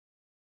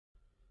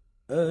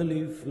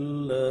ألف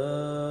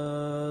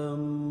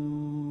لام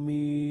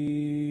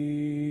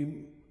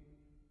ميم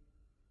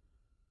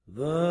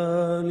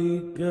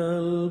ذلك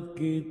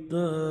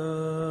الكتاب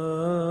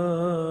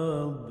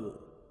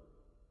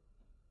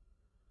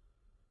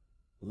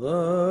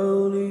لا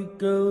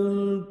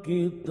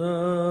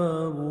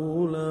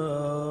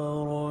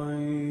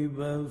ريب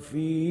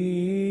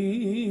فيه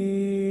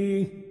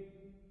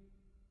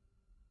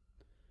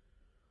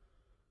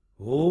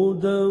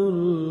هدى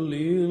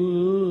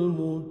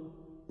للمتقين.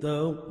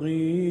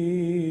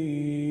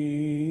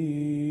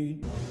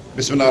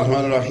 بسم الله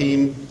الرحمن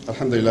الرحيم.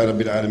 Alhamdulillah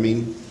Rabbil Alameen.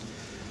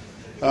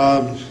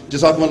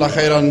 Jazakumullah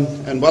khairan,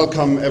 and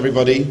welcome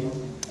everybody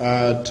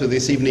to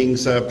this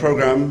evening's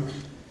program.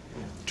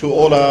 To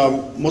all our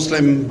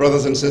Muslim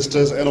brothers and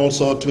sisters, and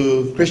also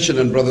to Christian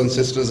and brothers and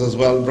sisters as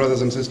well,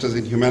 brothers and sisters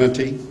in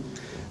humanity.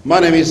 My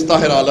name is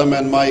Tahir Alam,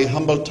 and my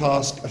humble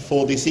task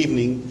for this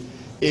evening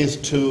is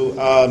to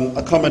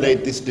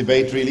accommodate this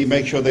debate, really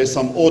make sure there's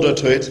some order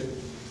to it,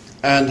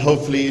 and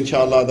hopefully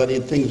inshallah that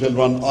things will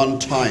run on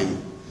time.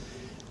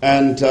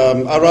 And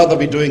I'd rather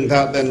be doing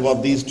that than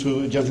what these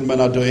two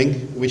gentlemen are doing,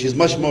 which is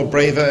much more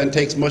braver and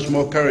takes much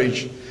more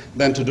courage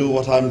than to do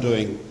what I'm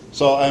doing.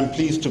 So I'm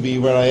pleased to be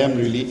where I am,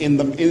 really, in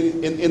the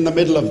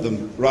middle of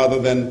them, rather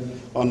than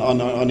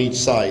on each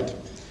side.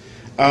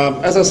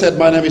 As I said,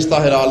 my name is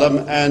Tahir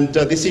Alam, and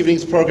this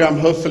evening's program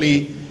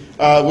hopefully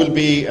will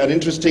be an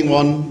interesting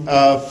one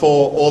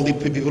for all the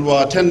people who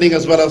are attending,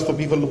 as well as for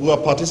people who are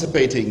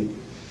participating.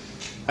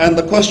 And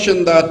the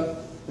question that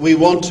we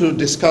want to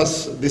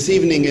discuss this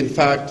evening, in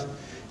fact,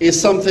 is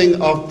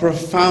something of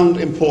profound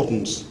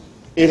importance.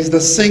 It is the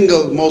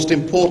single most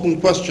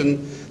important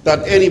question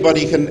that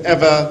anybody can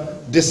ever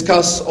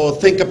discuss or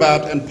think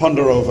about and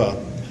ponder over.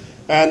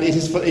 And it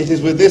is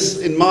with this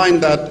in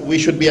mind that we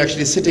should be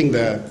actually sitting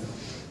there.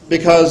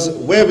 Because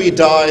where we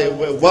die,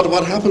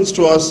 what happens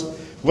to us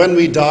when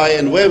we die,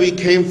 and where we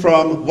came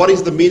from, what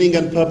is the meaning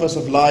and purpose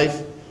of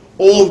life,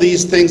 all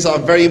these things are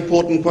very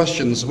important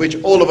questions which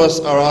all of us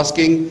are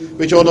asking,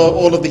 which all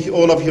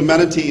of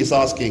humanity is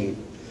asking.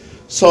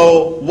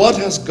 So what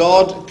has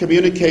God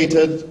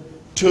communicated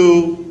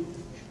to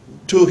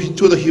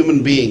the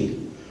human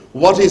being?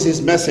 What is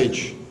his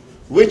message?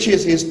 Which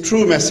is his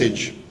true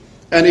message?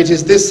 And it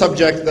is this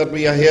subject that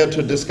we are here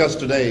to discuss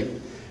today.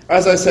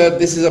 As I said,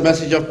 this is a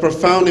message of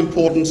profound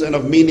importance and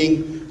of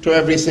meaning to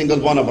every single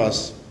one of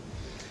us.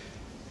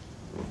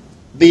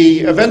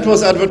 The event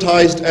was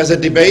advertised as a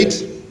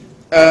debate,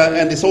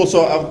 and it's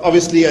also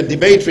obviously a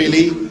debate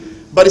really,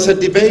 but it's a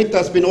debate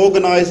that's been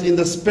organized in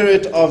the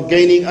spirit of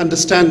gaining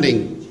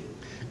understanding.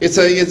 It's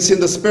in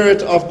the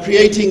spirit of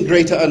creating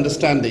greater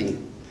understanding.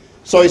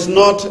 So it's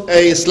not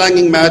a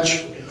slanging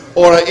match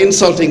or an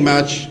insulting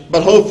match,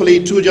 but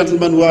hopefully two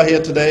gentlemen who are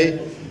here today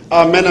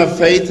are men of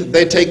faith.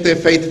 They take their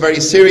faith very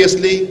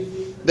seriously.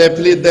 They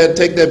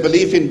take their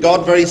belief in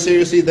God very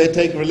seriously. They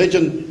take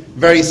religion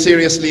very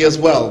seriously as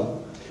well.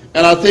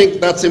 And I think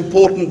that's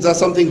important. That's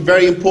something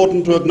very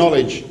important to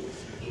acknowledge.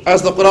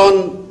 As the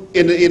Quran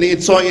in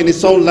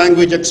its own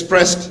language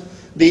expressed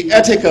the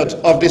etiquette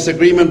of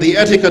disagreement, the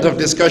etiquette of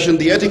discussion,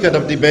 the etiquette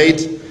of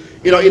debate,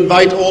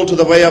 invite all to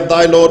the way of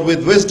thy Lord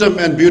with wisdom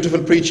and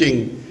beautiful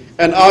preaching,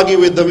 and argue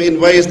with them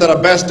in ways that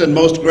are best and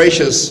most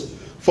gracious.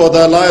 For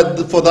thy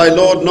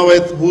Lord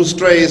knoweth who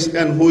strays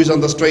and who is on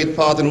the straight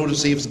path and who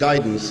receives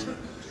guidance.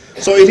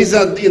 So it is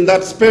in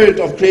that spirit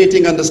of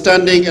creating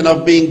understanding and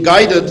of being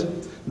guided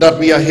that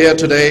we are here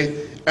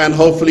today, and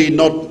hopefully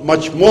not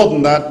much more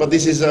than that, but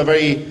this is a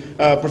very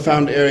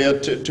profound area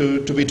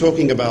to be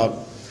talking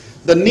about.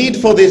 The need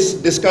for this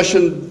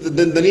discussion,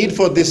 the need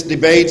for this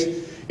debate,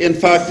 in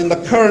fact, in the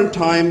current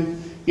time,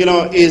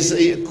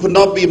 could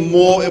not be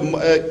more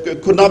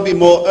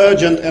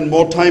urgent and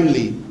more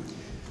timely.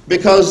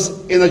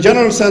 Because in a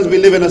general sense, we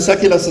live in a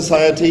secular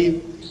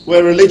society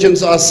where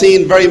religions are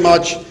seen very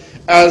much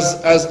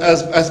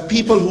as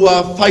people who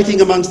are fighting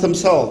amongst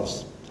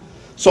themselves.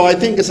 So I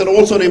think it's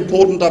also an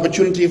important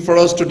opportunity for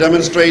us to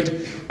demonstrate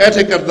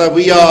etiquette, that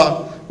we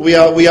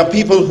are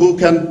people who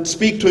can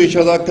speak to each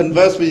other,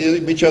 converse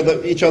with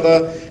each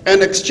other,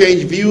 and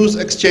exchange views,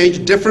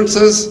 exchange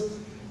differences,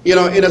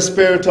 in a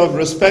spirit of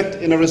respect,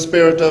 in a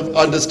spirit of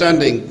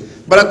understanding.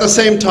 But at the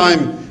same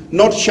time,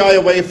 not shy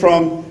away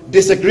from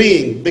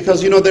disagreeing,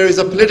 because there is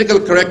a political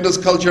correctness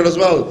culture as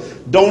well.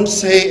 Don't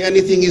say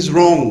anything is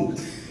wrong,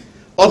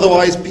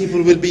 otherwise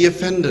people will be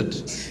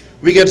offended.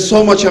 We get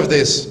so much of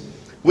this.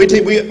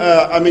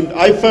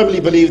 I firmly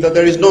believe that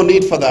there is no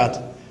need for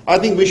that. I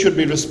think we should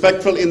be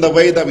respectful in the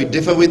way that we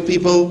differ with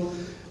people,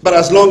 but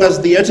as long as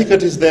the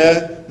etiquette is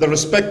there, the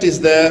respect is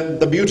there,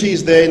 the beauty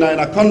is there in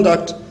our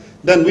conduct,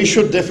 then we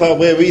should differ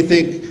where we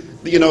think,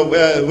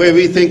 where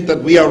we think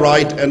that we are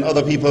right and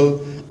other people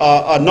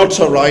are not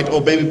so right,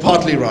 or maybe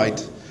partly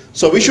right.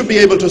 So we should be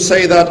able to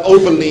say that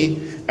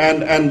openly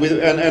and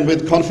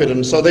with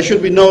confidence. So there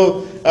should be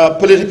no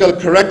political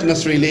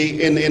correctness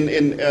really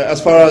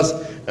as far as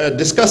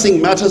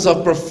discussing matters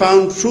of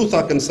profound truth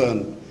are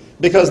concerned,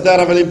 because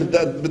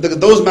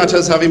those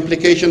matters have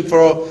implication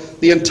for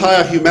the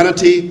entire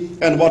humanity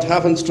and what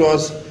happens to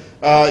us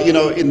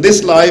in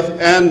this life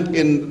and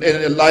in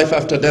life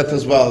after death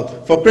as well,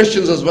 for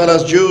Christians as well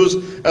as Jews,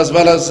 as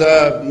well as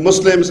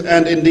Muslims,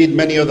 and indeed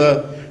many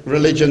other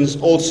religions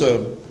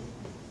also.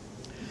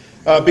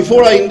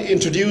 Before I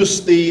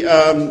introduce the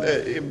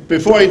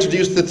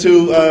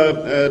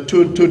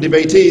two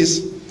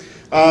debatees,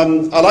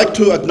 I'd like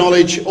to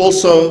acknowledge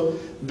also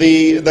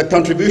the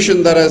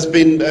contribution that has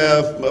been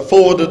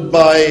forwarded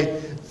by,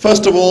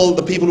 first of all,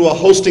 the people who are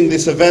hosting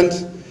this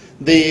event,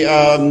 the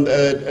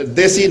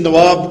Desi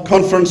Nawab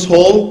Conference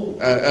Hall,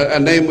 a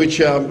name which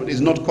is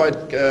not quite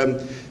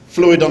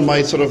fluid on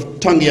my sort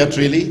of tongue yet,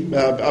 really.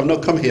 I've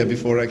not come here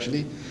before,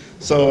 actually,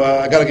 so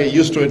I got to get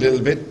used to it a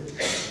little bit.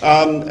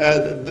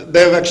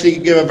 They've actually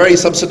given a very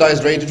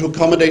subsidized rate to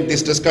accommodate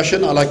this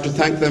discussion. I'd like to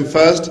thank them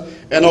first,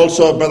 and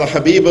also Brother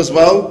Habib as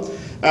well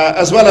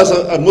as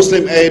a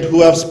Muslim Aid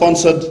who have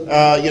sponsored,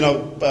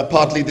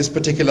 partly this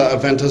particular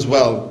event as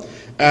well.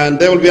 And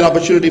there will be an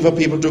opportunity for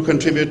people to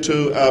contribute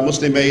to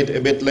Muslim Aid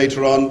a bit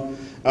later on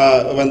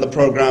when the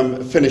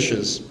program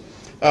finishes.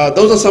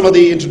 Those are some of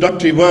the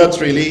introductory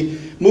words, really.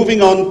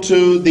 Moving on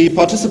to the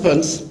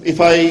participants,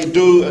 if I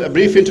do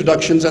brief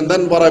introductions, and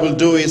then what I will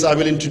do is I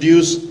will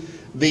introduce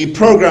the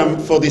program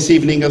for this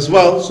evening as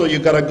well, so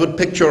you've got a good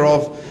picture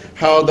of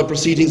how the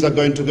proceedings are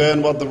going to go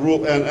and what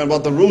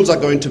the rules are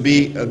going to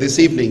be this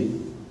evening.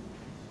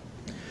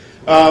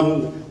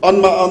 On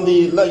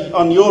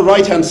your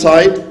right-hand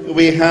side,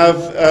 we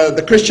have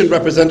the Christian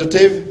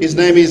representative. His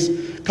name is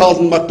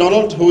Carlton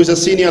McDonald, who is a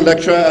senior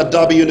lecturer at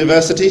Derby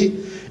University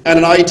and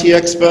an IT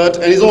expert,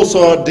 and he's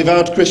also a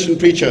devout Christian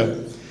preacher.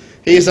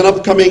 He is an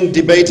upcoming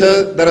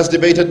debater that has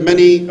debated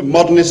many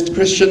modernist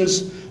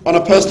Christians on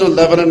a personal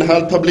level and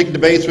held public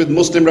debates with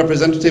Muslim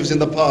representatives in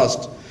the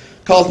past.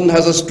 Carlton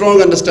has a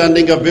strong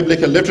understanding of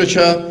biblical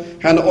literature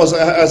and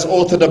has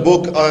authored a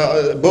book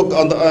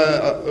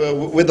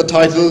with the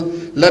title,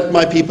 Let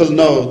My People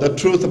Know, the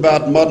Truth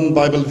About Modern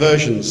Bible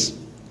Versions.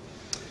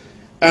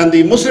 And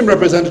the Muslim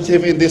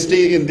representative in this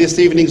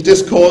evening's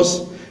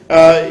discourse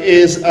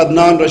is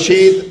Adnan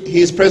Rashid.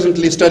 He is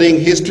presently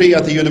studying history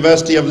at the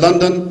University of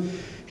London.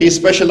 He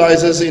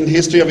specializes in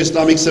history of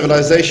Islamic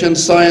civilization,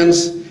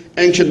 science,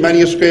 ancient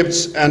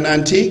manuscripts, and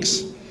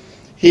antiques.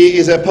 He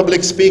is a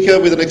public speaker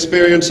with an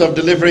experience of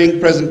delivering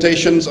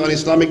presentations on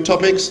Islamic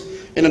topics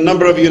in a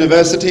number of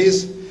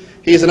universities.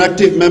 He is an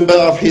active member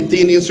of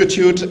Hiddin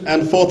Institute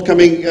and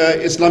forthcoming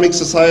Islamic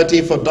Society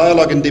for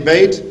Dialogue and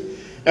Debate.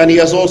 And he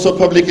has also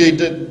publicly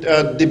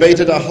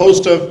debated a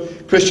host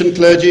of Christian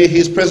clergy. He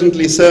is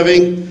presently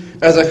serving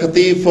as a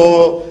khatib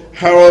for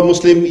Harrow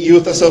Muslim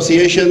Youth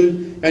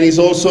Association, and he's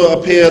also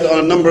appeared on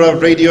a number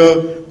of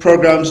radio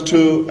programs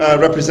to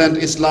represent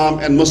Islam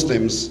and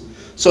Muslims.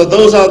 So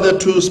those are the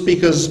two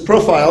speakers'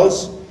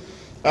 profiles.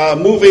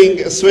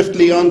 Moving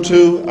swiftly on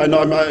to,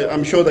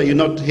 I'm sure that you're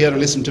not here to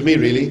listen to me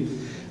really.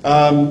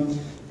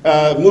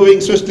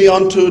 Moving swiftly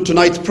on to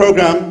tonight's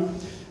program.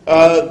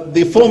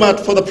 The format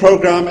for the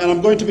program, and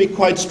I'm going to be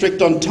quite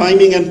strict on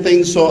timing and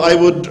things, so I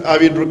would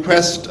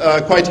request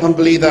quite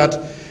humbly that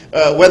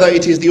whether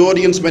it is the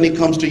audience when it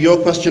comes to your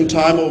question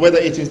time or whether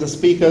it is the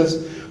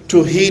speakers,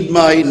 to heed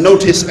my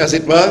notice, as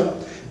it were,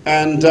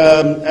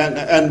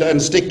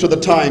 and stick to the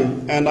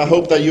time. And I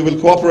hope that you will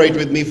cooperate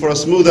with me for a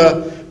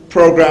smoother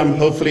program,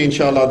 hopefully,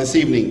 inshallah, this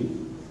evening.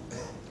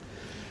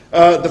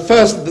 The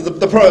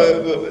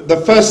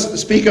first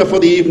speaker for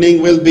the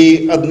evening will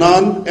be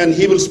Adnan, and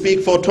he will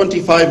speak for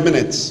 25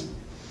 minutes.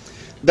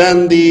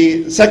 Then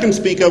the second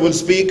speaker will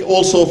speak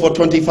also for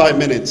 25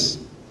 minutes.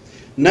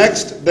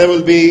 Next, there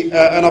will be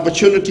an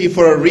opportunity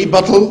for a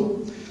rebuttal.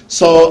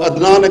 So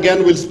Adnan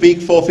again will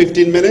speak for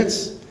 15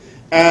 minutes,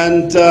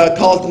 and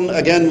Carlton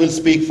again will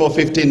speak for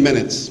 15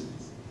 minutes.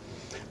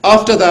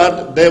 After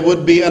that, there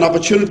would be an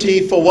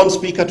opportunity for one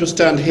speaker to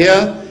stand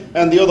here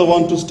and the other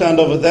one to stand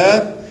over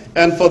there,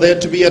 and for there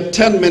to be a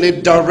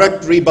 10-minute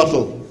direct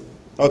rebuttal.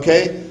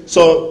 Okay?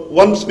 So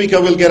one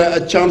speaker will get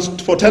a chance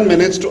for 10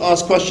 minutes to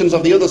ask questions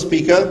of the other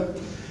speaker,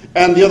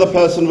 and the other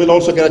person will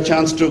also get a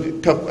chance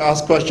to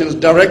ask questions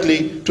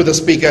directly to the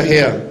speaker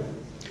here.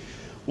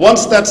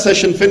 Once that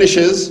session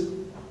finishes,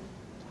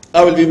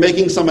 I will be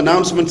making some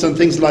announcements and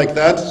things like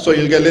that, so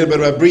you'll get a little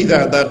bit of a breather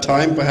at that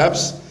time,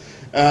 perhaps,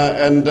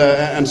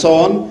 and so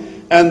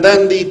on. And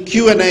then the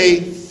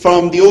Q&A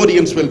from the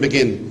audience will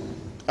begin.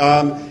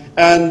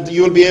 And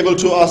you will be able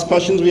to ask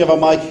questions. We have a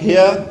mic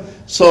here,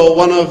 so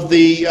one of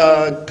the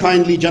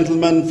kindly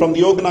gentlemen from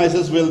the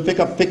organizers will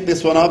pick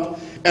this one up,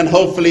 and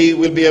hopefully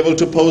we'll be able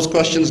to pose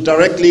questions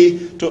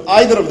directly to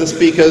either of the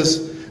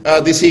speakers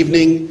this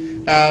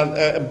evening.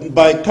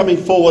 By coming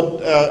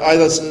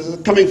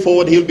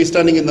forward, he'll be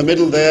standing in the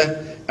middle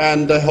there,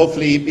 and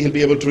hopefully he'll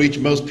be able to reach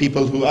most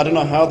people who, I don't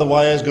know how the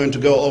wire is going to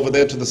go over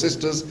there to the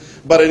sisters,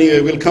 but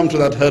anyway, we'll come to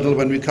that hurdle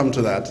when we come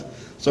to that.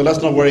 So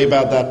let's not worry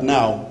about that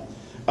now.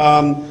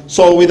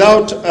 So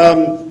without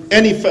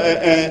any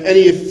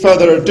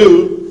further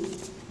ado,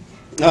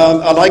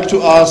 I'd like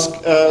to ask,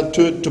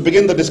 to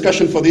begin the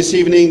discussion for this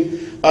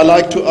evening, I'd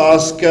like to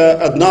ask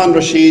Adnan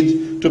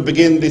Rashid to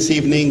begin this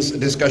evening's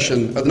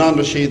discussion. Adnan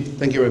Rashid,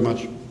 thank you very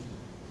much.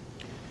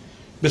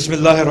 بسم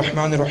الله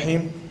الرحمن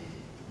الرحيم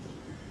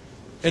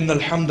إن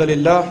الحمد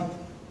لله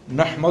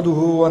نحمده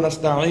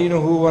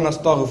ونستعينه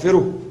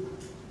ونستغفره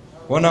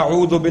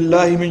ونعوذ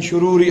بالله من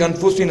شرور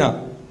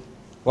أنفسنا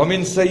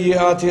ومن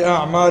سيئات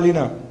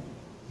أعمالنا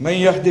من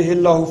يهده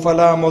الله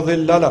فلا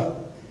مضل له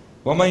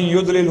ومن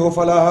يضلله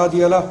فلا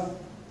هادي له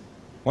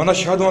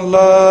ونشهد أن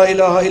لا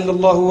إله إلا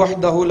الله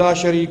وحده لا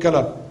شريك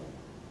له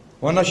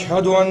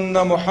ونشهد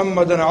أن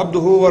محمدا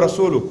عبده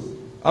ورسوله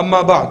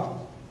أما بعد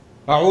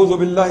أعوذ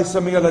بالله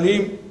السميع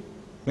العليم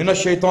من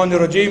الشيطان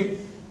الرجيم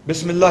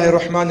بسم الله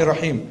الرحمن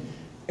الرحيم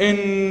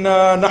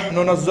إنا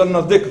نحن نزلنا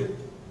الذكر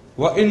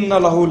وإن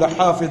له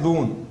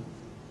لحافظون.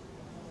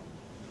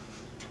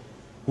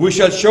 We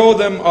shall show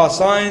them our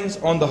signs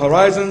on the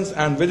horizons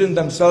and within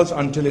themselves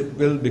until it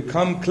will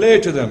become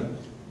clear to them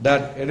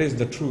that it is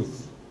the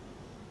truth.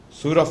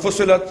 Surah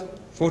Fussilat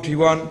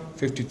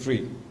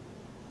 41:53.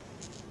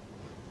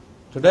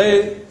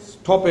 Today's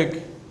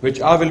topic,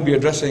 which I will be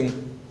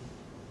addressing,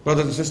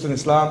 brothers and sisters in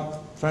Islam,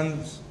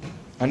 friends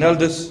and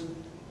elders,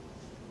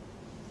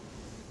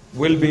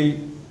 will be,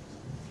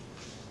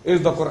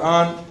 is the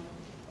Quran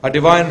a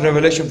divine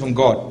revelation from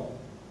God?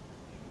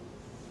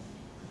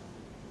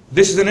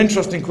 This is an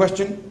interesting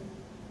question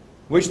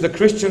which the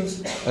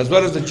Christians as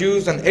well as the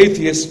Jews and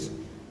atheists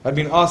have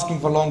been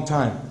asking for a long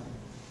time.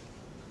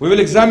 We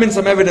will examine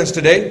some evidence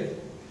today.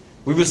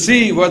 We will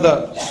see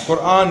whether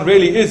Quran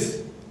really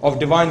is of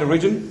divine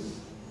origin.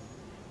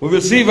 We will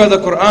see whether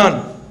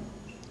Quran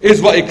is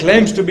what it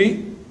claims to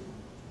be.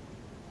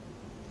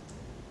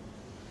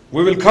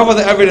 We will cover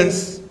the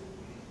evidence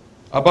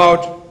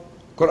about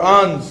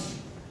Quran's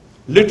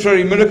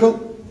literary miracle.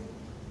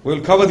 We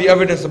will cover the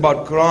evidence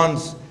about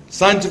Quran's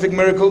scientific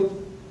miracle.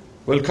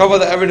 We will cover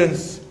the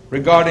evidence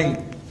regarding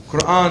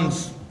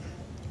Quran's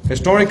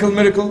historical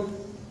miracle.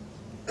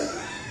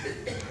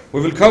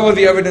 We will cover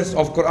the evidence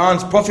of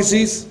Quran's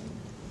prophecies,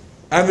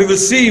 and we will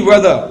see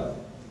whether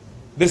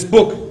this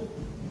book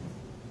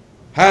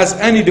has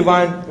any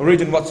divine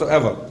origin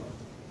whatsoever.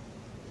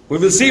 We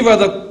will see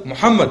whether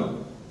Muhammad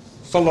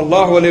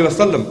sallallahu alaihi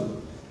wasallam,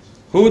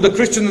 who the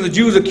Christians and the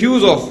Jews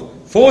accuse of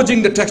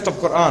forging the text of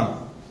Quran,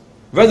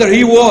 whether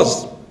he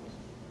was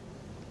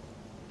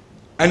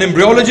an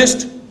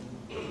embryologist,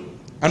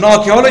 an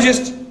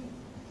archaeologist,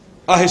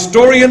 a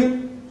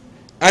historian,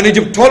 an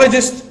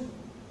Egyptologist,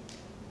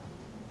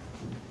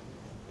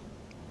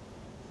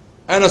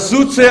 and a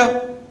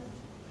soothsayer,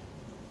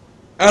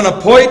 and a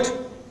poet,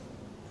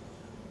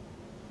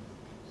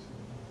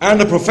 and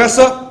a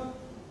professor,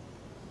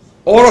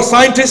 or a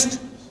scientist,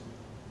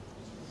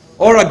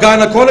 or a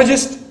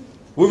gynecologist.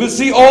 We will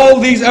see all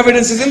these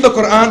evidences in the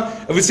Quran,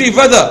 and we see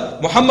whether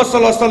Muhammad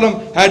sallallahu alaihi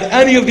wasallam had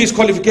any of these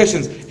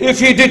qualifications. If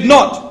he did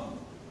not,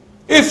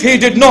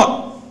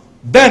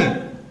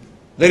 then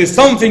there is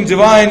something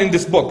divine in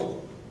this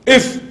book.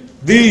 If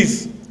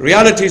these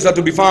realities are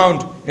to be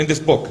found in this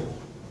book.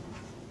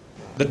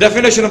 The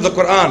definition of the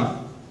Quran,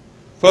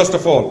 first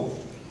of all,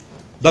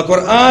 the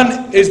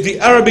Quran is the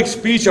Arabic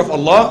speech of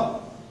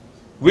Allah,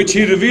 which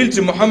He revealed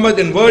to Muhammad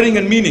in wording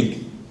and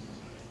meaning,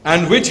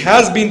 and which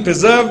has been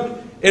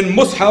preserved in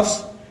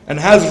mushafs and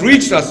has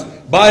reached us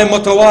by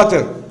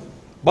mutawatir,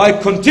 by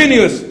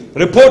continuous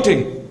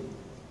reporting,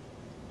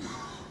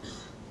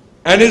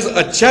 and is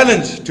a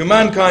challenge to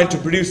mankind to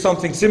produce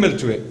something similar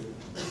to it.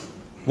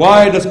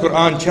 Why does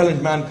Quran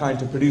challenge mankind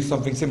to produce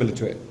something similar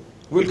to it?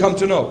 We'll come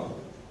to know.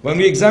 When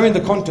we examine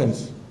the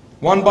contents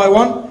one by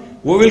one,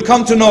 we will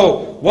come to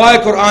know why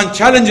Quran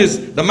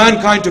challenges the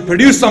mankind to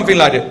produce something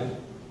like it.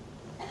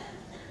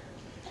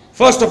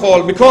 First of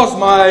all, because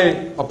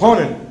my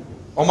opponent,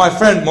 or my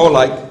friend more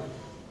like,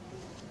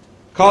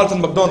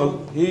 Carlton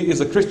McDonald, he is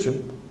a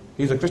Christian,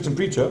 he's a Christian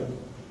preacher,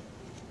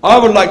 I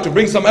would like to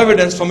bring some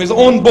evidence from his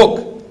own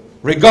book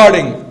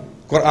regarding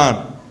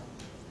Quran.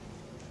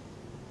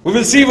 We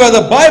will see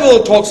whether the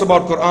Bible talks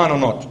about Quran or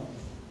not.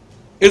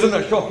 Isn't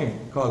that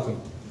shocking, Carlton?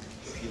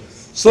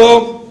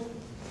 So,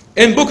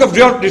 in book of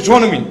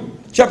Deuteronomy,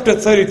 chapter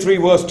 33,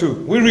 verse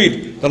 2, we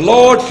read, the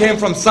Lord came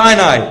from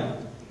Sinai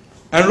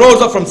and rose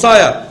up from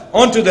Seir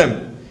unto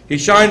them. He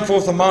shined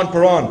forth on Mount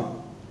Paran,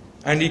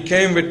 and he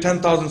came with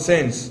 10,000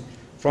 saints.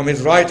 From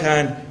his right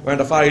hand went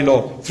a fiery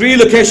law. 3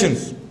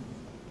 locations: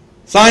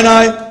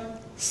 Sinai,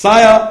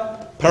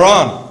 Seir,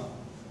 Paran.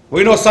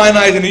 We know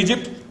Sinai is in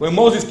Egypt, where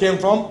Moses came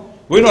from.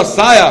 We know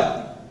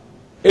Seir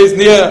is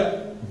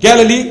near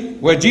Galilee,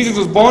 where Jesus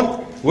was born.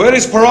 Where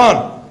is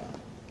Paran?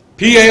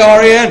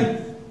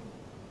 P-A-R-A-N.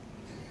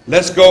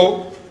 Let's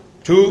go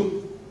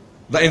to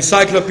the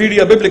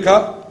Encyclopedia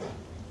Biblica,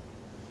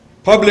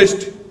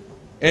 published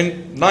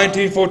in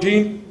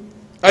 1914,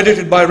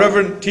 edited by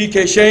Reverend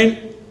T.K.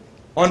 Shane,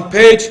 on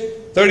page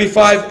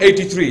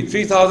 3583,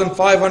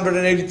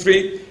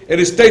 3583, it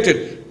is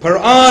stated,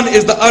 Paran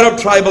is the Arab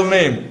tribal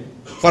name,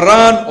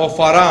 Faran or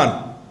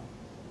Faran.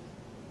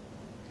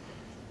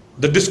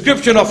 The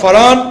description of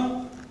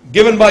Faran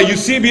given by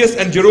Eusebius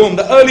and Jerome,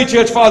 the early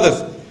church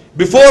fathers,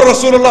 before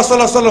Rasulullah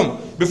sallallahu alaihi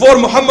wasallam, before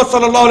Muhammad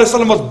sallallahu alaihi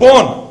wasallam was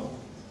born.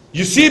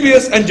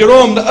 Eusebius and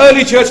Jerome, the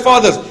early church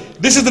fathers,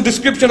 this is the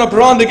description of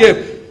Paran they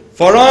gave.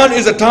 Faran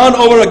is a town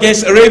over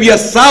against Arabia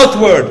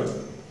southward.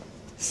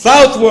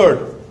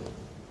 Southward.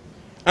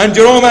 And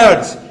Jerome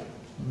adds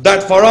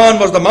that Faran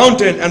was the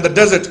mountain and the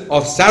desert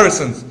of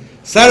Saracens.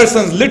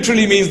 Saracens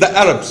literally means the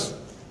Arabs,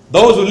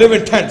 those who live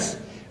in tents.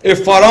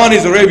 If Faran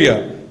is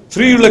Arabia,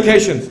 3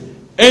 locations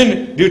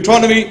in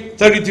Deuteronomy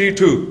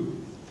 33:2.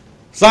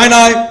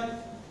 Sinai,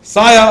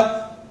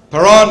 Saya,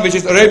 Paran, which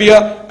is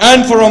Arabia,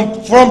 and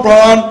from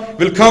Paran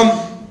will come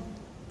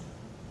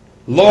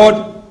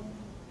Lord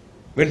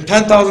with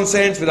 10,000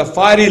 saints with a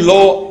fiery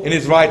law in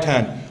his right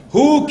hand.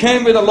 Who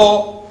came with a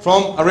law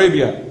from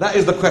Arabia? That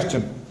is the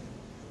question.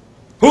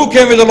 Who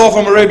came with the law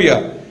from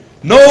Arabia?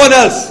 No one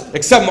else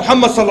except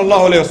Muhammad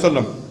sallallahu alayhi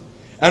wasallam.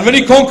 And when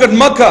he conquered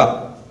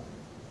Makkah,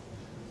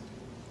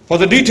 for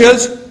the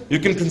details, you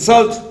can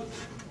consult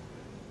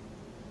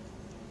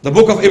the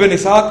book of Ibn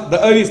Ishaq,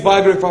 the earliest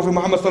biography of Prophet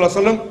Muhammad sallallahu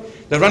alaihi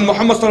wasallam. That when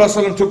Muhammad sallallahu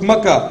alaihi wasallam took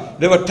Makkah,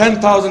 there were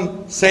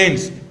 10,000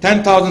 saints,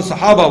 10,000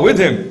 Sahaba with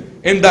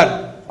him in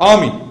that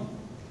army.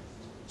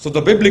 So the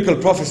biblical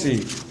prophecy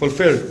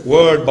fulfilled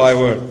word by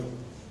word.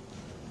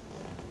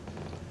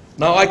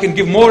 Now I can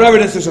give more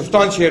evidence to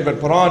substantiate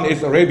that Paran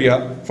is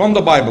Arabia from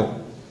the Bible.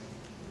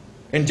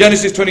 In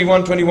Genesis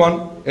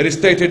 21:21, it is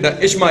stated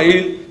that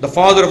Ishmael, the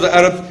father of the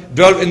Arabs,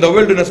 dwelt in the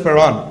wilderness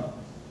Paran.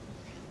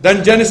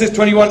 Then Genesis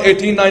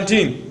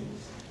 21:18-19,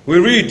 we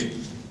read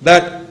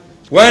that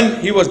when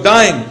he was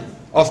dying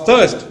of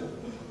thirst,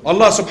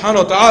 Allah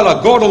subhanahu wa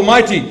ta'ala, God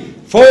Almighty,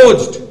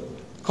 caused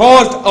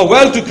a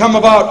well to come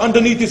about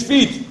underneath his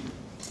feet.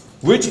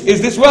 Which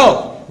is this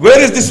well? Where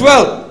is this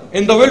well?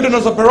 In the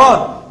wilderness of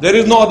Paran. There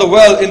is no other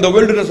well in the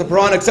wilderness of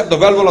Paran except the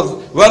well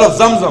of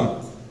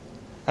Zamzam.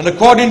 And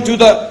according to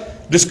the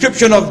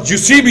description of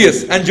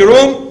Eusebius and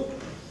Jerome,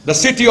 the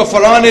city of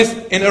Paran is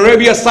in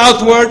Arabia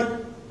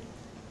southward,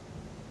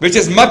 which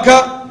is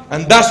Makkah,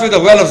 and that's where the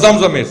well of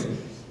Zamzam is.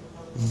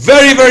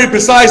 Very, very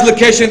precise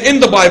location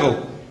in the Bible.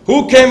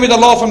 Who came with the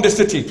law from this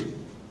city?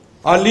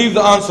 I'll leave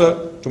the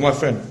answer to my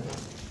friend.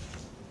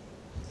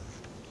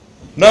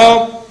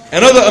 Now,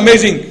 another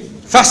amazing,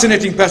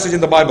 fascinating passage in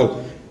the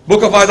Bible.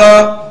 Book of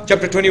Isaiah,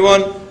 chapter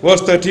 21,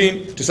 verse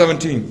 13 to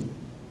 17.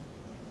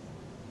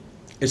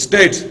 It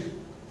states,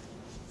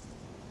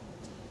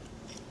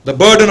 the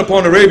burden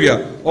upon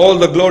Arabia, all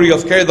the glory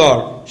of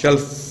Kedar shall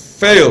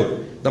fail.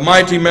 The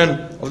mighty men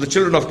of the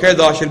children of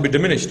Kedar shall be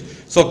diminished.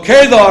 So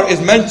Kedar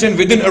is mentioned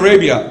within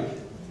Arabia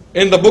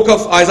in the book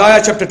of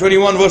Isaiah chapter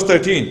 21 verse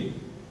 13.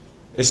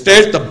 It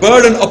states the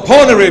burden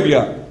upon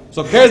Arabia.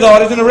 So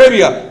Kedar is in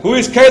Arabia. Who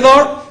is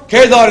Kedar?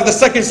 Kedar is the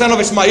second son of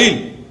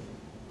Ismail.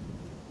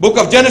 Book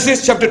of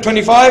Genesis chapter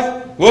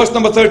 25 verse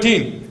number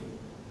 13.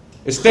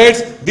 It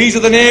states these are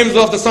the names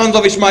of the sons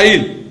of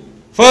Ishmael.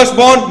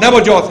 Firstborn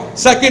Nebajoth,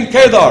 second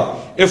Kedar.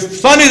 If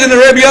son is in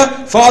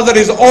Arabia, father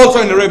is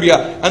also in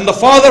Arabia. And the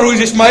father who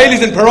is Ishmael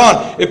is in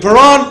Paran. If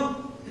Paran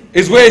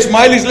is where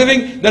Ishmael is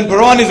living, then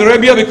Paran is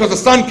Arabia because the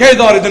son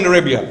Kedar is in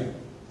Arabia.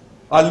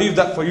 I'll leave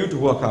that for you to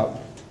work out.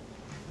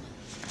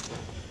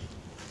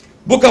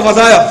 Book of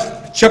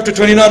Isaiah, chapter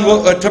 29,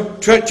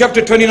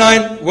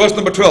 verse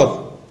number 12.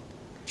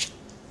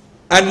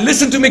 And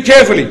listen to me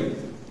carefully.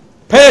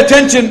 Pay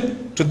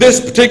attention to this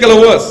particular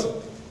verse.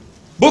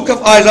 Book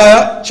of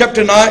Isaiah,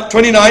 chapter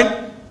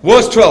 29,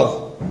 verse 12.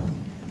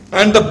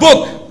 And the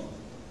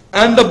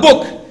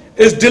book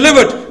is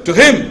delivered to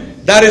him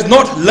that is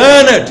not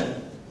learned,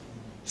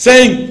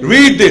 saying,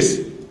 read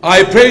this,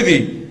 I pray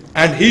thee.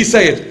 And he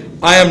saith,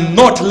 I am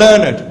not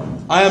learned.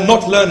 I am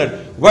not learned.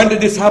 When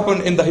did this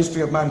happen in the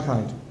history of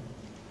mankind?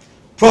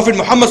 Prophet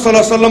Muhammad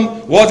sallallahu alaihi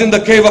wasallam was in the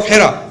cave of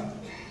Hira.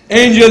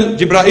 Angel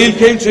Jibreel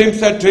came to him,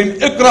 said to him,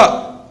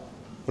 Iqra,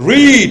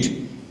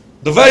 read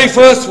the very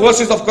first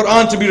verses of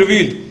Quran to be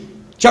revealed.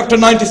 Chapter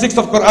 96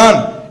 of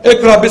Quran.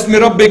 Iqra bismi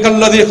rabbika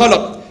alladhi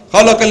khalaq.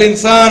 خَلَقَ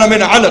الْإِنسَانَ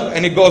مِنْ عَلَقٍ.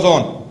 And it goes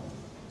on.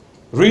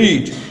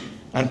 Read.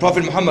 And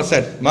Prophet Muhammad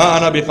said, مَا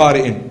أَنَا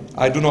بِقَارِئٍ.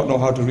 I do not know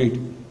how to read.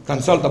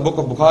 Consult the book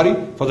of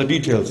Bukhari for the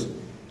details.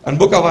 And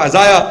book of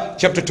Isaiah,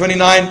 chapter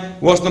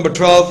 29, verse number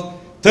 12.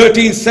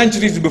 13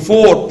 centuries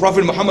before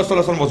Prophet Muhammad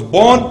was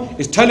born,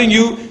 is telling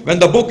you when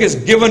the book is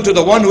given to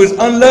the one who is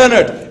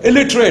unlearned,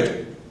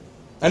 illiterate,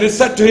 and it's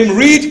said to him,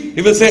 read,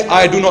 he will say,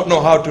 I do not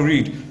know how to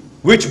read.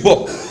 Which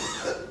book?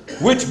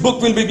 Which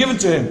book will be given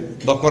to him?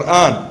 The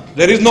Quran.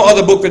 There is no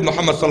other book with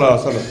Muhammad sallallahu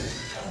alaihi wasallam.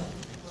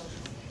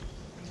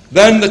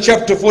 Then the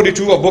chapter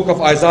 42 of book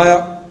of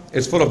Isaiah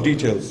is full of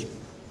details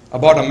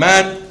about a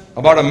man,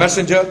 about a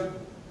messenger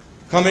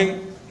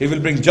coming. He will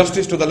bring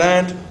justice to the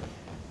land,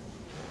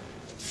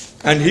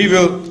 and he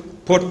will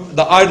put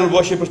the idol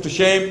worshippers to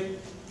shame.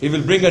 He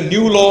will bring a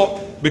new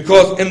law,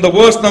 because in the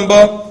verse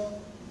number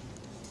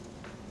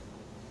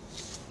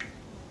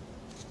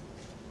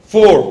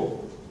 4,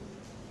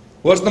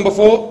 verse number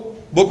 4,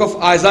 book of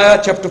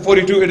Isaiah chapter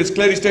 42, it is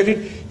clearly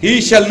stated,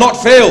 he shall not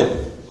fail,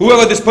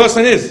 whoever this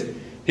person is.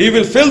 He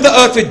will fill the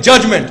earth with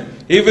judgment.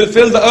 He will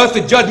fill the earth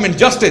with judgment,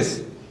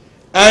 justice.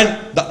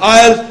 And the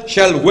isles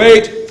shall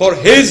wait for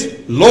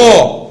his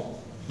law.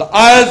 The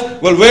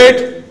isles will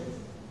wait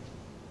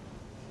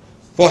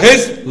for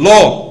his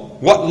law.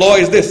 What law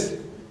is this?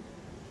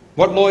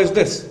 What law is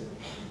this?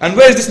 And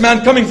where is this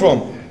man coming from?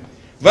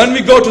 When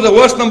we go to the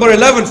verse number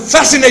 11,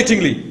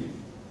 fascinatingly,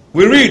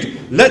 we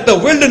read, let the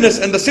wilderness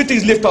and the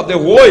cities lift up their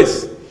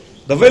voice,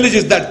 the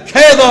villages that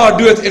Kedar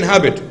doeth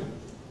inhabit.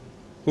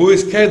 Who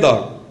is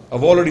Kedar?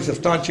 I've already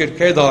substantiated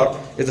Kedar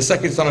is the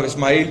second son of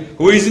Ismail,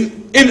 who is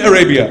in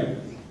Arabia.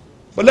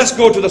 But let's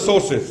go to the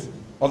sources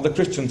of the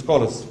Christian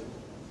scholars.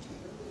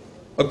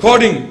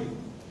 According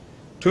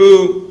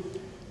to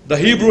the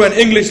Hebrew and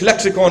English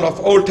lexicon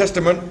of Old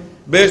Testament,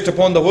 based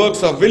upon the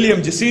works of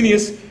William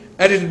Gesenius,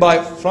 edited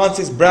by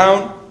Francis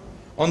Brown,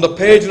 on the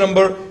page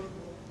number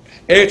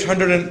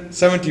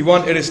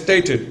 871, it is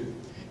stated,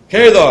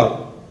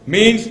 Kedar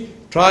means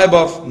tribe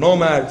of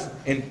nomads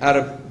in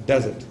Arab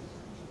desert.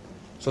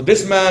 So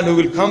this man who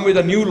will come with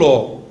a new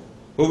law,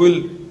 who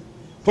will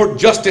put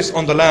justice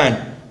on the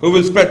land, who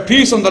will spread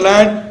peace on the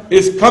land,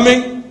 is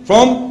coming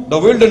from the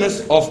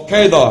wilderness of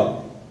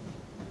Kedar.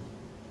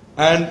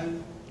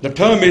 And the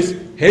term is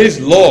his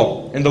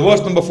law. In the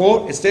verse number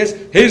 4, it says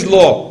his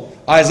law.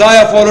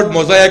 Isaiah followed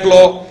Mosaic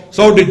law,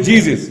 so did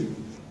Jesus.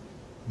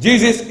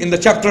 Jesus in the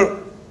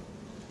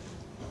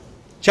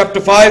chapter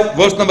 5,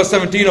 verse number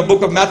 17 of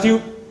book of Matthew,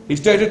 he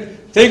stated,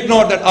 think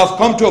not that I've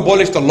come to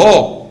abolish the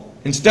law.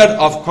 Instead,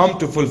 I've come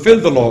to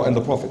fulfill the law and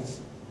the prophets.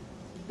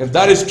 If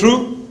that is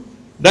true,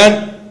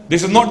 then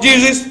this is not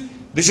Jesus,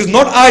 this is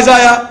not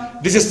Isaiah,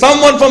 this is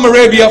someone from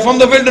Arabia, from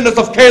the wilderness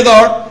of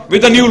Kedar,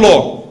 with a new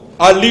law.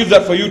 I'll leave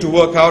that for you to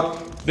work out.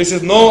 This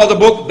is no other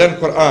book than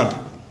Quran.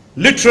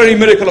 Literary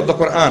miracle of the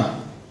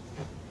Quran.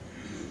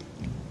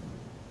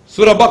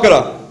 Surah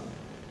Baqarah,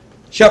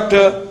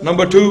 chapter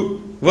number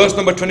 2, verse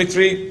number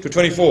 23 to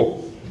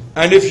 24.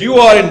 And if you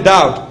are in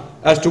doubt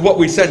as to what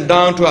we sent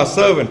down to our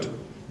servant,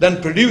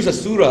 then produce a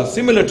surah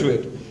similar to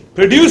it.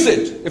 Produce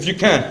it if you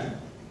can.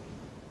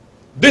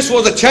 This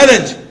was a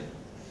challenge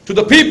to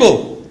the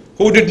people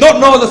who did not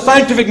know the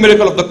scientific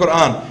miracle of the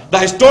Quran, the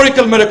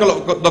historical miracle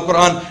of the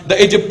Quran, the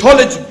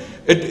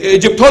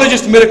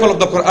Egyptologist miracle of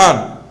the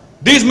Quran.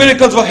 These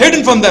miracles were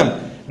hidden from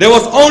them. There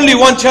was only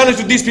one challenge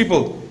to these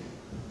people.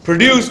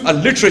 Produce a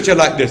literature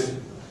like this.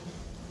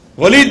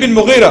 Walid bin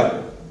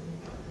Mughira,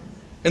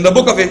 in the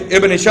book of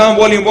Ibn Hisham,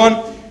 volume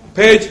 1,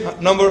 page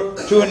number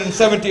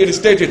 270, it is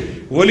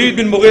stated, Walid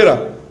bin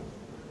Mughira,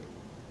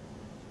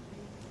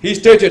 he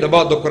stated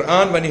about the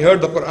Quran, when he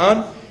heard the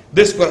Quran,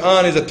 this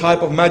Quran is a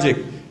type of magic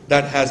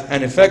that has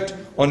an effect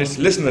on its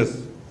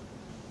listeners.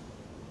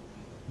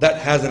 That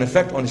has an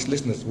effect on its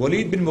listeners.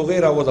 Walid bin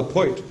Mughira was a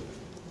poet.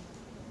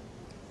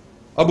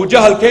 Abu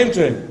Jahl came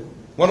to him,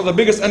 one of the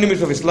biggest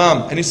enemies of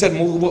Islam, and he said,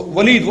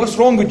 Walid, what's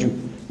wrong with you?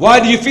 Why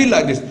do you feel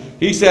like this?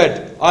 He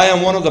said, I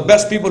am one of the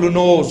best people who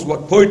knows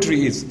what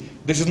poetry is.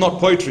 This is not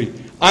poetry.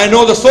 I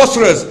know the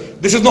sorcerers.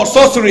 This is not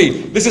sorcery.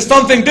 This is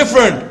something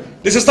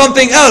different. This is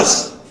something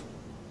else.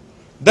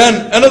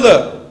 Then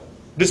another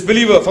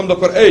disbeliever from the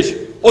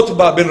Quraysh,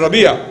 Utbah bin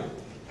Rabi'ah,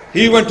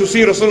 he went to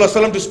see Rasulullah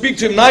ﷺ to speak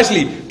to him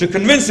nicely, to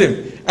convince him.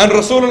 And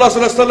Rasulullah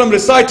ﷺ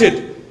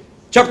recited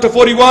chapter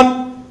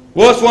 41,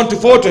 verse 1 to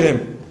 4 to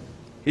him.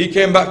 He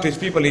came back to his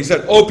people and he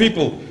said, O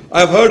people,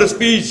 I have heard a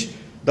speech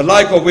the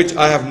like of which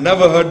I have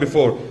never heard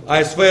before.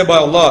 I swear by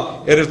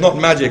Allah, it is not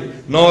magic,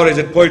 nor is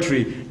it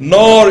poetry,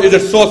 nor is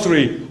it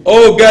sorcery.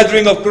 O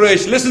gathering of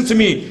Quraysh, listen to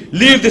me.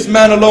 Leave this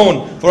man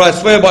alone, for I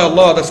swear by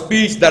Allah, the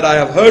speech that I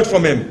have heard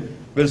from him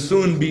will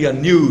soon be a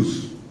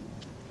news.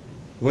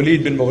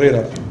 Walid bin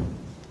Mughira.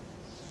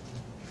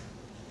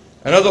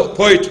 Another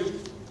poet,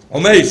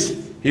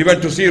 Umais, he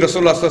went to see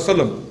Rasulullah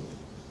ﷺ,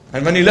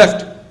 and when he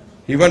left,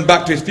 he went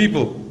back to his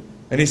people,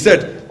 and he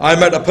said, I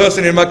met a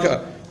person in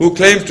Mecca who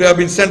claims to have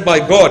been sent by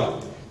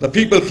God. The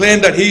people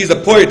claim that he is a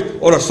poet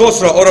or a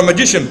sorcerer or a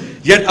magician,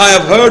 yet I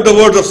have heard the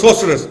words of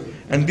sorcerers,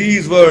 and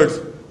these words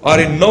are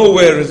in no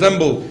way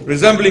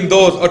resembling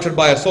those uttered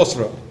by a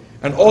sorcerer,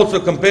 and also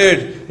compared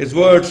his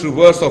words to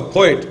verse of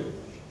poet,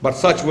 but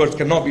such words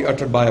cannot be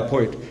uttered by a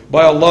poet.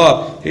 By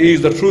Allah, he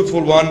is the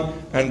truthful one,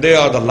 and they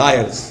are the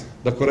liars,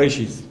 the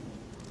Qurayshis.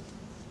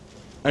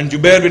 And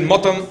Jubair bin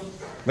Mut'im,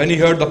 when he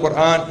heard the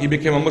Quran, he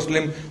became a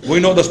Muslim. We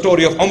know the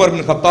story of Umar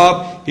bin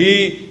Khattab.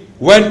 He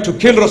went to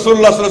kill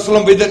Rasulullah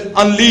ﷺ with an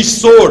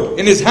unleashed sword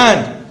in his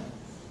hand.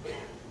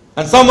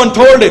 And someone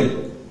told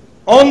him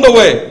on the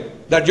way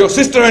that your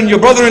sister and your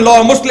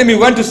brother-in-law are Muslim. He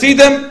went to see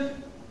them.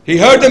 He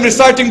heard them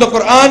reciting the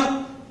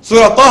Quran,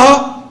 Surah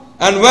Taha.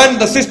 And when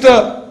the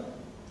sister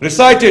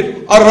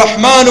recited,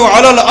 Ar-Rahmanu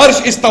ala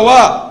al-arsh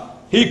istawa,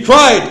 he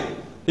cried.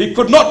 He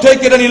could not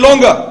take it any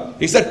longer.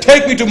 He said,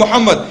 take me to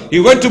Muhammad.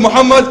 He went to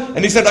Muhammad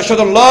and he said,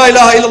 Ashhadu an la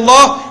ilaha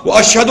illallah wa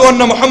ashhadu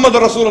anna Muhammad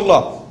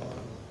Rasulullah.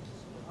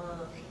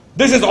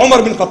 This is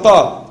Umar bin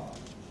Khattab.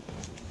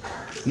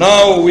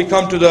 Now we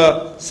come to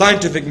the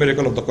scientific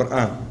miracle of the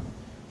Quran.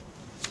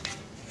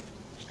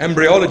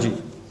 Embryology.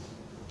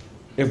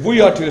 If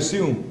we are to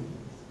assume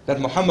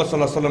that Muhammad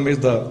is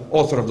the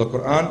author of the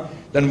Quran,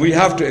 then we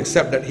have to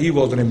accept that he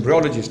was an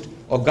embryologist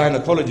or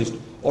gynecologist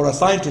or a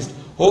scientist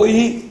who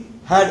he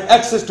had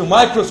access to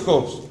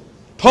microscopes,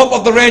 top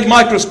of the range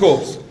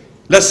microscopes.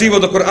 Let's see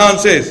what the Quran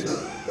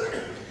says.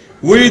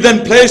 We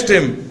then placed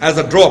him as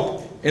a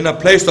drop in a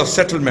place of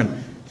settlement,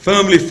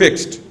 firmly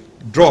fixed,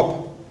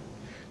 drop.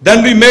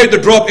 Then we made the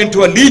drop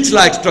into a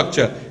leech-like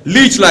structure,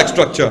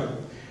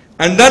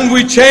 And then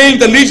we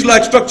changed the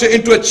leech-like structure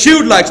into a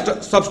chewed-like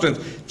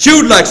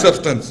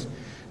substance,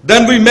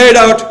 Then we made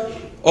out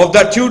of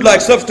that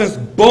chewed-like substance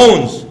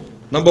bones.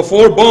 Number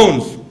 4,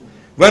 bones.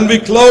 When we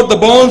clothed the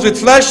bones with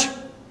flesh,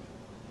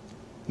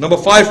 number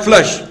 5,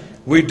 flesh,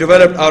 we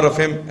developed out of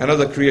him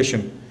another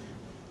creation.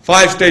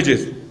 5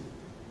 stages.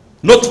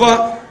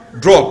 Nutfa,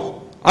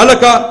 drop.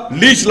 Alaka,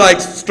 leech-like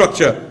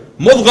structure.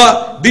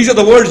 Mudgha, these are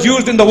the words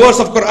used in the verse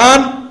of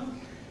Quran.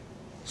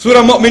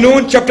 Surah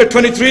Mu'minun, chapter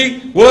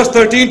 23, verse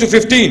 13 to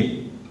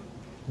 15.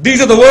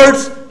 These are the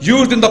words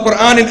used in the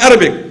Quran in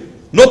Arabic.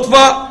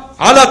 Nutfa,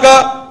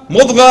 alaka,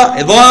 mudgha,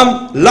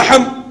 idham,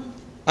 lahm,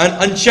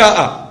 and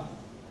ansha'a.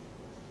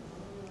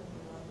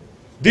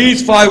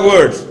 These 5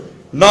 words.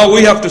 Now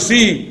we have to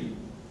see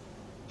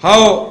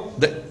how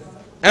the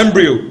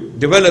embryo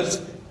develops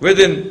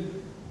within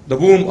the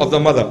womb of the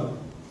mother.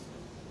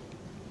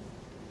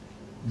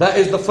 That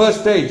is the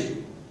first stage.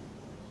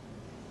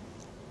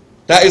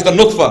 That is the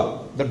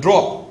nutfa, the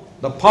drop,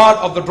 the part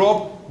of the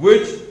drop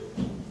which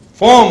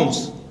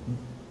forms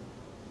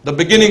the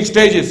beginning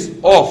stages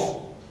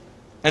of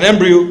an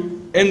embryo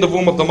in the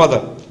womb of the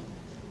mother.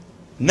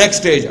 Next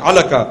stage,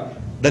 alaka,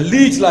 the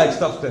leech-like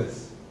substance.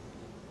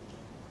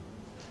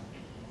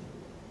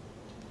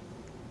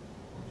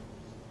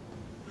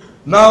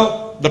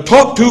 Now, the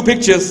top 2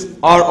 pictures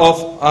are of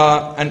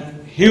a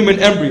human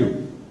embryo,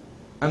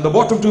 and the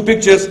bottom 2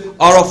 pictures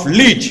are of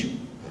leech,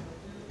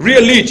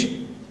 real leech.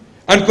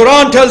 And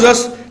Quran tells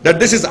us that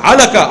this is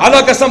alaka.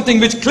 Alaka, something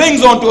which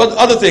clings on to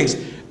other things,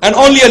 and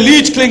only a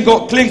leech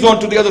clings on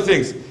to the other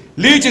things.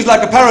 Leech is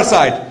like a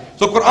parasite.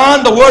 So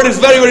Quran, the word is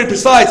very, very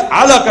precise.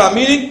 Alaka,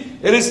 meaning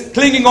it is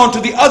clinging on to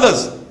the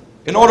others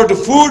in order to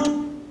feed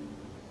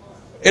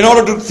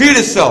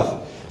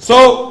itself.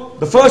 So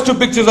the first 2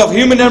 pictures of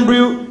human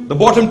embryo, the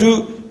bottom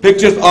 2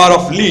 pictures are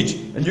of leech.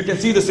 And you can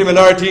see the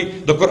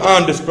similarity the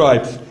Quran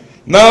describes.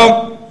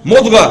 Now,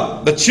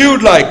 mudgha, the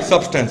chewed-like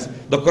substance.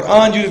 The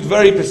Quran uses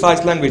very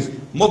precise language.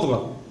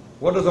 Mudgha.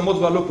 What does a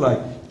mudgha look like?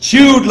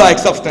 Chewed-like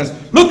substance.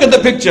 Look at the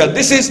picture.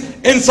 This is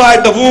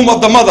inside the womb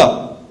of the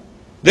mother.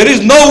 There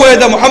is no way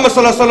that Muhammad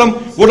sallallahu alaihi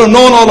wasallam would have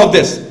known all of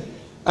this.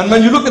 And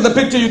when you look at the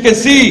picture, you can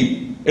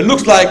see it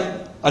looks like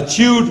a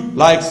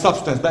chewed-like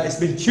substance that has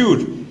been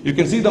chewed. You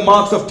can see the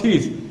marks of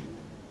teeth.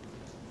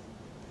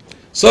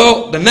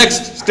 So the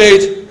next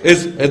stage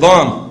is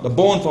idham, the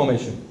bone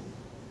formation.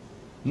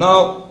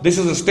 Now this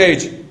is a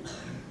stage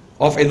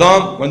of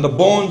idham when the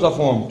bones are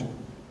formed.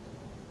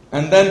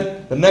 And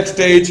then the next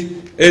stage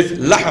is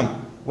lahm,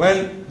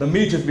 when the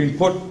meat has been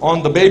put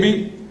on the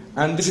baby.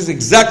 And this is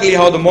exactly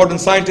how the modern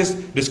scientists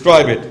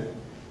describe it.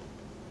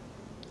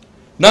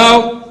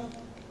 Now,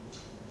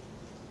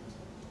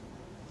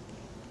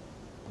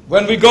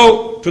 when we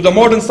go to the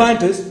modern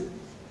scientists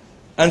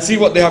and see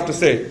what they have to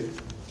say.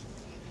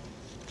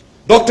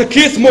 Dr.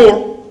 Keith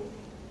Moore,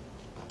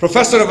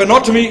 professor of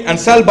anatomy and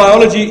cell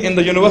biology in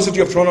the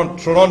University of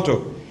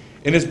Toronto,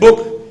 in his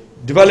book,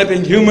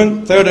 Developing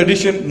Human, 3rd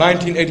edition,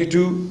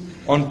 1982,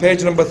 on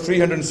page number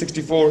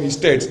 364, he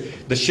states,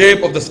 the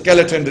shape of the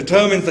skeleton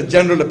determines the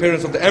general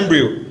appearance of the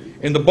embryo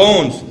in the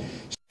bones.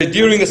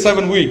 During the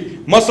 7th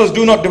week, muscles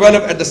do not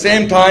develop at the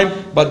same time,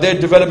 but their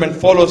development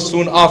follows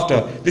soon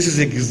after. This is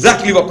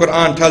exactly what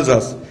Quran tells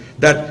us,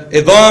 that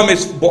idham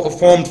is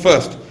formed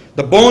first.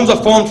 The bones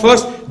are formed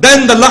first,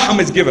 then the lahm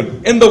is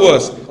given in the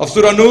verse of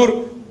Surah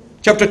Nur,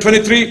 chapter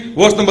 23,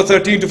 verse number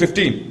 13 to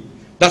 15.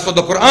 That's what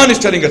the Quran is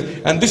telling us,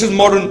 and this is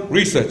modern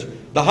research.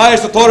 The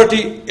highest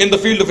authority in the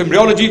field of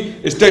embryology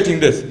is stating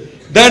this.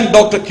 Then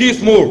Dr.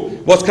 Keith Moore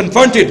was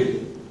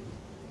confronted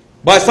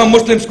by some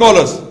Muslim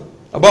scholars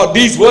about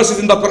these verses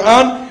in the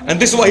Quran, and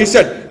this is what he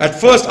said. At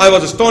first I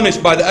was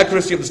astonished by the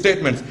accuracy of the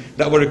statements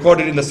that were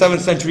recorded in the 7th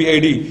century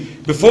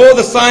AD. Before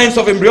the science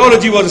of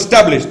embryology was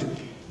established,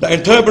 the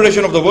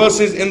interpretation of the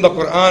verses in the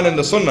Quran and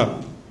the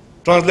Sunnah,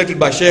 translated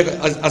by Sheikh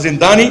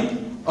Azindani,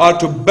 are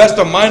to best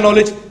of my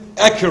knowledge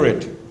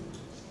accurate.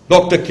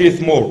 Dr.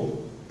 Keith Moore.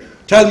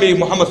 Tell me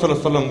Muhammad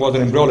sallallahu alaihi wasallam was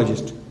an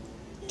embryologist.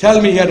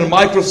 Tell me he had a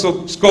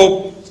microscope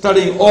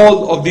studying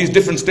all of these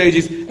different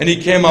stages, and he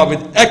came up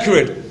with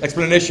accurate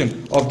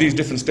explanation of these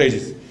different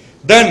stages.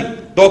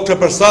 Then Dr.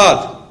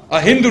 Prasad,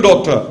 a Hindu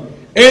doctor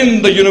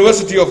in the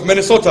University of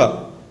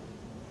Manitoba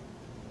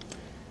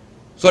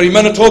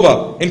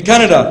in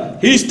Canada,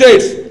 he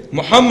states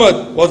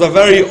Muhammad was a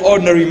very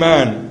ordinary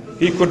man.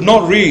 He could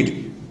not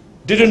read,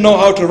 didn't know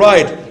how to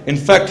write. In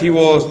fact, he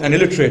was an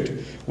illiterate.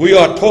 We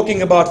are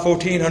talking about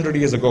 1400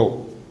 years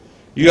ago.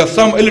 You have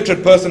some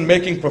illiterate person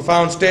making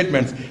profound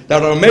statements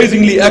that are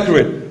amazingly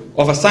accurate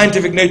of a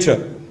scientific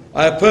nature.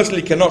 I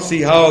personally cannot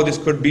see how this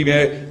could be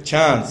mere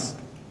chance.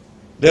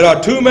 There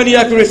are too many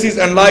accuracies,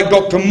 and like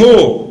Dr.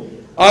 Moore,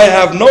 I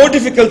have no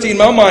difficulty in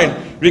my mind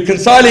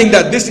reconciling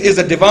that this is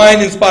a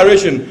divine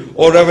inspiration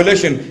or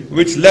revelation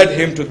which led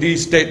him to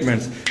these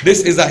statements.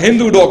 This is a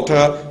Hindu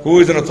doctor who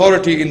is an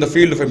authority in the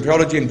field of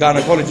embryology and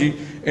gynecology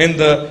in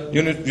the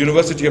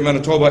University of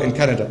Manitoba in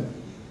Canada.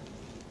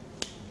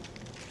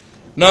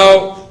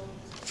 Now,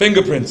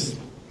 fingerprints.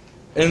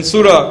 In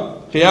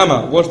Surah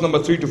Qiyamah, verse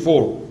number 3 to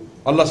 4,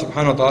 Allah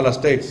subhanahu wa ta'ala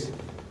states,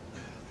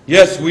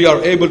 yes, we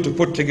are able to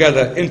put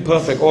together in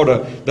perfect order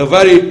the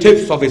very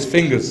tips of his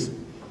fingers.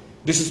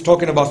 This is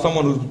talking about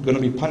someone who's going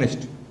to be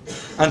punished.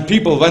 And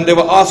people, when they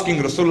were asking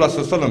Rasulullah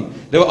sallallahu alaihi wasallam,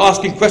 they were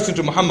asking questions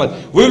to Muhammad,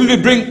 we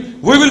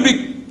will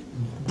be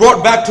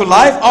brought back to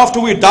life after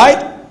we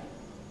died?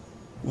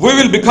 We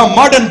will become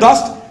mud and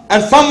dust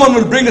and someone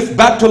will bring us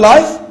back to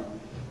life?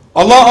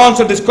 Allah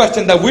answered this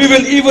question that we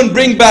will even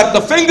bring back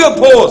the finger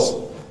paws.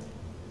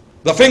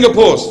 The finger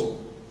paws.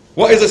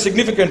 What is the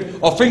significance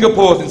of finger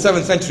paws in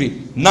 7th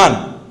century?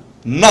 None.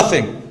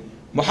 Nothing.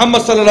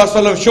 Muhammad sallallahu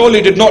alaihi wasallam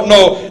surely did not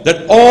know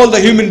that all the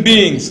human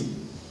beings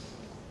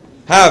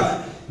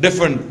have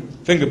different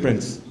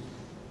fingerprints.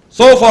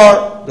 So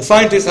far, the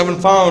scientists haven't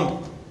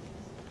found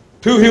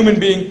two human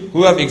beings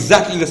who have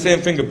exactly the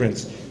same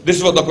fingerprints. This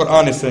is what the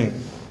Quran is saying.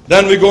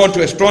 Then we go on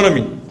to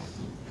astronomy.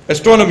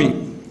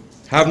 Astronomy.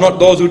 Have not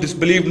those who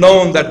disbelieve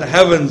known that the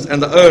heavens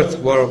and the earth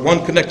were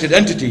one connected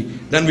entity?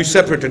 Then we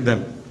separated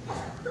them.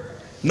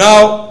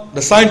 Now,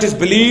 the scientists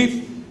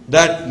believe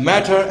that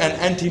matter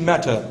and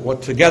antimatter were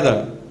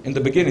together in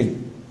the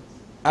beginning.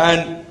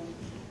 And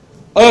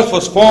earth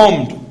was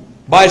formed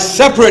by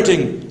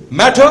separating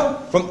matter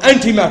from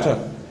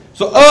antimatter.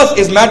 So earth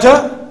is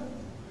matter,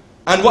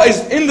 and what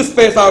is in the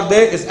space out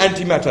there is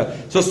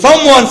antimatter. So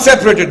someone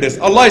separated this.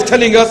 Allah is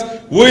telling us,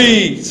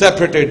 we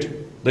separated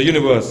the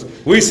universe.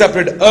 We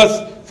separate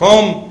earth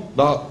from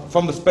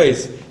the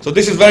space. So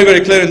this is very,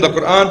 very clear in the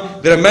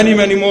Quran. There are many,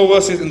 many more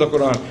verses in the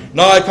Quran.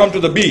 Now I come to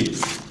the B.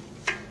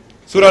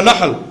 Surah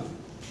Nahl.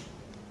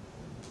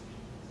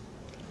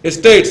 It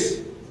states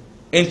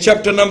in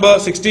chapter number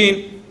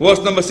 16, verse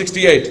number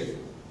 68,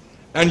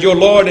 and your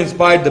Lord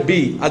inspired the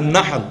bee,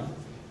 An-Nahl,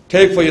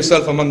 take for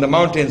yourself among the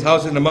mountains,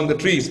 houses and among the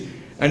trees,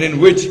 and in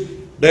which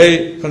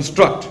they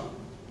construct.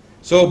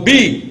 So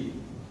bee,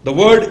 the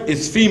word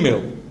is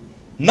female.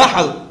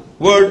 Nahl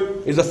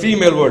word is a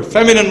female word,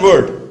 feminine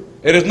word.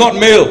 It is not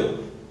male,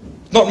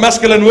 not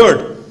masculine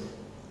word.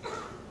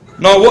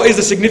 Now what is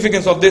the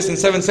significance of this in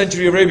 7th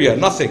century Arabia?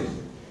 Nothing.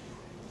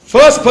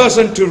 First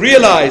person to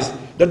realize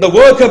that the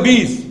worker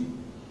bees,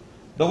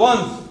 the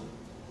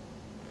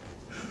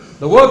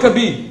worker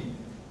bee,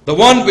 the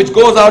one which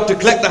goes out to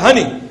collect the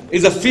honey,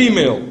 is a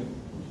female.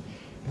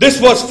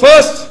 This was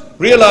first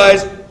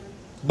realized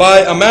by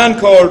a man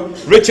called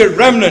Richard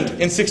Remnant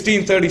in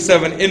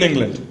 1637 in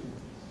England.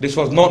 This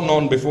was not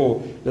known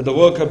before, that the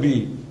worker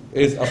bee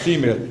is a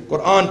female.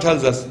 Quran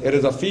tells us it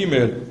is a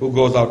female who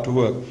goes out to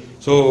work.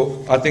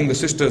 So I think the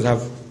sisters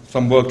have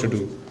some work to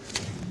do.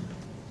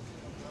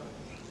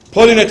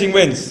 Pollinating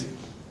winds.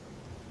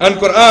 And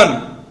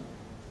Quran,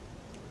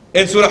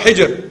 in Surah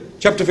Hijr,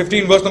 chapter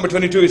 15, verse number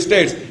 22, it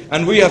states,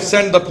 and we have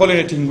sent the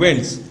pollinating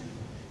winds.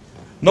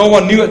 No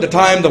one knew at the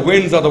time the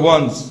winds are the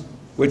ones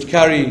which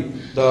carry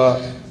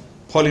the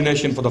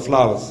pollination for the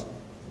flowers.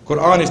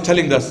 Quran is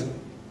telling us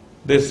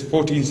this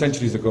 14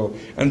 centuries ago.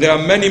 And there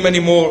are many, many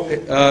more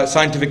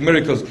scientific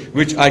miracles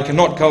which I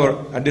cannot cover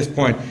at this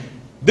point.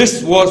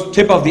 This was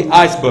tip of the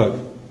iceberg.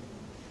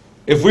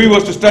 If we were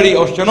to study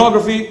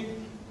oceanography,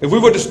 if we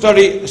were to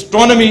study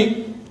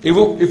astronomy,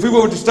 if we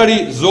were to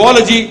study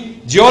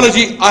zoology,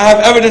 geology, I have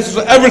evidence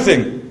for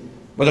everything.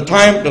 But the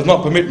time does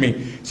not permit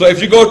me. So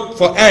if you go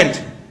for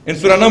ant, in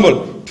Surah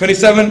Naml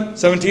 27,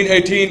 17,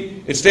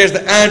 18, it says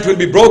the ant will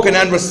be broken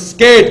and was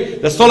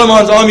scared. The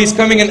Solomon's army is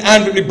coming and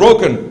ant will be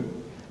broken.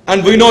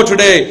 And we know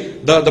today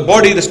the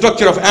body, the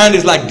structure of ant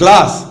is like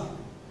glass.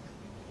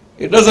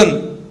 It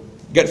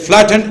doesn't get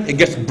flattened, it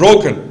gets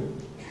broken.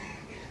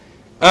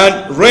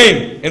 And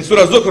rain in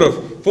Surah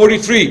Zukhruf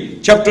 43,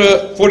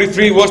 chapter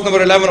 43, verse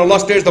number 11, Allah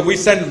states that we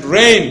send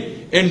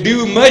rain in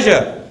due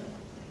measure.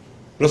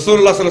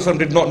 Rasulullah sallallahu alaihi wasallam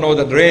did not know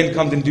that rain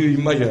comes in due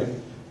measure.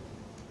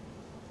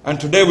 And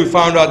today we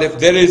found out if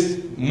there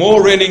is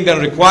more raining than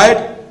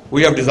required,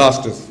 we have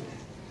disasters.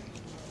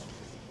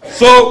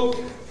 So,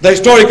 the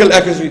historical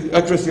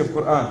accuracy of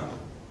Quran.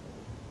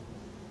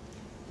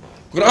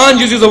 Quran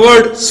uses the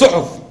word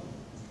suhuf.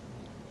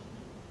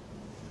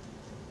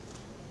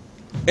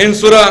 In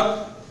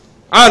Surah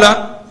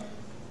Ala,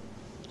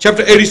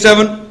 chapter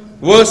 87,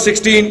 verse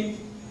 16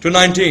 to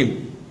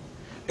 19.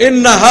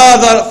 Inna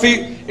hadha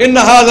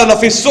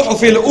lafi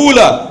suhuf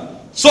al-ula.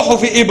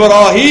 Suhuf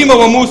Ibrahim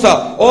wa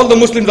Musa. All the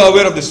Muslims are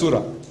aware of this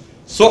surah.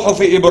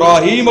 Suhuf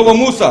Ibrahim wa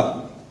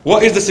Musa.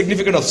 What is the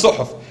significance of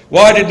suhuf?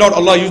 Why did not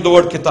Allah use the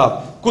word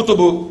kitab?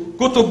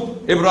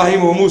 Kutub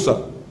Ibrahim wa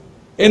Musa.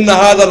 Inna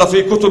hadha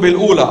lafi kutub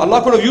al-ula.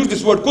 Allah could have used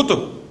this word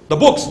kutub, the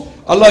books.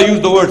 Allah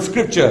used the word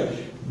scripture.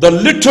 The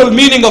literal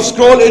meaning of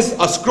scroll is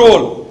a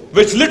scroll,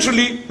 which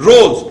literally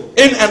rolls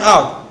in and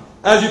out.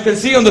 As you can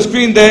see on the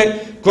screen there,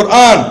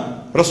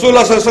 Quran,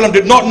 Rasulullah sallallahu alaihi wasallam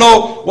did not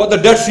know what the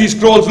Dead Sea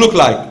Scrolls look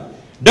like.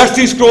 Dead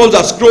Sea Scrolls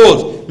are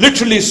scrolls,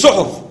 literally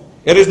suhuf.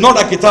 It is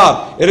not a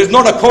kitab, it is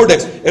not a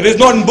codex, it is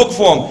not in book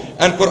form.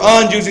 And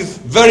Quran uses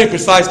very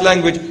precise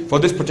language for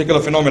this particular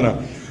phenomena.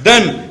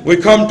 Then we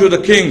come to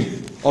the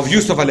king of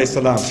Yusuf alayhi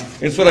salam.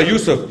 In Surah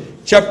Yusuf,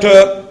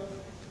 chapter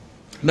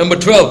number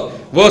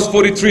 12, verse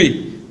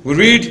 43, we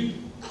read,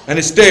 and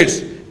it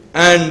states,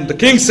 and the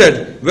king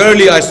said,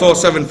 verily I saw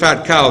 7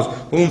 fat cows,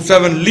 whom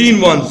 7 lean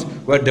ones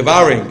were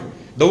devouring.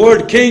 The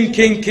word king,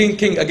 king, king,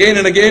 king, again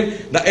and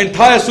again, the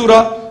entire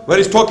surah where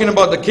he's talking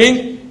about the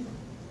king,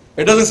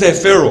 it doesn't say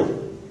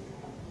Pharaoh.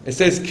 It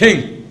says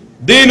king.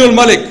 Deenul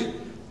Malik,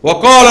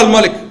 Waqal al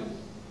Malik.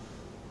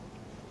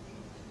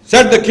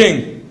 Said the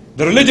king,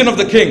 the religion of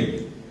the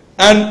king.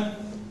 And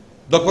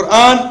the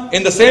Quran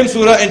in the same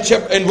surah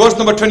in verse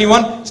number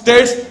 21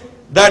 states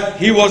that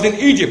he was in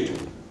Egypt.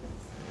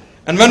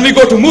 And when we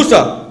go to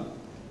Musa,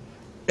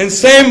 in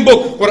same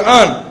book,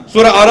 Quran,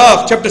 Surah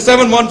Araf, chapter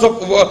 7,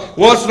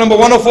 verse number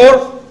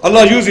 104,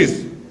 Allah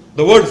uses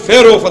the word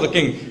Pharaoh for the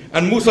king.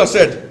 And Musa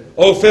said,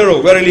 O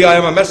Pharaoh, verily I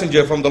am a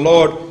messenger from the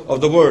Lord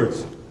of the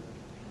worlds.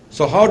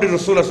 So how did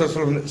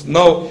Rasulullah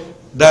know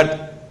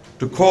that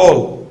to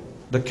call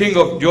the king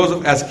of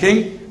Joseph as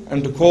king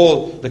and to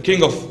call the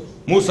king of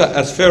Musa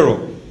as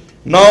Pharaoh?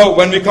 Now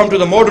when we come to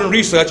the modern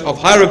research of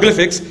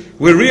hieroglyphics,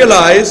 we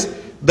realize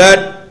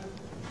that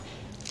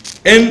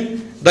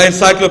in the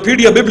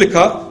Encyclopedia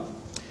Biblica,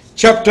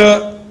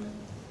 chapter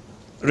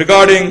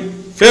regarding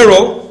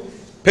Pharaoh,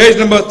 page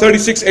number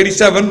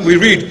 3687, we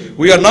read,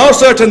 we are now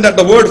certain that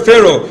the word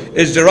Pharaoh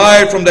is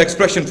derived from the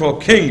expression for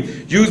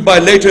king used by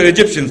later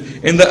Egyptians.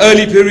 In the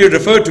early period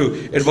referred to,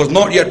 it was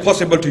not yet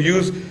possible to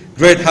use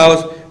great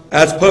house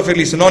as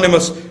perfectly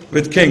synonymous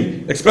with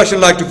king.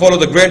 Expression like to follow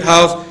the great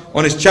house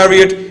on his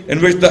chariot,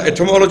 in which the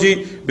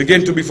etymology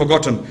began to be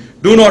forgotten,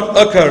 do not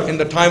occur in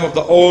the time of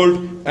the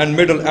old and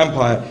middle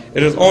empire.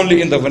 It is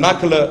only in the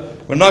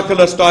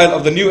vernacular style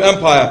of the new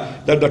empire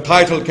that the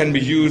title can be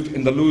used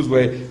in the loose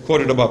way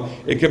quoted above.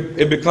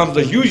 It becomes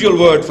the usual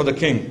word for the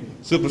king,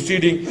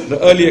 superseding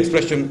the early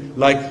expression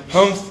like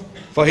humph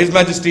for his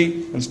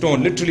majesty and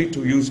stone, literally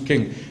to use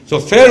king. So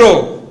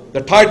Pharaoh,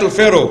 the title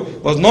Pharaoh,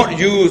 was not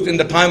used in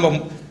the time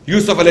of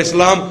Yusuf alayhi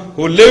salam,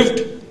 who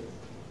lived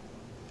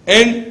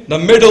in the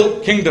middle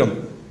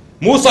kingdom.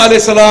 Musa alayhi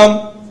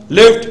salam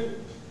lived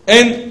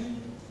in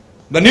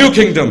the new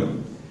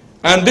kingdom.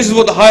 And this is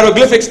what the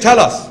hieroglyphics tell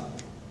us.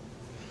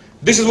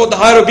 This is what the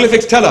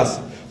hieroglyphics tell us.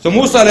 So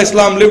Musa alayhi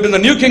salam lived in the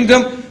new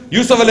kingdom.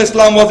 Yusuf alayhi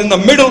salam was in the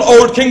middle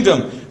old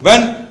kingdom,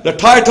 when the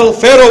title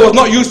Pharaoh was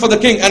not used for the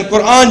king, and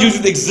Quran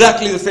uses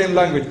exactly the same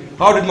language.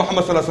 How did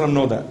Muhammad sallallahu alaihi wasallam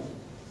know that?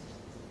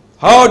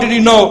 How did he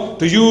know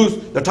to use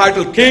the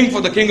title king for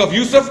the king of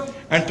Yusuf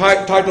and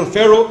title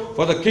Pharaoh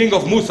for the king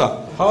of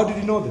Musa? How did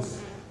he know this?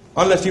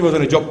 Unless he was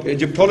an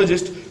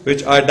Egyptologist,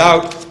 which I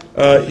doubt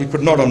he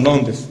could not have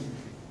known this.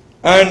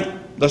 And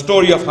the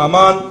story of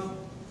Haman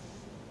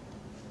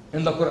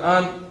in the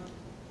Quran.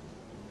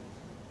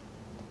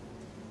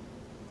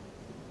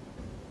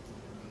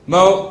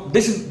 Now,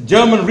 this is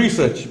German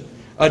research.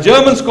 A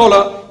German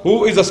scholar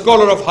who is a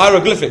scholar of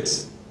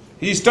hieroglyphics.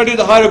 He studied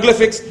the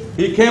hieroglyphics.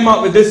 He came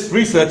out with this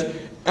research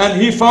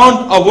and he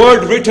found a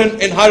word written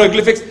in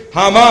hieroglyphics,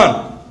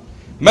 Haman.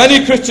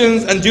 Many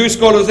Christians and Jewish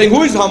scholars are saying,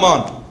 who is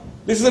Haman?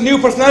 This is a new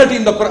personality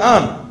in the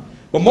Quran.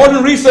 But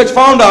modern research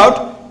found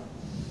out,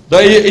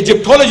 the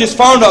Egyptologists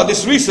found out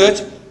this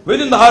research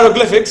within the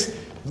hieroglyphics,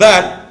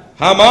 that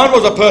Haman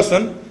was a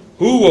person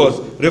who was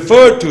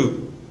referred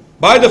to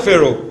by the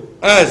Pharaoh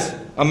as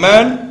a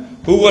man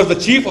who was the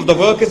chief of the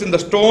workers in the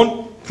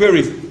stone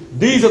quarries.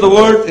 These are the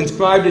words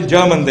inscribed in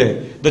German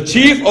there. The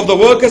chief of the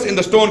workers in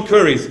the stone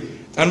quarries.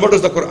 And what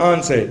does the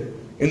Quran say?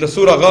 In the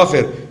Surah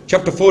Ghafir,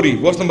 chapter 40,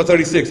 verse number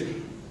 36.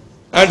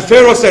 And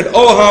Pharaoh said,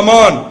 O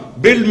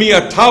Haman, build me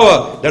a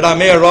tower that I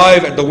may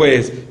arrive at the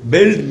ways.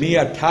 Build me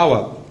a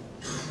tower.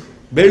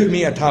 Build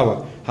me a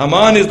tower.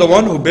 Haman is the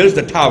one who builds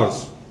the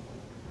towers.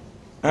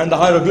 And the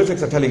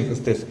hieroglyphics are telling us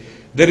this.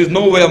 There is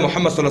no way of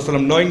Muhammad sallallahu alaihi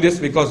wasallam knowing this,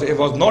 because it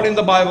was not in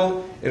the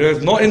Bible, it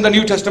was not in the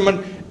New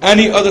Testament,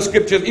 any other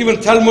scriptures,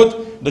 even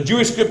Talmud, the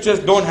Jewish scriptures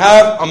don't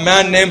have a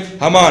man named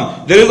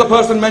Haman. There is a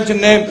person mentioned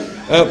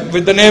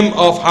with the name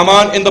of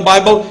Haman in the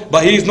Bible,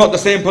 but he is not the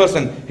same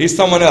person. He is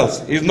someone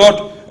else. He is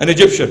not an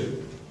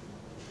Egyptian.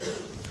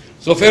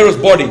 So Pharaoh's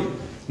body.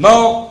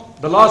 Now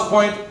the last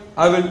point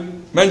I will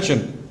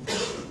mention.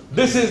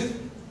 This is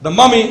the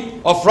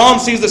mummy of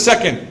Ramses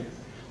II,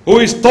 who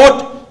is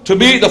thought to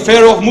be the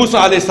Pharaoh of Musa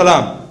alayhi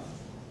salam,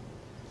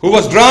 who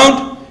was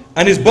drowned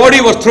and his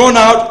body was thrown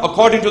out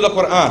according to the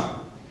Quran.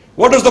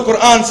 What does the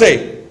Quran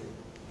say?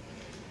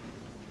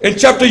 In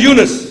chapter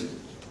Yunus,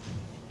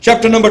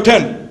 chapter number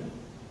 10,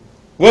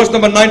 verse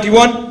number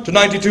 91 to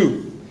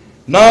 92.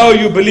 Now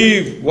you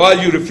believe while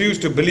you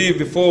refused to believe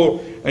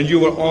before, and you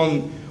were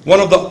on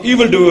one of the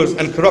evildoers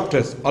and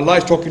corrupters. Allah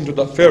is talking to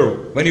the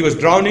Pharaoh. When he was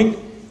drowning,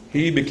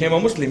 he became a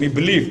Muslim. He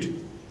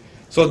believed.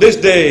 So this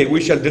day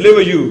we shall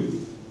deliver you,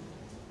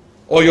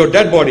 or your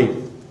dead body,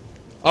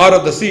 out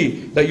of the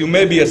sea, that you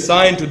may be a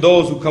sign to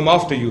those who come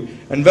after you.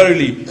 And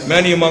verily,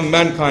 many among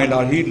mankind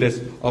are heedless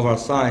of our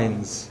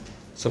signs.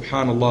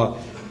 Subhanallah.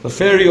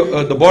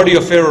 The body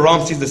of Pharaoh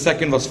Ramses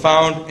II was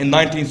found in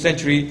 19th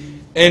century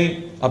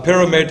in a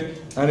pyramid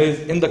and is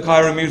in the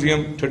Cairo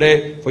Museum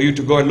today for you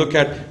to go and look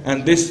at.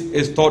 And this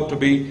is thought to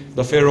be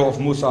the Pharaoh of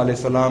Musa alayhi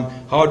salam.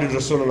 How did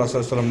Rasulullah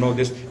sallallahu alaihi wasallam know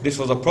this? This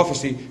was a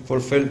prophecy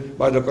fulfilled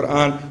by the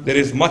Quran. There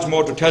is much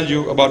more to tell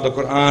you about the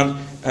Quran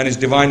and its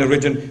divine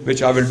origin,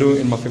 which I will do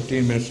in my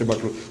 15 minutes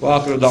rebuttal. Wa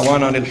akhiru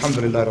da'wana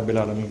alhamdulillahi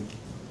rabbil alameen.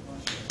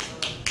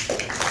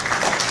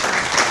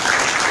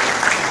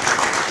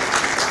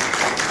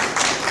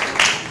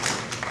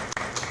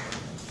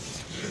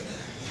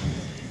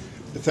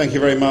 Thank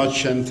you very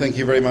much, and thank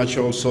you very much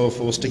also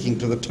for sticking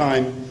to the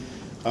time.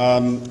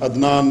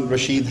 Adnan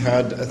Rashid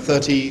had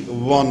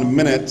 31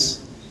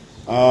 minutes,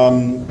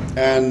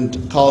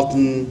 and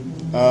Carlton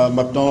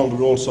McDonald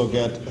will also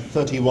get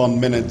 31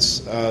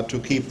 minutes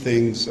to keep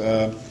things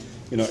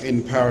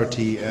in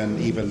parity and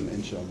even,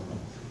 inshallah.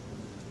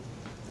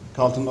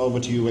 Carlton,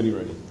 over to you when you're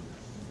ready.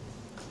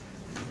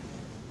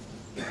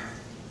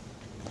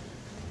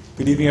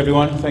 Good evening,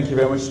 everyone. Thank you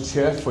very much,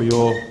 Chair, for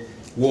your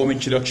warm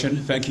introduction.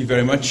 Thank you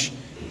very much,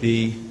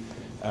 the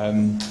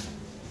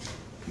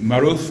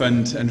Maruf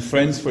and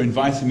friends, for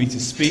inviting me to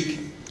speak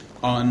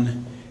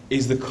on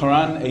Is the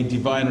Quran a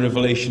Divine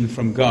Revelation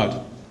from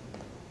God?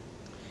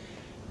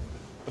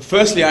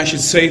 Firstly, I should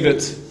say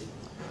that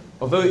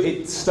although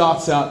it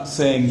starts out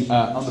saying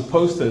on the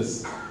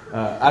posters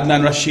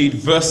Adnan Rashid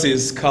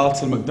versus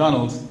Carlton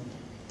McDonald,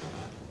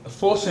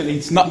 fortunately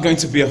it's not going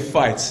to be a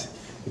fight.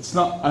 It's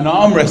not an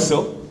arm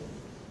wrestle.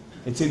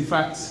 It's in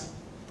fact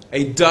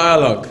a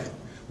dialogue.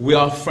 We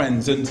are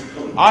friends, and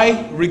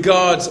I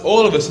regard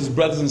all of us as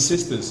brothers and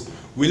sisters.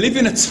 We live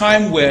in a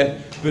time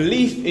where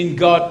belief in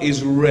God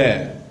is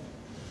rare,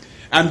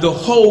 and the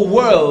whole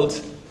world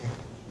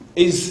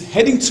is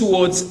heading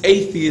towards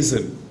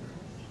atheism.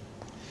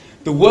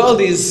 The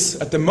world is,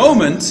 at the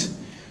moment,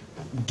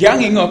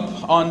 ganging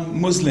up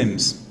on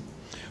Muslims,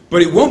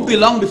 but it won't be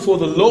long before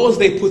the laws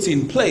they put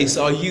in place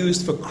are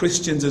used for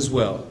Christians as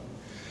well.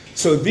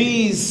 So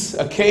these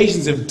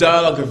occasions of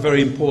dialogue are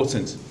very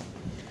important.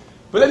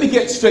 But let me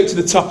get straight to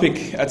the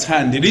topic at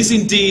hand. It is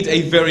indeed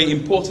a very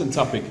important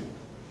topic.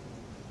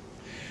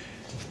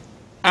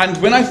 And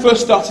when I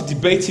first started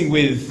debating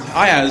with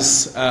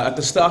Ayaz at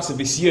the start of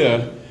this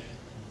year,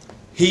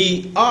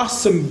 he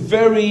asked some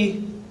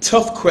very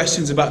tough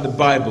questions about the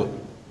Bible.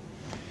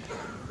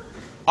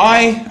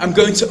 I am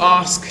going to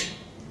ask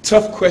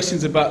tough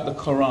questions about the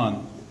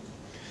Quran.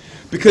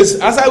 Because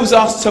as I was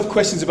asked tough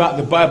questions about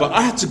the Bible,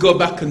 I had to go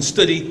back and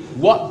study,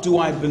 what do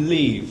I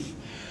believe?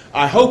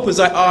 I hope as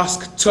I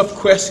ask tough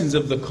questions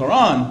of the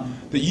Quran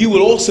that you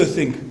will also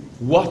think,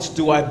 what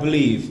do I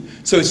believe?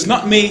 So it's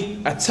not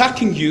me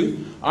attacking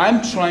you,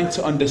 I'm trying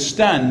to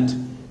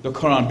understand the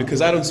Quran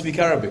because I don't speak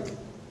Arabic.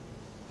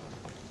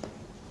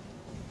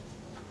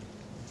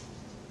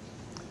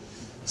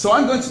 So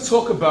I'm going to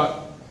talk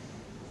about,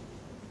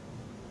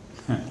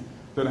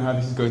 don't know how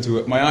this is going to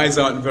work, my eyes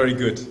aren't very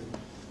good.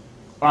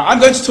 All right, I'm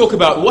going to talk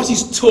about what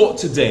is taught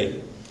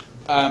today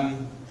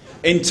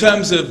in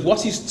terms of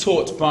what is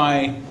taught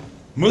by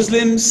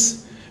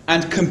Muslims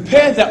and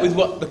compare that with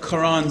what the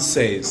Quran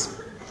says.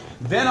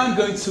 Then I'm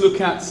going to look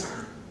at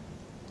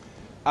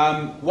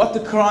what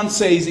the Quran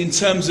says in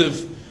terms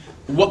of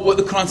what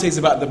the Quran says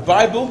about the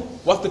Bible,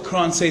 what the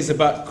Quran says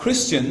about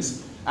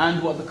Christians,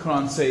 and what the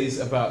Quran says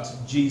about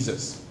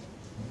Jesus.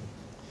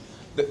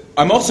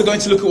 I'm also going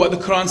to look at what the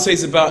Quran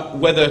says about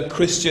whether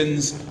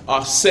Christians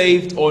are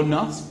saved or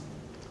not.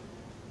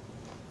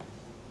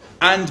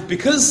 And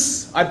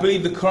because I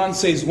believe the Quran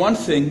says one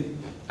thing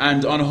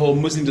and on a whole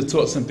Muslims are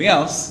taught something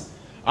else,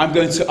 I'm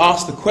going to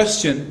ask the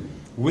question,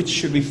 which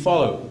should we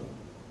follow?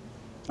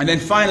 And then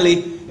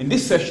finally, in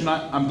this session,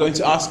 I'm going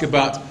to ask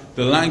about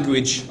the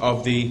language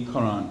of the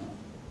Quran.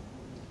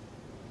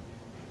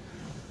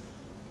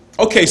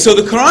 Okay, so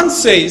the Quran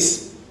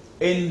says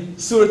in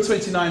Surah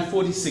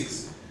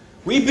 29:46,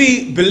 we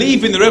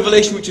believe in the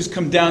revelation which has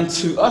come down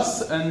to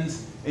us and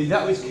in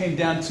that which came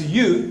down to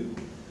you.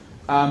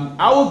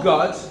 Our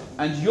God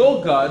and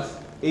your God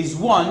is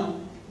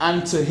one,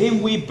 and to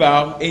him we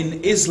bow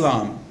in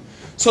Islam.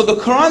 So the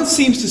Quran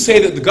seems to say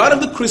that the God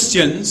of the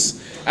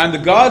Christians and the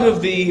God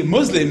of the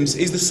Muslims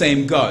is the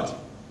same God.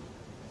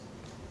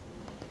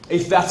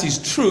 If that is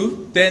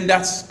true, then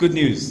that's good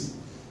news.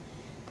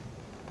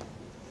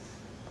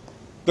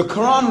 The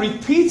Quran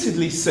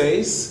repeatedly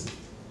says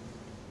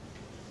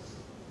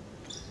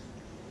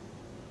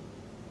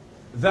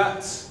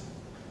that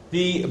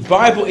the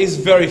Bible is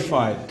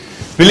verified.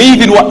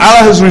 Believe in what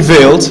Allah has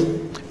revealed.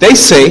 They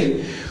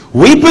say,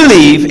 we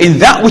believe in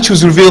that which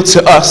was revealed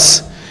to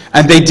us,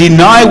 and they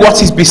deny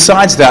what is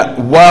besides that,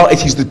 while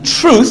it is the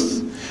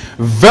truth,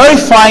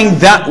 verifying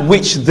that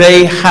which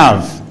they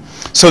have.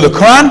 So the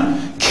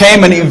Quran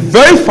came and it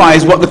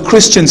verifies what the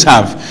Christians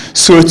have.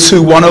 Surah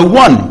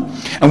 2:101.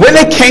 And when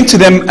there came to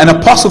them an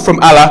apostle from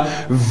Allah,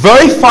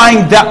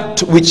 verifying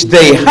that which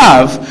they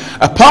have,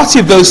 a party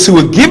of those who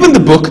were given the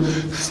book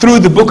threw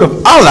the book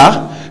of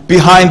Allah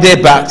behind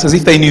their backs as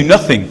if they knew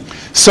nothing.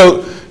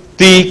 So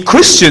the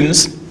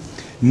Christians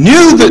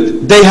knew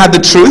that they had the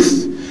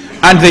truth,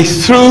 and they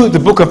threw the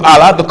book of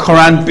Allah, the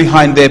Quran,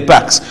 behind their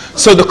backs.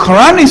 So the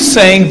Quran is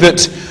saying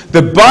that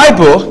The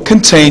Bible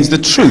contains the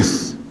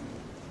truth.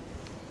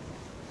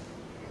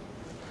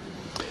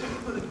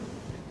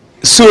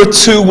 Surah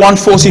 2,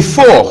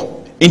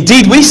 144.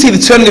 Indeed, we see the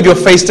turning of your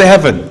face to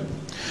heaven.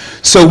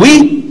 So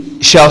we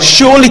shall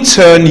surely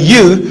turn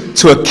you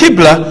to a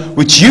Qibla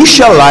which you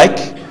shall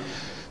like.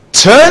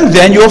 Turn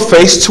then your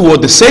face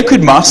toward the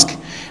sacred mosque,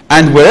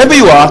 and wherever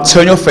you are,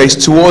 turn your face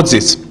towards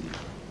it.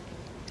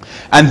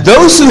 And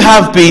those who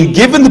have been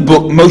given the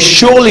book most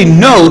surely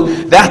know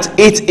that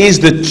it is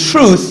the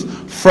truth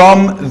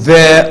from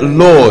their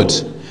Lord.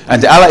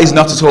 And Allah is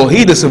not at all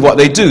heedless of what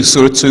they do.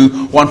 Surah 2,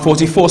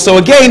 144. So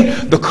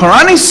again, the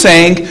Quran is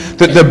saying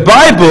that the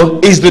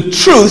Bible is the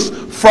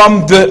truth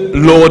from the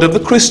Lord of the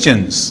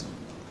Christians.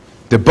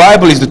 The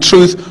Bible is the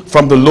truth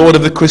from the Lord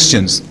of the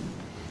Christians.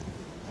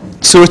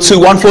 Surah 2,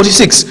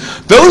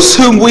 146. Those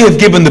whom we have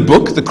given the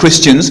book, the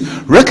Christians,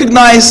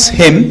 recognize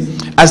him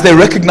as they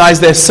recognize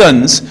their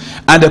sons,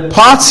 and a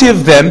party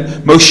of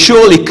them most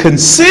surely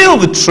conceal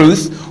the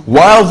truth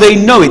while they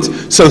know it.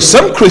 So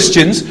some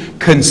Christians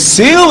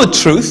conceal the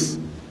truth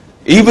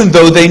even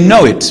though they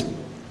know it.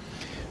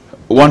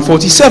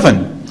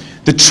 147.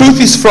 The truth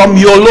is from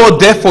your Lord,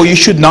 therefore you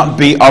should not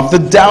be of the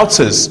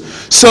doubters.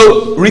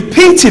 So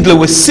repeatedly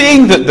we're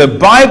seeing that the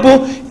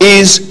Bible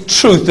is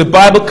truth. The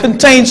Bible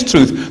contains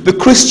truth. The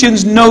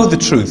Christians know the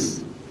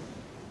truth.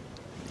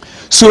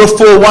 Surah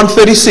 4,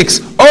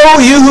 136. O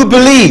you who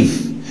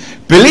believe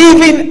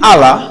in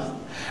Allah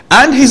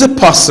and his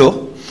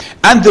apostle,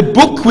 and the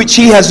book which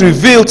he has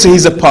revealed to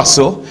his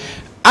apostle,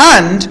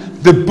 and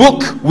the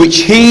book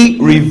which he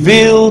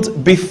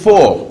revealed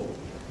before.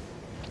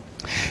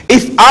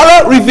 If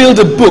Allah revealed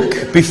a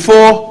book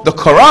before the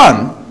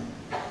Quran,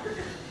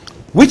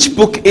 which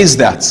book is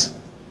that?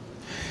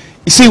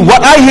 You see,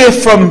 what I hear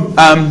from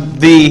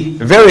the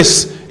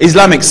various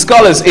Islamic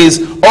scholars is,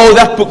 oh,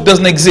 that book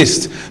doesn't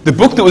exist. The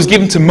book that was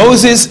given to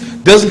Moses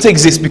doesn't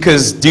exist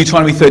because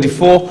Deuteronomy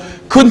 34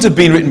 couldn't have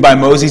been written by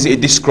Moses.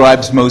 It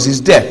describes Moses'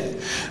 death.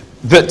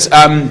 That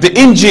the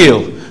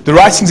Injil, the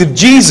writings of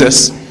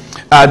Jesus,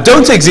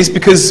 don't exist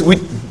because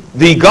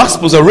the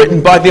Gospels are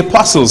written by the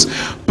apostles.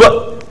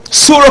 But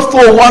Surah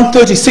 4,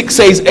 136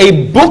 says,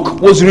 a book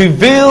was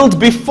revealed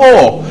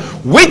before.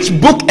 Which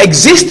book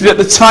existed at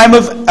the time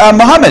of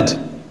Muhammad?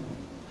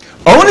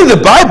 Only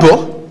the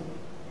Bible.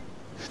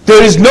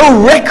 There is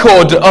no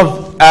record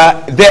of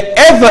there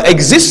ever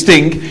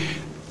existing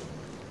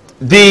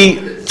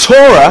the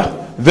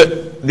Torah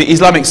that the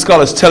Islamic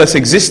scholars tell us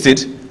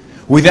existed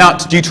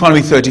without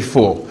Deuteronomy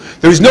 34.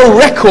 There is no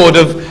record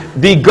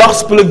of the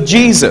Gospel of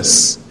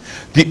Jesus.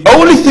 The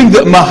only thing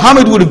that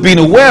Muhammad would have been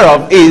aware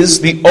of is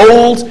the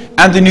Old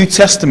and the New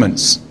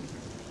Testaments.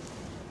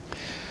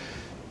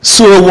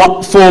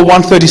 Surah 4,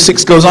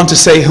 136 goes on to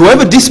say,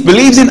 whoever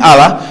disbelieves in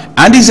Allah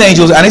and his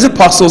angels and his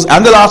apostles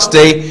and the last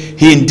day,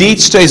 he indeed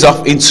strays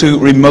off into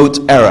remote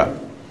error.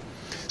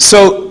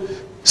 So,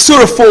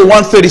 Surah 4,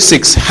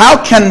 136,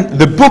 how can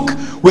the book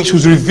which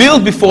was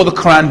revealed before the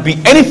Quran be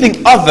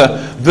anything other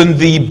than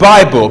the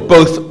Bible,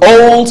 both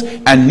Old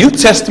and New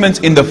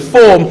Testament in the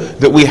form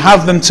that we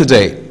have them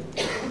today?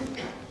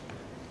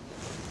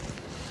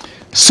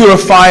 Surah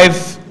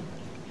 5,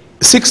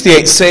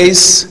 68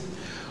 says,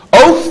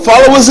 O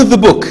followers of the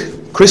book,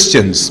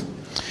 Christians,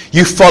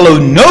 you follow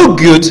no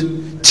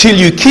good till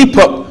you keep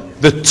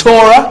up the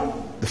Torah,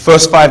 the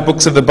first 5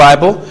 books of the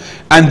Bible,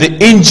 and the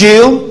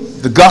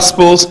Injil, the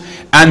Gospels,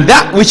 and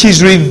that which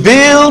is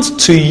revealed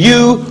to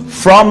you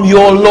from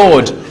your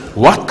Lord.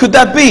 What could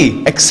that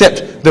be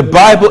except the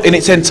Bible in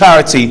its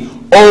entirety,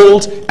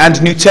 Old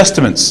and New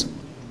Testaments?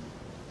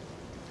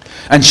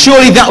 And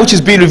surely that which has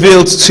been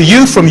revealed to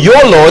you from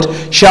your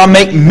Lord shall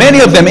make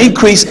many of them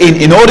increase in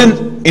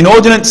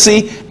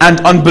inordinacy and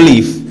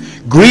unbelief.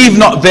 Grieve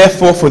not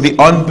therefore for the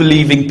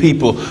unbelieving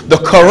people. The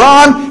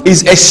Quran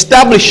is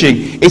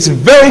establishing, it's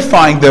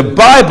verifying the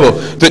Bible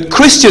that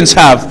Christians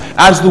have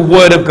as the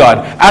Word of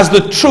God, as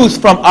the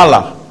truth from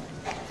Allah.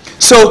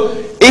 So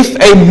if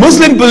a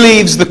Muslim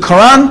believes the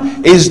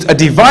Quran is a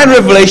divine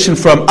revelation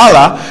from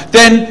Allah,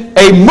 then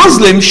a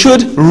Muslim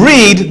should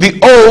read the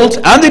Old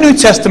and the New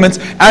Testament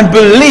and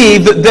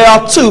believe that they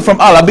are too from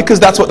Allah, because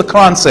that's what the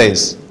Quran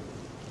says.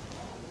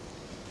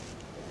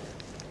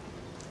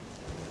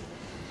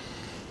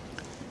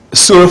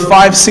 Surah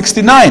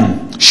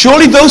 569.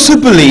 Surely those who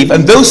believe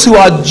and those who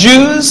are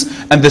Jews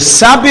and the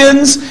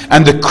Sabians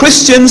and the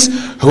Christians,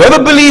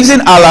 whoever believes in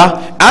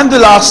Allah and the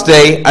last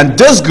day and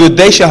does good,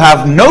 they shall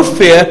have no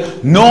fear,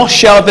 nor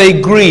shall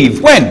they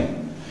grieve.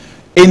 When?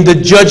 In the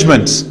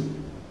judgment.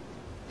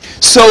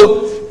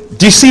 So,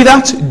 do you see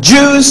that?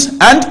 Jews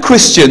and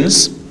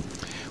Christians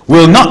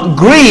will not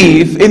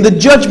grieve in the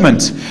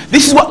judgment.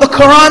 This is what the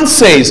Quran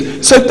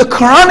says. So if the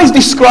Quran is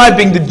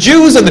describing the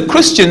Jews and the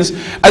Christians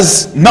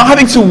as not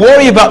having to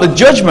worry about the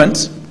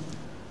judgment,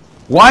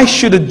 why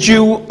should a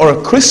Jew or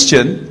a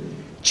Christian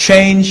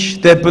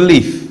change their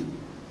belief?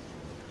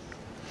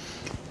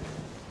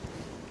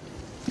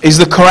 Is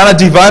the Quran a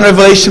divine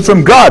revelation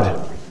from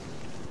God?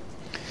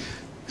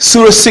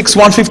 Surah 6,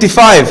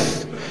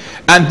 155.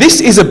 And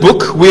this is a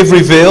book we have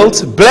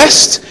revealed.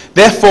 Blessed,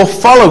 therefore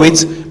follow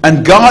it,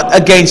 and guard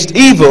against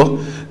evil,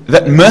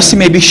 that mercy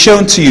may be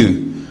shown to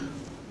you.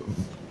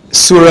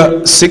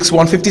 Surah 6,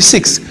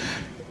 156.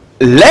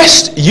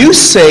 Lest you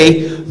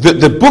say that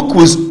the book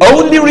was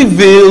only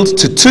revealed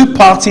to two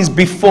parties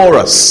before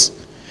us,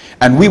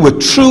 and we were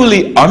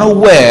truly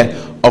unaware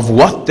of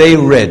what they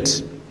read.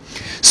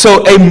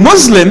 So a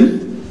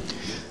Muslim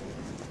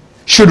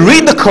should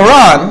read the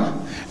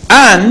Quran,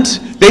 and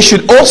they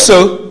should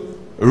also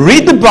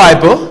read the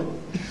Bible,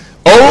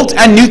 Old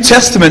and New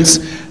Testaments.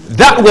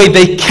 That way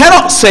they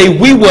cannot say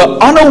we were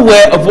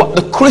unaware of what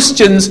the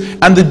Christians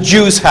and the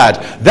Jews had,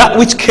 that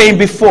which came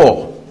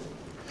before.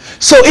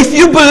 So if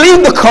you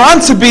believe the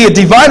Quran to be a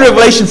divine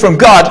revelation from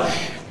God,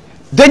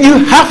 then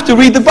you have to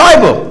read the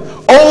Bible,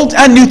 Old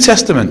and New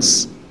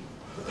Testaments.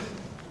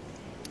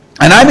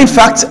 And I'm in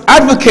fact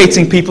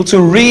advocating people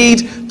to read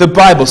the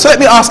Bible. So let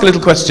me ask a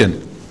little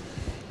question.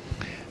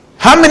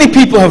 How many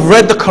people have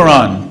read the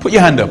Quran? Put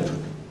your hand up.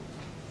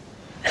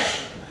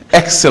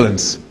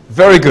 Excellent.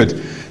 Very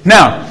good.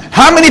 Now,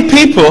 how many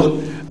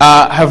people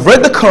have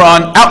read the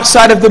Quran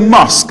outside of the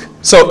mosque?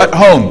 So at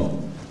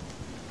home.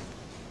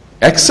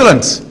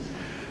 Excellent.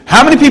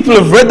 How many people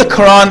have read the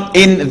Quran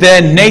in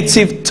their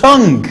native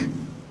tongue?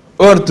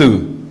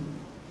 Urdu.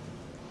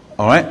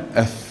 Alright,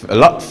 a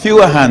lot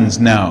fewer hands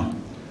now.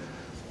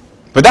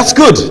 But that's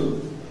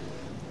good.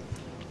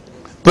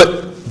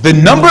 But the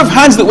number of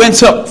hands that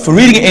went up for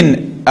reading it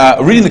in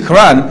reading the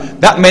Quran,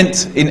 that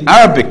meant in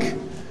Arabic.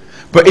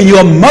 But in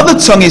your mother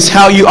tongue is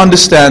how you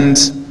understand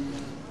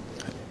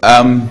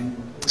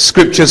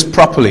scriptures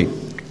properly.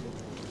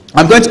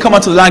 I'm going to come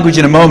on to the language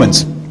in a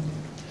moment.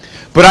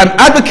 But I'm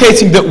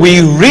advocating that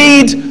we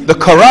read the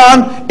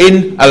Quran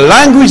in a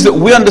language that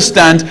we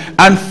understand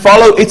and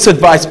follow its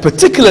advice,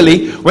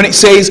 particularly when it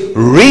says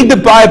read the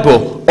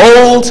Bible,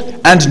 Old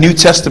and New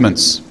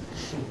Testaments.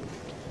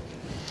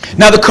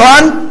 Now the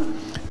Quran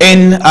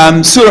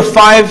in Surah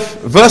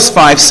 5 verse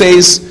 5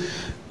 says,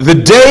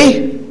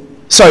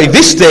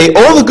 this day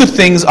all the good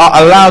things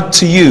are allowed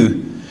to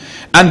you,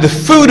 and the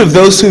food of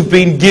those who've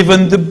been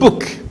given the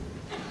book,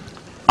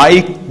 i.e.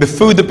 the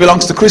food that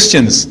belongs to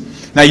Christians.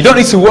 Now you don't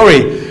need to worry.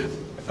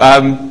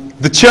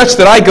 The church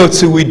that I go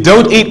to, we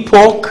don't eat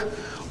pork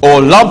or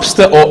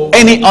lobster or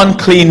any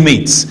unclean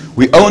meats.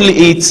 We only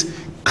eat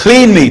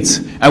clean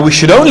meat, and we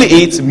should only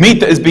eat meat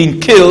that has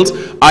been killed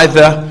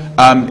either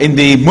in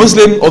the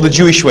Muslim or the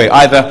Jewish way,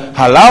 either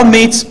halal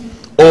meat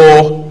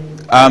or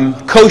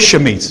kosher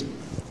meat.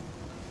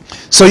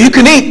 So you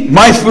can eat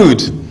my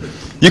food.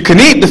 You can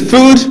eat the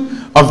food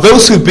of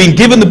those who've been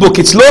given the book.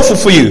 It's lawful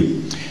for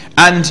you,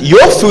 and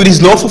your food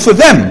is lawful for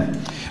them.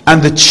 And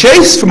the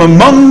chase from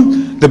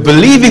among the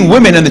believing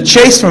women and the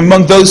chase from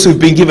among those who've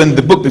been given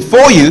the book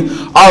before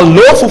you are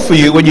lawful for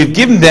you when you've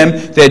given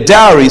them their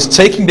dowries,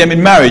 taking them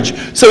in marriage.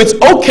 So it's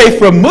okay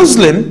for a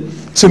Muslim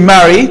to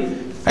marry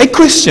a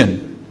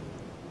Christian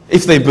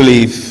if they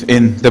believe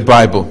in the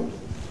Bible.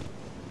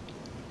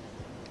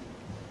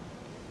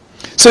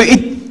 So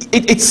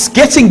it's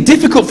getting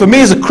difficult for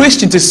me as a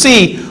Christian to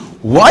see,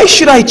 why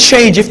should I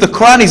change if the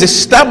Quran is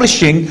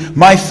establishing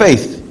my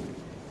faith?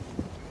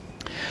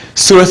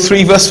 Surah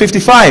 3 verse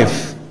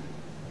 55.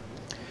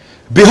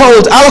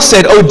 Behold, Allah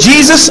said, O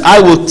Jesus,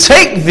 I will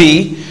take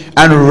thee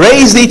and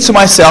raise thee to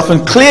myself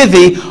and clear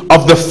thee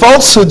of the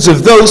falsehoods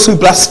of those who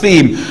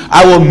blaspheme.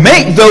 I will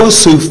make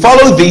those who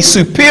follow thee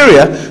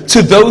superior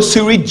to those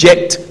who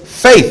reject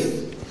faith.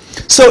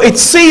 So it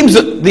seems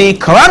that the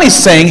Quran is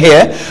saying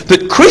here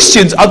that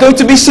Christians are going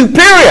to be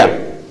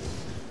superior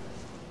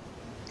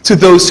to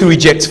those who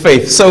reject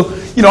faith. So,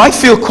 I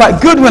feel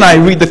quite good when I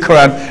read the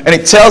Quran and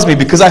it tells me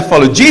because I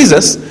follow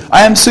Jesus,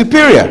 I am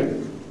superior.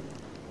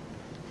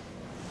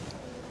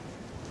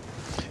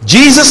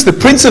 Jesus, the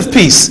Prince of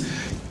Peace.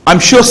 I'm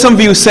sure some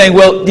of you are saying,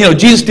 well,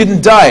 Jesus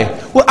didn't die.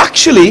 Well,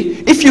 actually,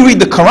 if you read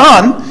the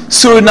Quran,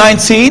 Surah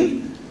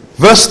 19,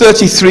 verse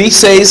 33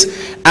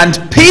 says,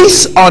 and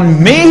peace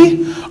on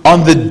me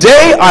on the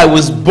day I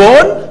was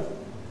born,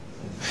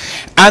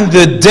 and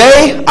the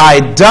day I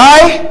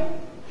die,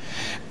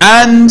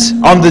 and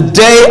on the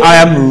day I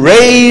am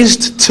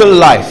raised to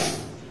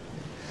life.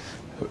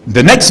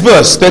 The next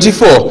verse,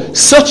 34.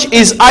 Such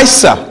is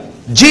Isa,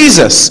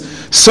 Jesus,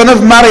 son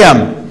of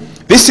Maryam.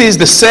 This is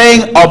the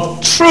saying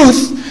of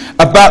truth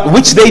about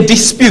which they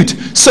dispute.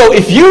 So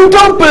if you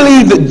don't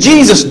believe that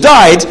Jesus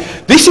died,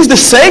 this is the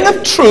saying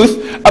of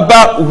truth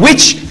about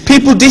which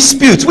people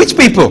dispute. Which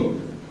people?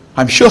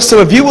 I'm sure some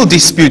of you will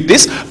dispute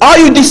this. Are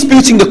you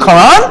disputing the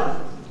Quran?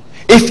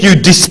 If you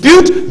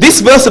dispute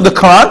this verse of the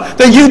Quran,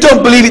 then you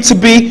don't believe it to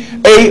be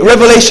a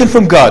revelation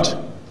from God.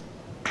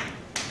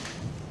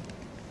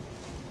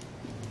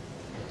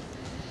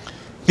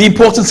 The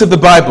importance of the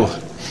Bible.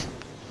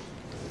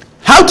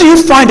 How do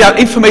you find out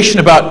information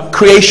about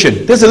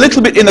creation? There's a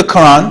little bit in the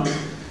Quran.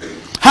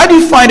 How do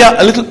you find out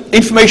a little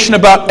information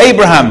about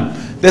Abraham?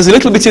 There's a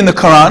little bit in the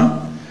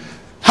Quran.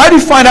 How do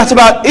you find out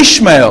about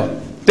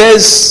Ishmael?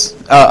 There's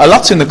a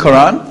lot in the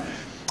Quran.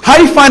 How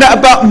do you find out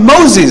about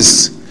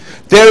Moses?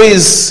 There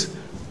is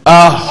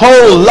a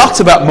whole lot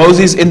about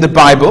Moses in the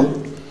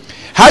Bible.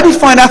 How do you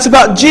find out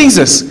about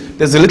Jesus?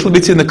 There's a little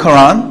bit in the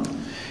Quran.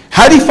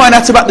 How do you find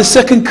out about the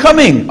second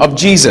coming of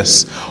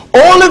Jesus?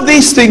 All of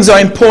these things are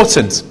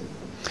important.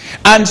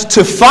 And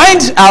to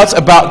find out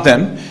about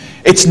them,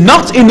 it's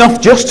not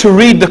enough just to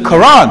read the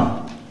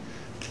Quran.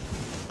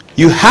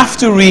 You have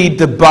to read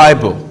the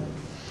Bible.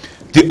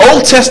 The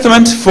Old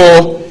Testament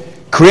for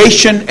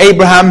creation,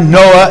 Abraham,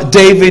 Noah,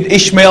 David,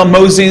 Ishmael,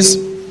 Moses,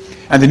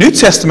 and the New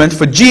Testament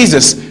for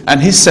Jesus and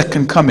his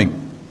second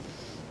coming.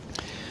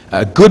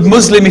 A good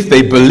Muslim, if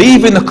they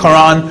believe in the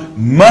Quran,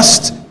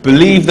 must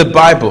believe the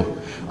Bible.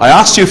 I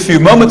asked you a few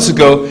moments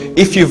ago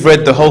if you've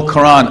read the whole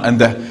Quran, and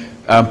the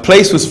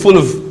place was full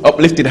of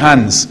uplifted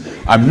hands.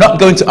 I'm not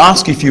going to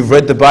ask you if you've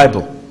read the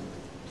Bible,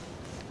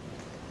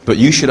 but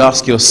you should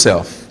ask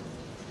yourself.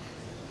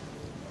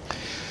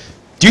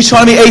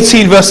 Deuteronomy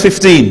 18 verse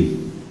 15.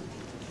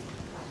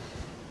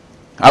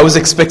 I was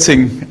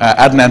expecting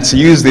Adnan to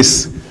use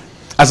this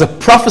as a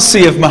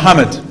prophecy of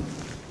Muhammad.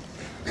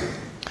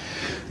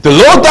 The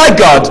Lord thy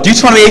God,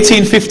 Deuteronomy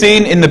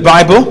 18:15 in the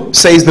Bible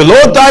says, the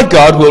Lord thy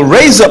God will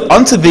raise up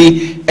unto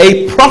thee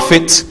a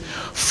prophet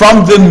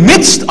from the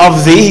midst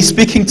of thee, he's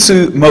speaking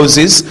to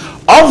Moses,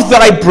 of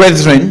thy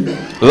brethren,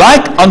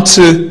 like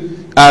unto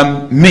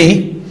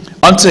me,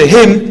 unto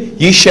him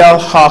ye shall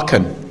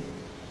hearken.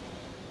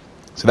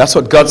 So that's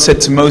what God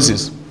said to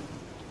Moses.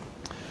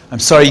 I'm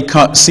sorry you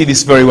can't see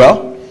this very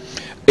well.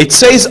 It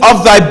says,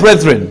 of thy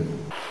brethren.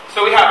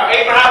 So we have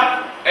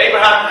Abraham.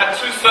 Abraham had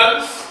two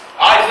sons,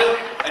 Isaac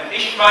and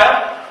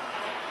Ishmael.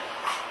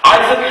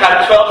 Isaac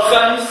had 12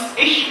 sons.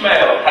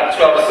 Ishmael had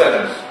 12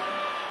 sons.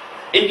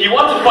 If you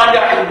want to find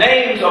out the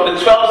names of the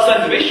 12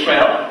 sons of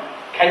Ishmael,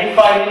 can you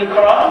find it in the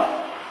Quran?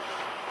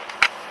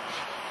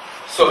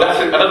 So that's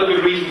another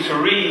good reason to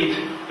read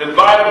the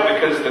Bible,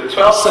 because the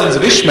 12 Sons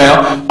of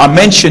Ishmael are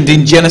mentioned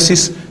in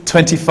Genesis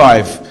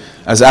 25,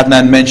 as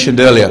Adnan mentioned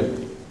earlier.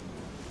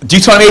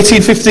 Deuteronomy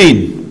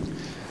 18:15.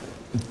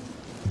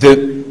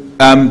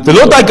 The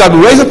Lord thy God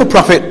will raise up a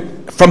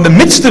prophet from the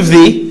midst of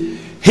thee.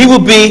 He will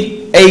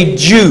be a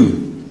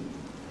Jew,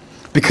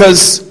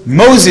 because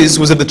Moses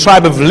was of the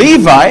tribe of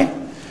Levi,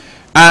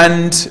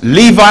 and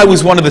Levi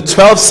was one of the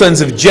 12 sons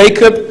of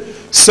Jacob.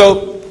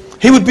 So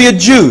he would be a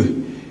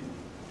Jew.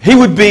 He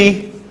would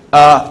be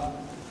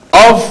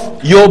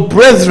of your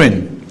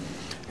brethren.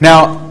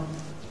 Now,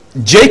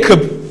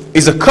 Jacob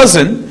is a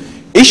cousin.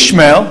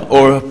 Ishmael,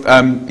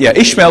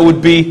 Ishmael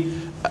would be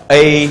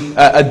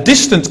a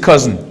distant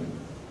cousin.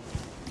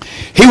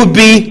 He would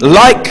be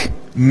like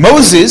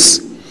Moses,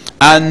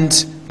 and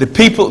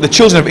the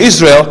children of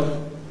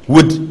Israel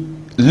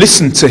would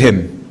listen to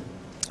him,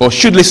 or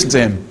should listen to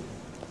him.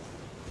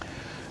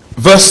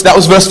 That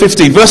was verse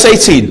 15. Verse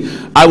 18.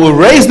 I will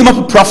raise them up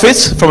a prophet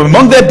from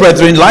among their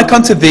brethren, like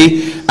unto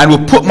thee, and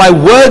will put my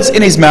words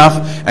in his mouth,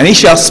 and he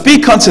shall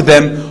speak unto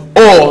them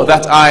all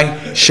that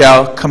I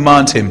shall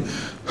command him.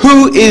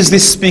 Who is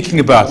this speaking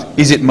about?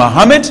 Is it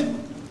Muhammad,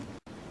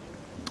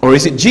 or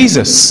is it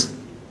Jesus?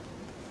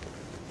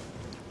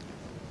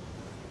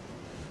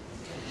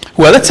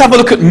 Well, let's have a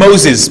look at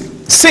Moses.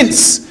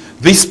 Since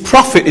this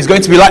prophet is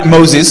going to be like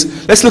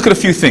Moses, let's look at a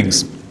few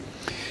things.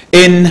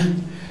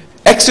 In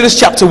Exodus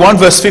chapter 1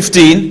 verse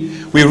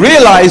 15, we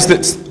realize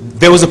that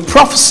there was a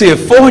prophecy of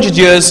 400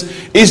 years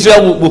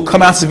Israel will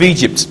come out of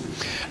Egypt.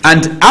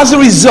 And as a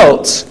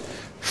result,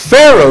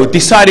 Pharaoh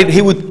decided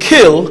he would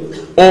kill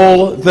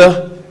all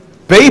the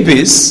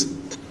babies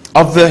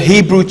of the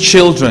Hebrew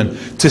children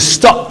to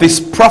stop this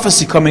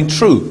prophecy coming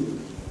true.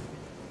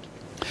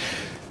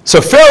 So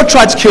Pharaoh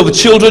tried to kill the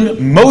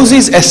children.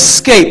 Moses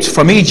escaped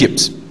from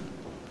Egypt.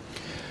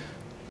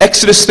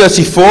 Exodus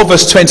 34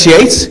 verse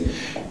 28.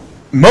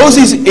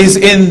 Moses is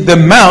in the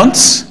Mount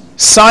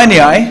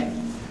Sinai.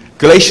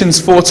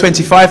 Galatians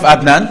 4:25,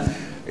 Adnan.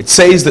 It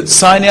says that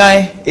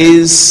Sinai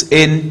is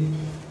in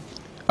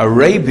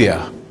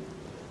Arabia.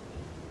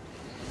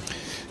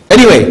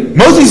 Anyway,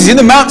 Moses is in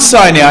the Mount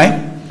Sinai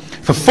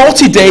for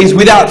 40 days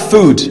without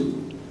food.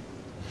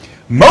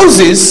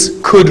 Moses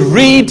could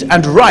read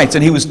and write,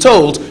 and he was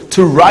told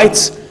to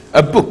write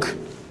a book.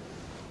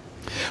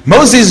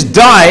 Moses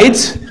died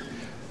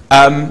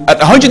at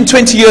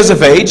 120 years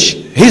of age.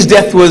 His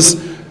death was,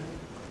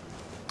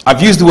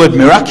 I've used the word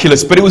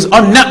miraculous, but it was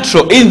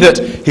unnatural in that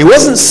he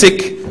wasn't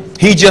sick,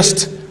 he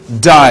just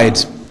died.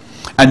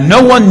 And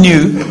no one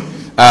knew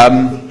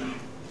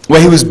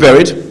where he was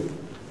buried.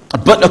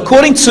 But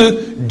according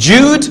to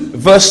Jude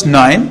verse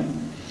 9,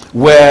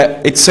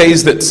 where it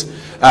says that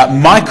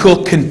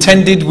Michael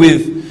contended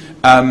with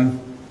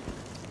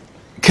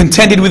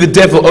the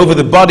devil over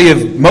the body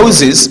of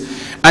Moses,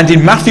 and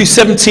in Matthew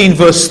 17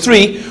 verse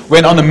 3,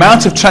 when on the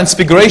Mount of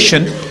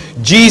Transfiguration,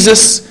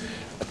 Jesus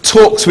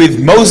talks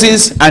with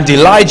Moses and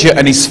Elijah,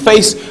 and his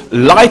face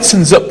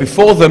lightens up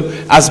before them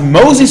as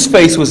Moses'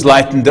 face was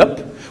lightened up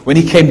when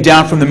he came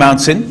down from the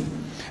mountain.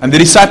 And the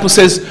disciple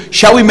says,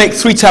 shall we make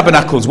 3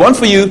 tabernacles? One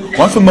for you,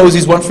 one for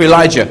Moses, one for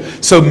Elijah.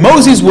 So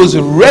Moses was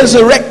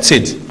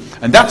resurrected,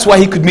 and that's why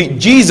he could meet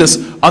Jesus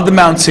on the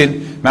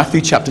mountain,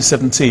 Matthew chapter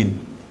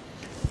 17.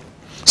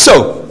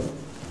 So,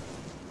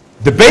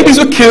 The babies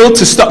were killed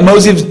to stop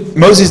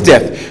Moses'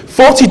 death.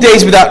 40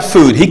 days without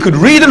food. He could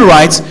read and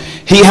write.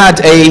 He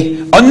had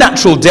an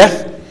unnatural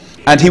death,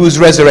 and he was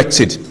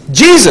resurrected.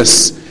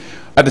 Jesus,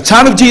 at the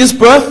time of Jesus'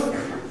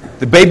 birth,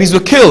 the babies were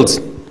killed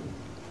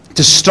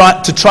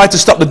to try to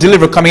stop the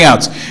deliverer coming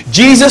out.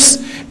 Jesus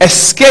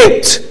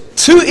escaped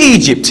to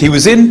Egypt. He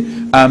was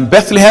in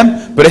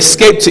Bethlehem, but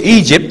escaped to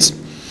Egypt.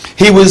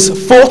 He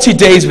was 40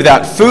 days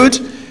without food.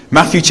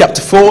 Matthew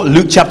chapter 4,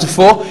 Luke chapter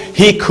 4.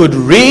 He could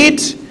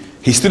read.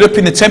 He stood up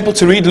in the temple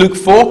to read Luke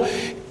 4.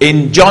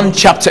 In John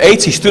chapter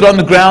 8, he stood on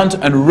the ground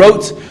and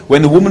wrote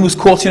when the woman was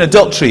caught in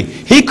adultery.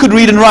 He could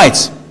read and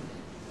write.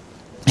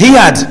 He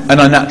had an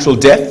unnatural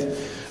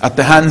death at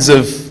the hands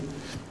of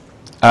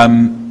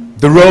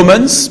the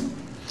Romans,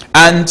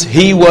 and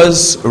he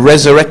was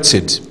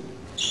resurrected.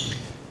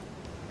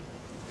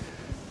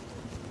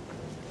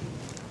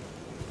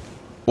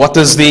 What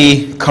does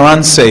the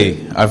Quran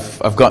say?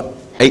 I've got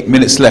 8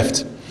 minutes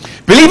left.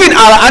 Believe in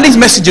Allah and his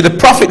messenger, the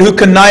prophet who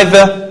can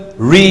neither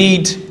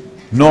read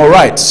nor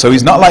write. So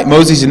he's not like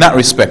Moses in that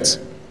respect.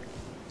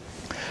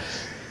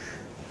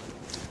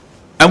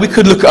 And we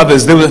could look at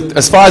others.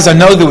 As far as I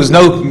know, there was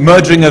no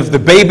murdering of the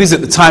babies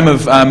at the time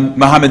of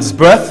Muhammad's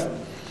birth.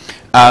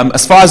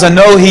 As far as I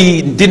know,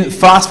 he didn't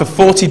fast for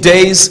 40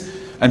 days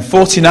and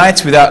 40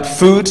 nights without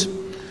food.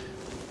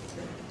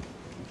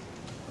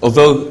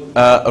 Although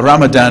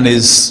Ramadan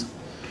is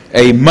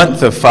a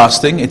month of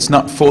fasting, it's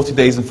not 40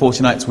 days and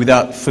 40 nights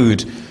without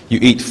food. You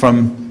eat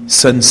from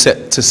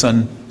sunset to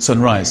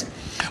sunrise.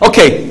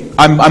 Okay,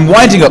 I'm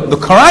winding up. The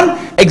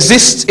Quran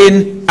exists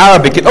in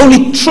Arabic. It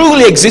only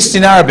truly exists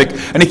in Arabic.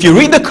 And if you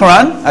read the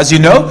Quran, as you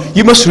know,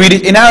 you must read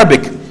it in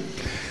Arabic.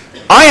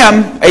 I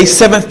am a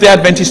Seventh-day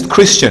Adventist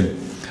Christian.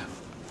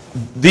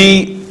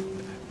 The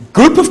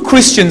group of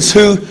Christians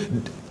who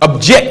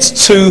object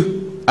to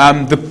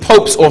the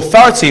Pope's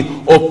authority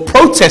or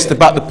protest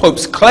about the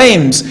Pope's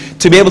claims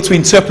to be able to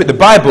interpret the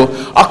Bible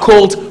are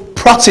called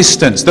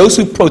Protestants, those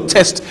who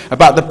protest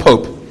about the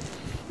Pope.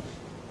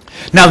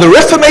 Now, the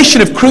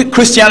Reformation of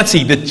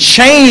Christianity, the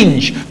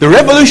change, the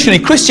revolution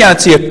in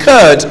Christianity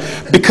occurred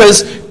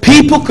because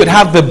people could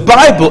have the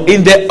Bible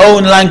in their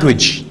own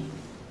language.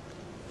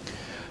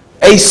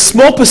 A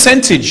small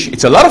percentage,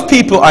 it's a lot of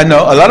people I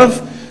know, a lot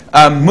of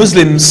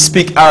Muslims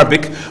speak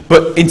Arabic,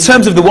 but in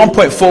terms of the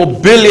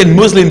 1.4 billion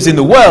Muslims in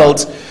the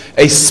world,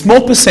 a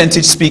small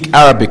percentage speak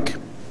Arabic.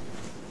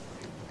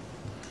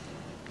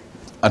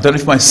 I don't know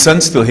if my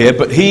son's still here,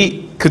 but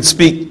he could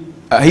speak.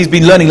 He's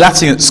been learning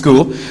Latin at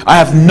school. I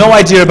have no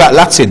idea about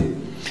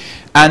Latin.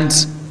 And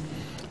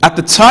at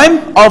the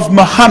time of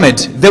Muhammad,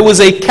 there was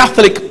a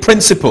Catholic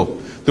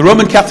principle. The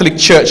Roman Catholic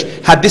Church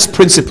had this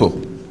principle.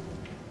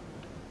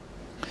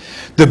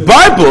 The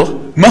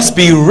Bible must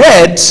be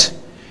read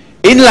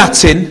in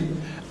Latin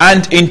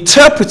and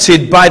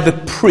interpreted by the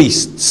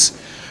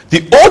priests.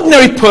 The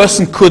ordinary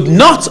person could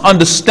not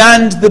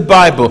understand the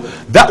Bible.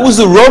 That was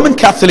the Roman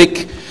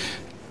Catholic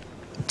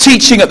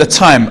teaching at the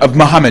time of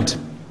Muhammad.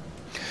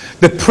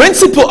 The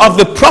principle of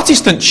the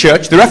Protestant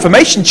church, the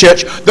Reformation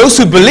church, those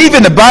who believe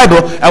in the Bible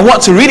and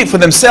want to read it for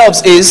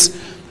themselves,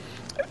 is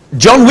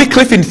John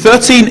Wycliffe in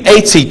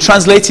 1380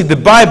 translated the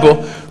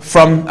Bible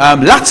from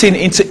Latin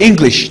into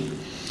English.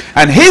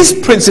 And his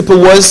principle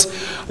was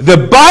the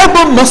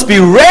Bible must be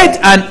read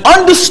and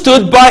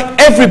understood by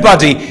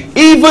everybody,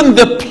 even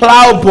the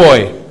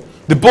plowboy.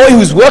 The boy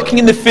who's working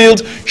in the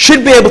field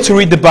should be able to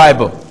read the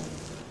Bible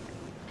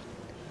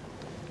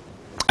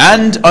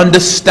and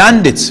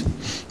understand it.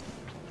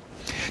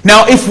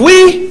 Now, if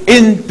we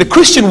in the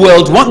Christian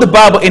world want the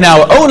Bible in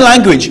our own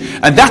language,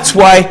 and that's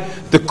why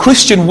the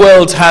Christian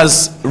world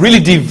has really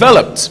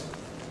developed,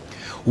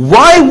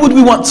 why would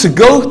we want to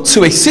go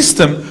to a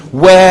system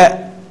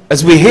where,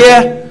 as we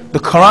hear the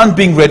Quran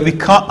being read, we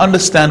can't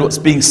understand what's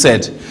being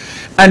said?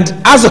 And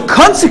as a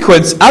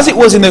consequence, as it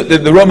was in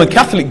the Roman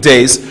Catholic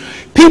days,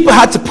 people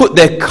had to put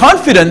their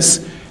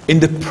confidence in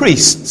the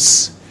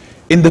priests,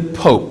 in the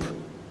Pope.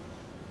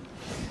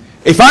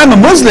 If I'm a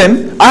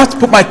Muslim, I have to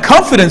put my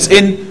confidence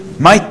in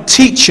my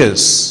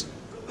teachers.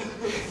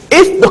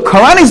 If the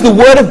Quran is the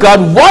word of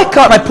God, why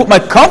can't I put my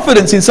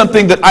confidence in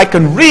something that I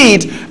can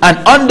read and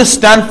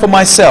understand for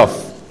myself?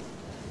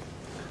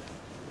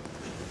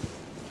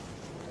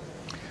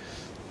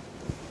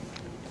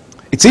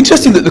 It's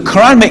interesting that the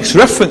Quran makes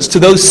reference to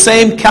those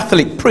same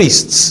Catholic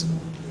priests.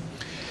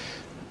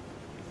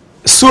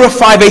 Surah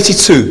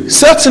 582.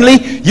 Certainly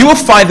you will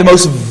find the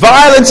most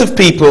violent of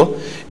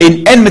people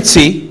in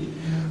enmity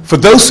for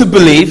those who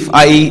believe,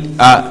 i.e.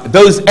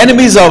 those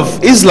enemies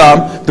of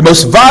Islam. The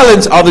most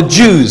violent are the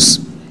Jews.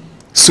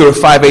 Surah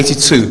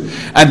 582.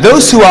 And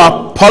those who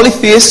are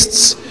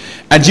polytheists,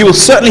 and you will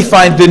certainly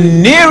find the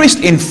nearest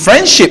in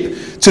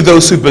friendship to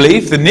those who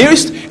believe, the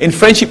nearest in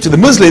friendship to the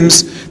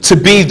Muslims, to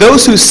be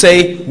those who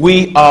say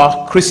we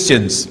are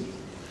Christians.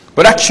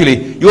 But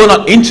actually, you're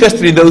not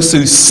interested in those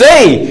who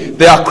say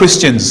they are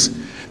Christians.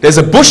 There's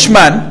a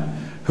Bushman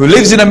who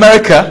lives in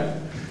America,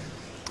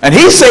 and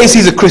he says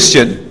he's a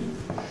Christian.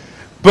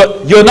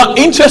 But you're not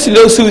interested in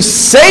those who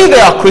say they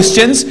are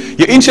Christians.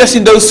 You're interested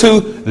in those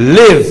who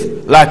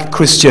live like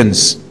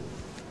Christians.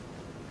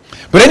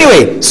 But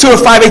anyway, Surah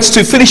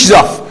 582 finishes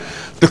off.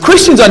 The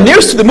Christians are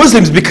nearest to the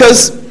Muslims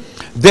because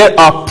there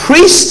are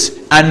priests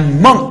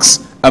and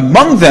monks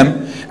among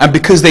them, and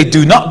because they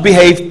do not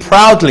behave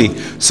proudly.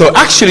 So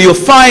actually you'll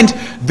find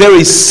there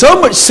is so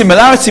much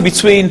similarity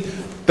between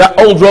that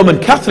old Roman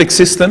Catholic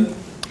system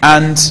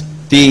and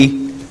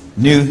the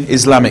new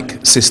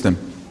Islamic system.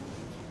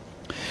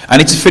 I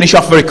need to finish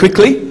off very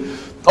quickly.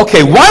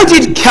 Okay, why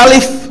did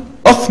Caliph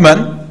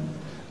Uthman,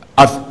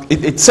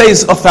 it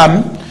says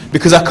Utham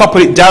because I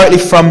copied it directly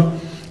from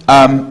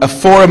a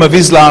Forum of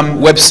Islam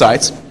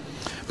website,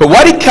 but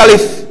why did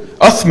Caliph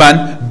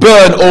Uthman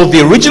burn all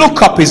the original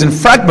copies and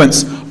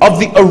fragments of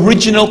the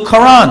original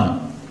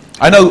Quran?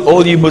 I know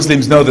all you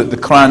Muslims know that the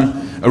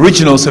Quran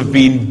originals have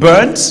been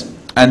burnt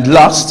and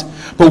lost,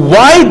 but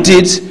why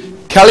did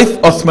Caliph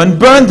Uthman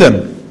burn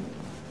them?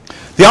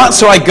 The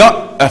answer I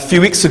got a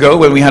few weeks ago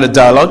when we had a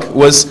dialogue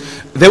was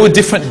there were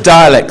different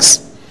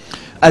dialects.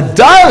 A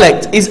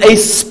dialect is a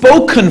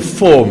spoken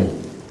form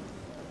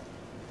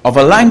of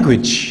a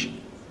language.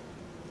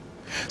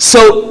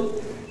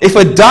 So if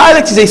a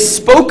dialect is a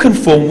spoken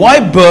form, why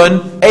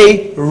burn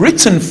a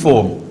written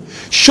form?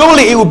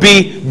 Surely it would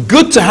be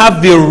good to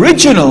have the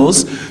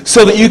originals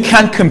so that you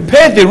can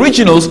compare the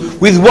originals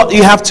with what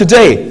you have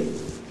today.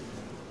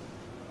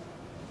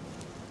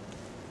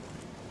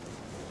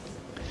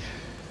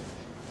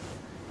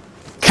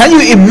 Can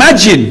you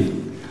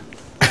imagine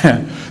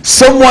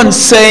someone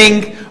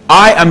saying,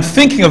 I am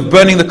thinking of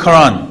burning the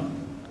Quran?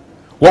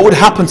 What would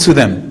happen to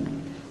them?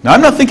 Now,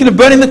 I'm not thinking of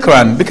burning the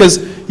Quran because,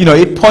 you know,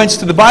 it points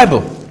to the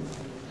Bible.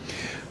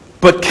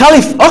 But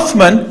Caliph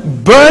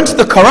Uthman burned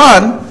the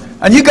Quran,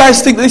 and you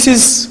guys think this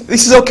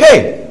is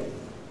okay.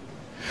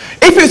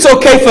 If it's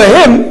okay for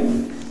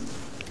him,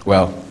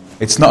 well,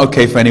 it's not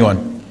okay for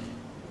anyone.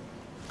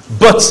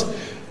 But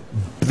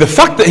the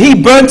fact that he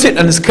burnt it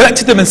and has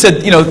collected them and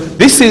said, you know,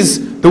 this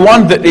is the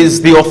one that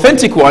is the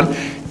authentic one,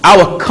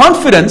 our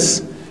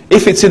confidence,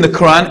 if it's in the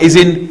Quran, is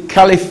in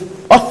Caliph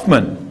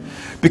Uthman.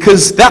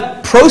 Because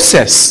that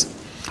process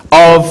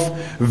of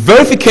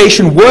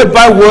verification word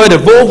by word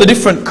of all the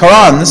different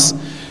Qurans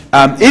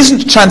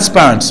isn't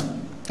transparent.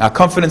 Our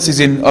confidence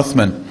is in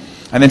Uthman.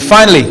 And then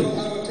finally,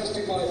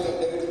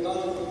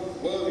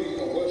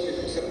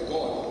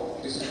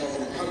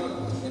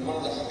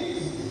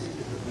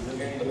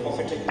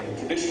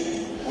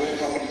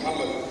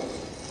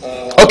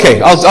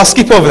 okay, I'll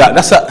skip over that.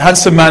 That's that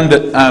handsome man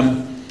that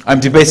I'm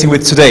debating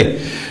with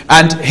today.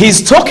 And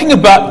he's talking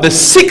about the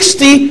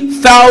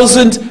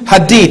 60,000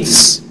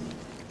 hadiths.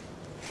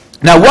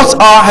 Now,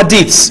 what are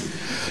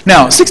hadiths?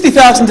 Now,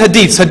 60,000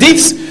 hadiths.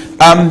 Hadiths,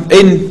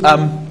 in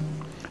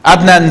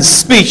Adnan's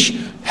speech,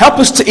 help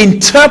us to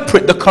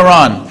interpret the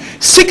Quran.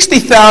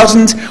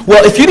 60,000,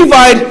 well, if you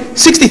divide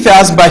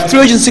 60,000 by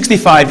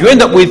 365, you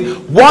end up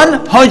with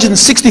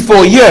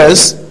 164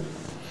 years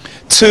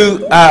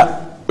to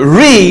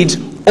read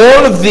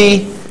all of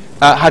the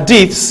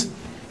hadiths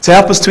to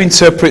help us to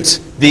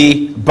interpret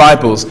the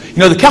Bibles. You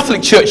know, the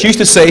Catholic Church used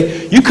to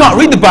say, you can't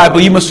read the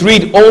Bible, you must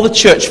read all the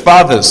church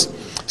fathers.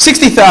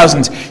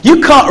 60,000.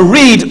 You can't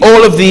read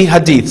all of the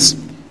hadiths.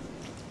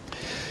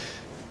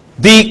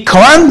 The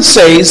Quran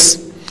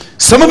says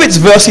some of its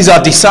verses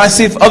are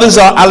decisive, others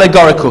are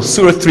allegorical.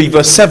 Surah 3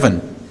 verse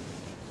 7.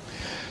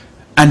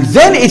 And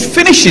then it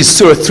finishes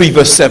Surah 3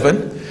 verse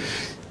 7.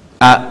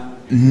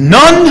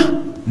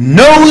 None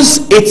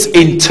knows its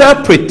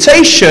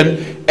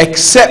interpretation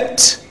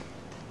except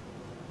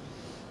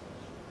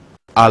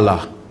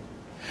Allah.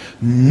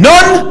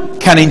 None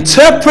can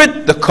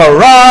interpret the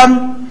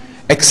Quran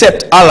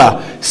except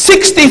Allah.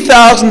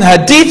 60,000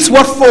 hadiths,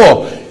 what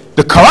for?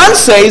 The Quran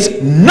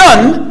says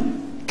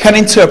none can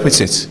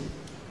interpret it.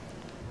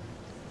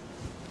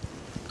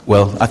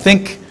 Well, I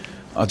think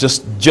I'll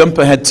just jump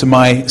ahead to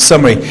my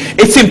summary.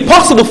 It's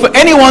impossible for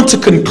anyone to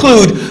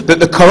conclude that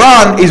the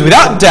Quran is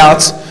without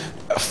doubt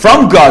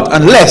from God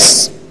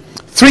unless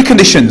three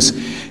conditions.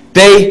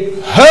 They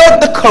heard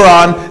the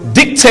Quran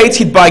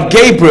dictated by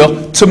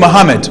Gabriel to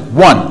Muhammad.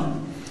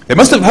 One, they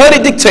must have heard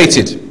it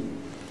dictated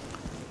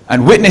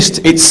and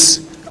witnessed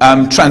its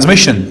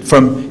transmission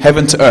from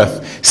heaven to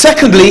earth.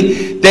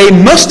 Secondly, they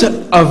must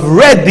have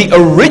read the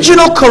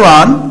original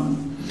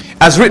Quran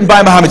as written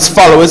by Muhammad's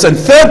followers. And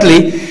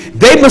thirdly,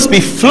 they must be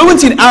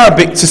fluent in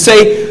Arabic to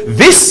say,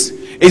 this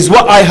is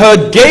what I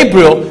heard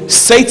Gabriel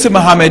say to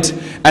Muhammad,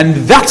 and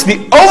that's the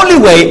only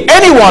way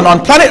anyone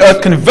on planet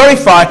earth can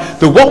verify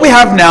that what we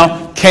have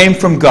now came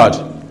from God.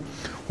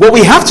 What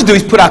we have to do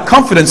is put our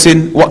confidence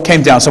in what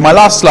came down. So my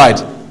last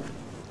slide.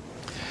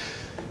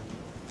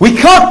 We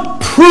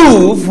can't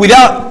prove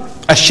without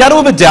a shadow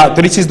of a doubt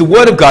that it is the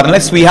Word of God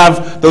unless we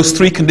have those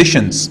three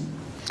conditions.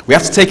 We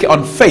have to take it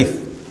on faith.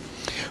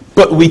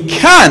 But we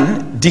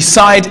can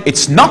decide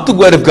it's not the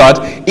Word of God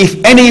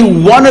if any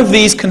one of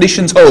these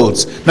conditions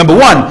holds. Number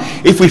one,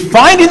 if we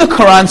find in the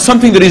Quran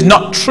something that is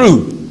not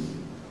true.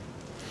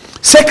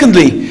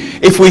 Secondly,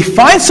 if we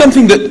find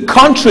something that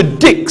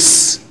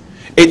contradicts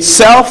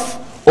itself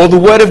or the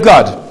Word of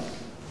God.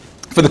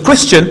 For the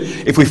Christian,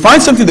 if we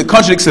find something that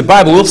contradicts the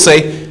Bible, we'll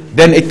say,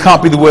 then it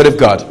can't be the word of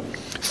God.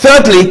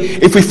 Thirdly,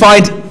 if we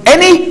find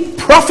any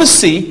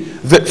prophecy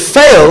that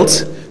failed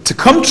to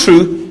come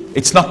true,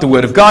 it's not the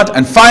word of God.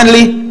 And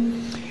finally,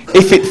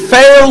 if it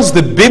fails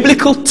the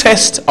biblical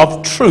test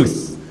of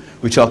truth,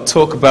 which I'll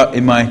talk about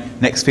in my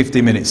next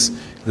 15 minutes.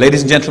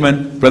 Ladies and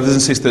gentlemen, brothers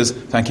and sisters,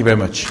 thank you very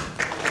much.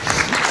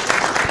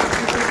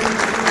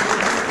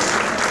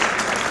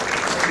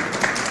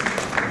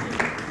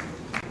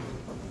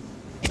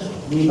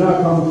 We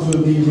now come to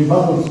the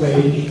rebuttal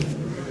stage.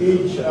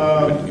 Each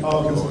of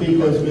the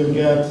speakers will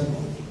get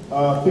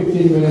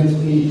 15 minutes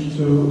each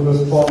to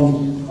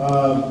respond,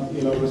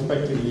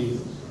 respectively.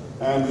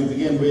 And we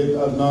begin with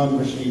Adnan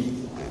Rashid.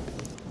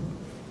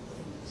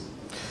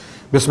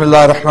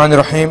 Bismillah ar-Rahman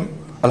ar-Rahim.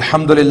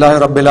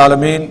 Alhamdulillahi Rabbil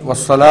Alameen.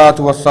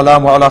 Wassalatu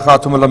wassalamu ala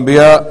khatamul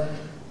anbiya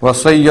wa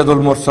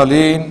sayyidul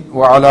mursaleen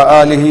wa ala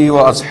alihi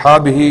wa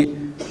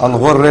ashabihi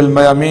al-ghurril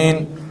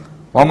mayamin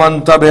wa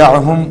man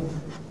tabi'ahum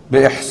bi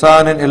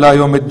ihsanin ila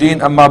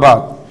yawmiddin amma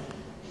ba'd.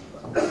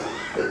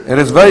 It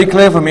is very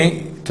clear for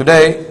me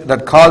today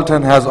that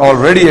Carlton has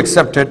already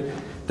accepted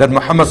that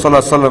Muhammad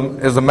sallallahu alaihi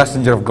wasallam is the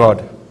messenger of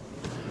God.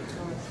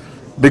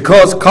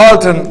 Because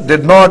Carlton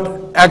did not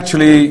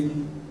actually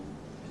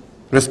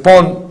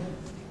respond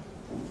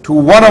to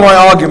one of my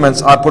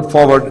arguments I put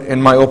forward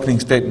in my opening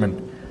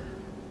statement.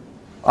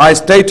 I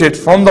stated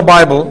from the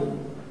Bible,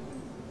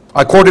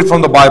 I quoted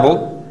from the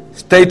Bible,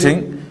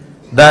 stating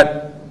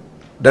that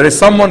there is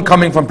someone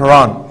coming from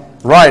Paran.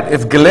 Right,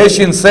 if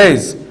Galatians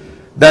says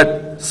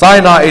that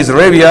Sinai is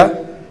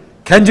Arabia,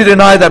 can you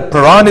deny that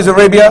Paran is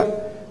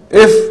Arabia?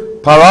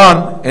 If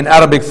Paran, in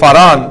Arabic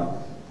Faran,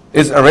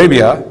 is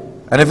Arabia,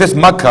 and if it's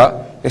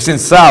Makkah, it's in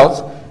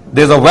south,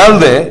 there's a well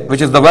there,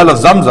 which is the well of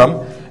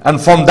Zamzam, and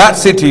from that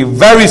city,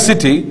 very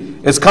city,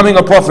 is coming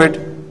a prophet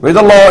with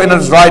the law in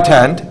his right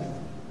hand.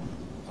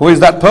 Who is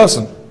that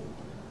person?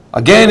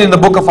 Again in the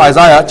book of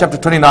Isaiah, chapter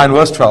 29,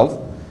 verse 12,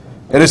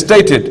 it is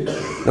stated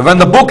that when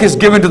the book is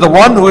given to the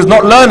one who is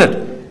not learned,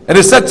 it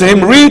is said to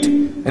him, read,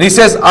 and he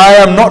says, I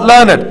am not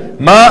learned.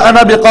 Ma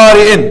ana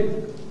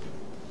biqari'in.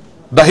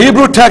 The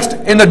Hebrew text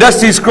in the Dead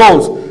Sea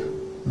Scrolls,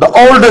 the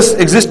oldest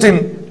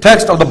existing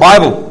text of the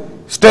Bible,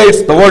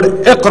 states the word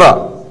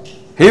Iqra.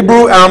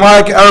 Hebrew,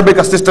 Aramaic, Arabic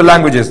are sister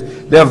languages.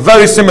 They are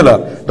very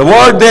similar. The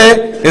word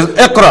there is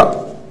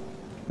Iqra.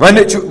 When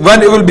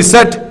it will be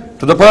said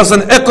to the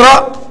person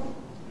Iqra,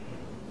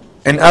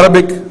 in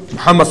Arabic,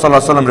 Muhammad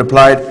sallallahu alaihi wasallam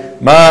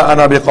replied, Ma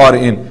ana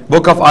biqari'in.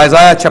 Book of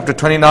Isaiah, chapter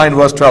 29,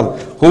 verse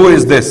 12. Who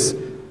is this?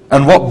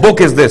 And what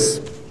book is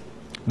this?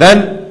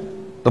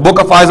 Then, the book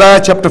of Isaiah,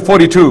 chapter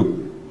 42.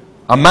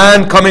 A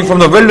man coming from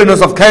the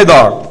wilderness of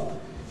Kedar.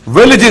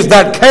 Villages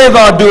that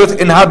Kedar doeth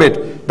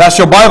inhabit. That's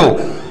your Bible.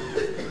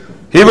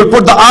 He will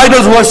put the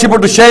idols worshipper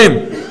to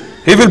shame.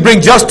 He will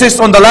bring justice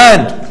on the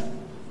land.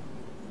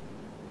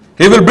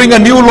 He will bring a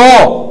new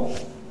law.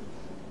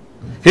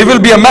 He will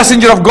be a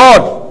messenger of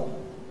God.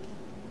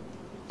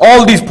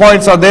 All these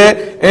points are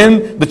there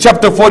in the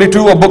chapter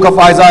 42 of book of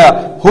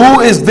Isaiah.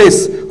 Who is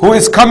this? Who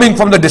is coming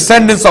from the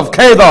descendants of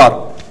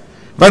Kedar?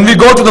 When we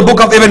go to the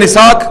book of Ibn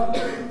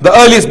Ishaq, the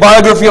earliest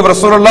biography of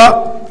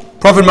Rasulullah,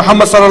 Prophet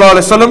Muhammad sallallahu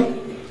alaihi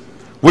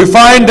wasallam, we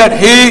find that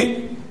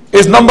he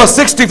is number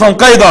 60 from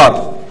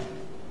Kedar.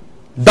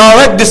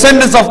 Direct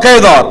descendants of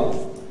Kedar.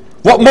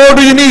 What more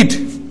do you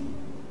need?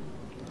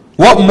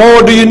 What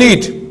more do you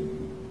need?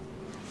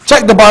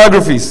 Check the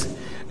biographies.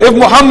 If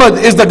Muhammad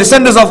is the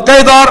descendants of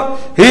Kedar,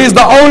 he is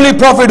the only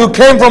prophet who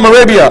came from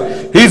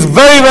Arabia. He is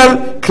very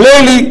well,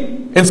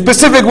 clearly, in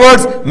specific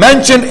words,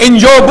 mentioned in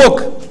your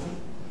book.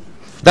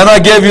 Then I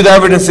gave you the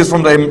evidences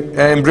from the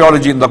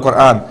embryology in the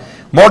Quran.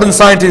 Modern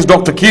scientists,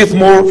 Dr. Keith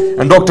Moore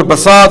and Dr.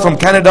 Prasad from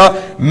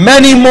Canada,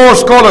 many more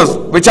scholars,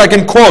 which I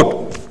can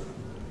quote.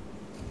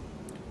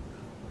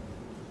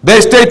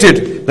 They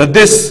stated that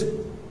this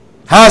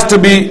has to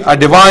be a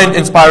divine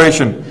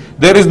inspiration.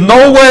 There is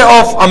no way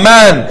of a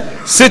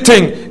man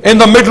sitting in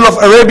the middle of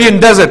Arabian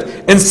desert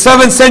in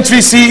 7th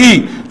century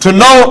CE to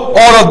know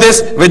all of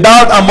this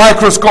without a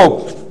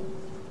microscope.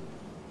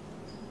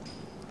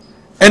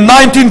 In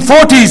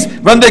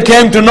 1940s, when they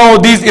came to know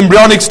these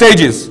embryonic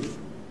stages,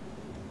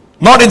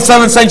 not in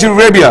 7th century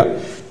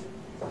Arabia.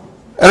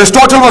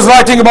 Aristotle was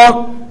writing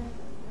about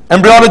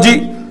embryology.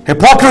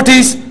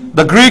 Hippocrates,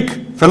 the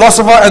Greek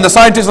philosopher and the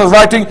scientist, was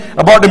writing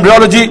about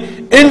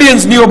embryology.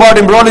 Indians knew about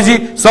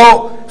embryology,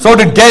 so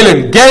did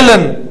Galen.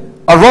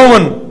 Galen, a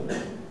Roman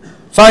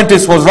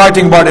scientist, was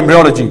writing about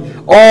embryology.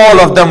 All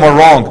of them were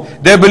wrong.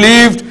 They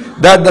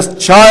believed that the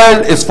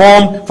child is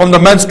formed from the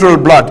menstrual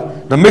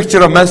blood, the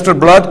mixture of menstrual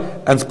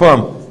blood and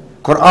sperm.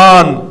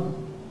 Quran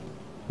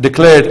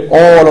declared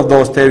all of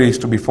those theories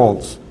to be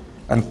false,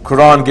 and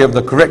Quran gave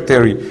the correct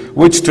theory,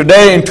 which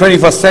today in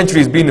 21st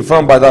century is being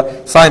affirmed by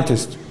the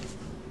scientists.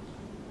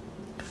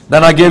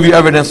 Then I gave you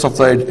evidence of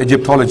the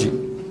Egyptology.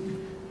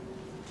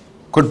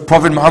 Could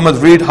Prophet Muhammad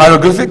read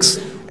hieroglyphics?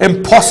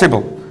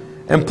 Impossible.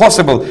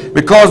 Impossible.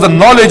 Because the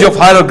knowledge of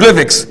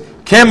hieroglyphics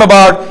came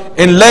about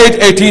in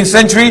late 18th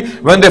century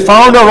when they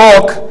found a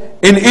rock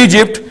in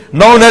Egypt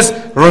known as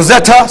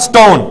Rosetta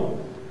Stone.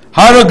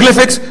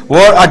 Hieroglyphics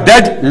were a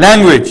dead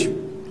language.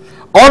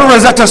 On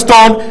Rosetta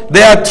Stone,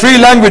 there are 3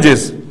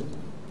 languages: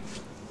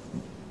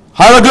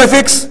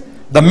 hieroglyphics,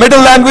 the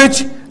Middle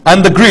language,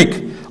 and the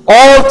Greek.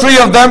 All 3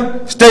 of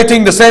them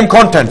stating the same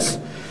contents.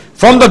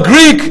 From the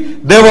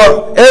Greek, they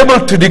were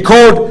able to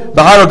decode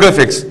the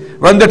hieroglyphics.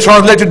 When they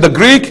translated the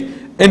Greek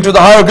into the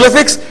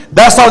hieroglyphics,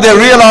 that's how they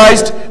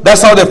realized,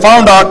 that's how they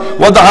found out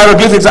what the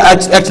hieroglyphics are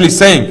actually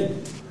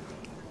saying.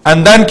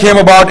 And then came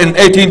about in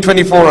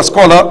 1824 a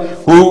scholar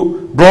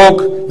who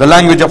broke the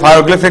language of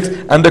hieroglyphics,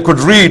 and they could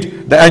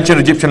read the ancient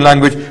Egyptian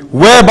language,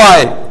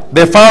 whereby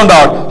they found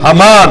out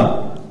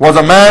Haman was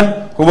a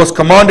man who was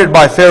commanded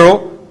by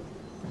Pharaoh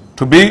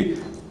to be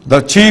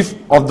the chief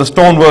of the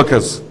stone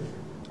workers.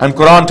 And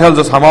Quran tells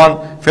us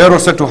Pharaoh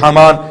said to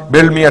Haman,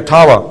 build me a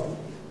tower.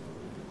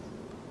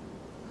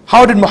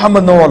 How did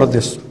Muhammad know all of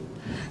this?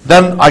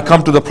 Then I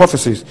come to the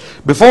prophecies.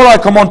 Before I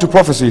come on to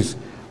prophecies,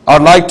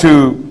 I'd like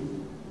to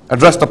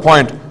address the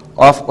point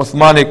of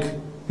Uthmanic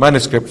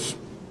manuscripts.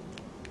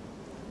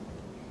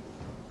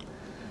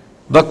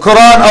 The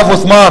Quran of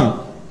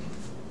Uthman,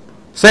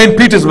 St.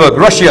 Petersburg,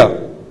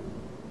 Russia,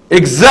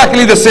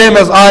 exactly the same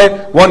as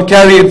one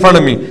carry in front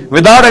of me,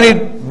 without any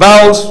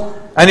vowels,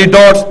 any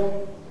dots,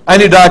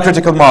 any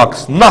diacritical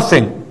marks,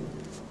 nothing.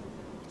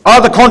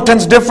 Are the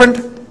contents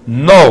different?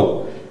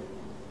 No.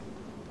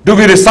 Do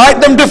we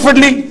recite them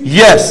differently?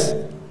 Yes.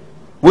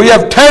 We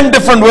have 10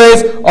 different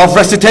ways of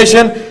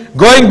recitation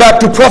going back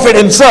to Prophet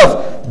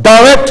himself,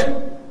 direct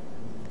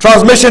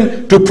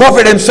transmission to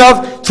Prophet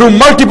himself through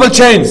multiple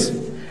chains.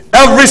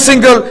 Every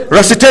single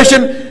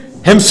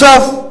recitation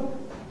himself,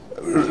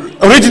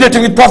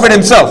 originating with Prophet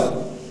himself.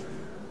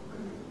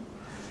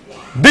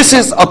 This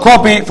is a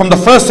copy from the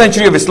 1st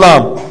century of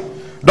Islam.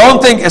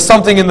 Don't think it's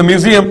something in the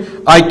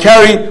museum. I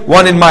carry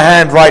one in my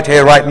hand right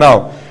here, right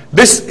now.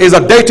 This is a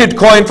dated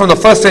coin from the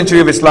 1st century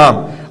of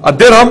Islam. A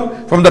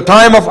dirham from the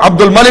time of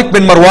Abdul Malik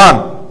bin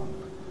Marwan,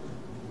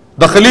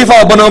 the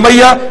Khalifa of Banu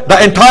Umayyah.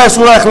 The entire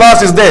Surah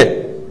Ikhlas is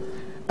there.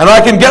 And I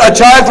can get a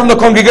child from the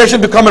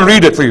congregation to come and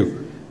read it for you.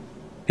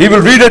 He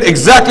will read it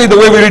exactly the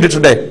way we read it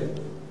today.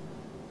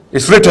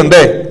 It's written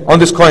there on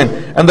this coin.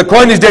 And the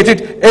coin is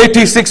dated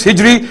 86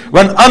 Hijri,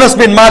 when Anas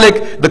bin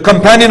Malik, the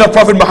companion of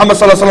Prophet Muhammad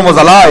ﷺ, was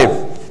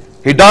alive.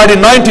 He died in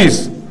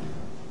 90s.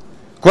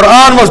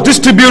 Quran was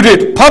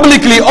distributed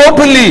publicly,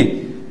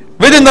 openly,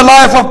 within the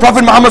life of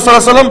Prophet Muhammad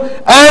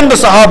ﷺ and the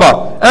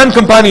Sahaba and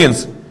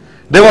companions.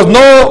 There was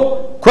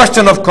no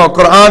question of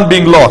Quran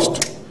being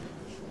lost.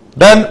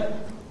 Then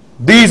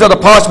these are the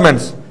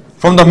parchments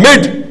from the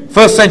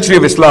mid-1st century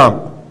of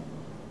Islam,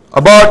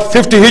 about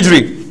 50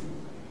 Hijri.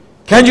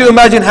 Can you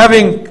imagine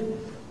having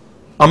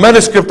a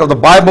manuscript of the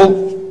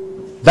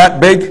Bible that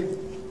big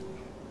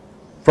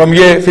from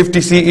year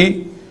 50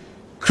 CE?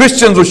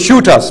 Christians would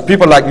shoot us,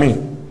 people like me.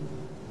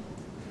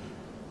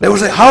 They would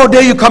say, how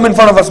dare you come in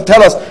front of us and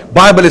tell us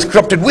Bible is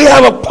corrupted? We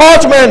have a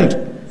parchment,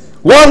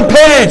 1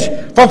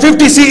 page from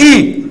 50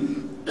 CE.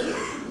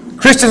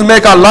 Christians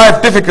make our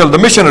life difficult, the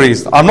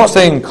missionaries. I'm not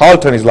saying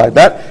Carlton is like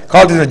that.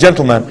 Carlton is a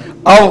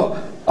gentleman.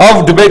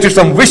 I've debated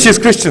some vicious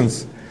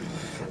Christians.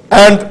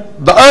 And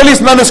the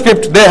earliest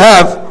manuscript they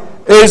have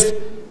is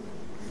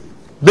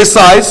this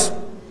size.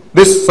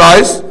 This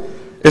size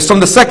is from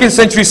the 2nd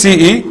century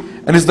CE,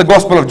 and it's the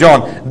Gospel of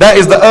John. That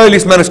is the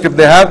earliest manuscript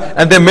they have,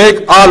 and they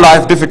make our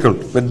life difficult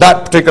with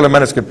that particular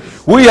manuscript.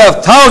 We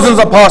have thousands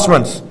of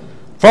parchments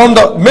from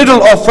the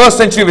middle of 1st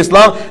century of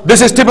Islam.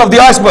 This is tip of the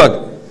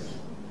iceberg.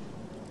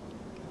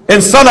 In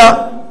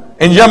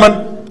Sana'a, in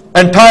Yemen,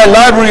 entire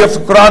library of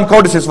Quran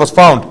codices was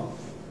found,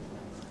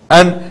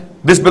 and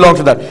this belongs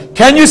to that.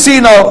 Can you see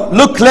now?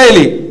 Look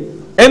clearly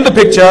in the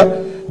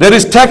picture. There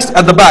is text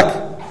at the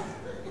back.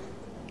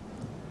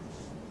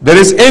 There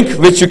is ink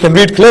which you can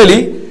read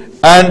clearly,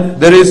 and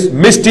there is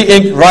misty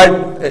ink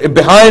right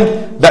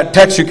behind that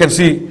text you can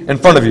see in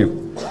front of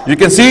you. You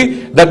can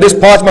see that this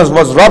parchment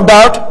was rubbed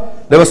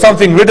out. There was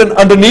something written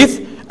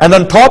underneath, and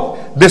on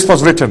top this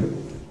was written.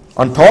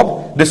 On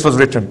top this was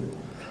written.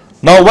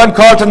 Now when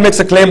Carlton makes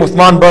a claim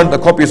Uthman burned the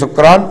copies of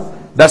Quran,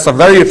 that's a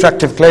very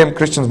attractive claim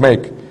Christians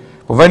make.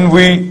 But when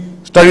we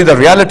study the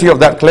reality of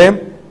that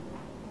claim,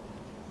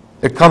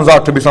 it comes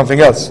out to be something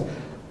else.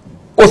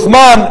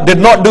 Uthman did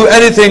not do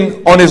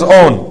anything on his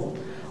own.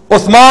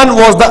 Uthman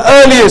was the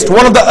earliest,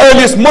 one of the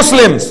earliest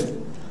Muslims.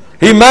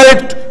 He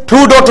married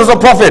 2 daughters of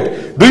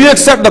Prophet. Do you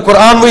accept the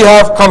Quran we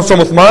have comes from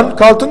Uthman,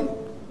 Carlton?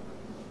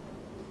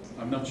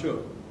 I'm not sure.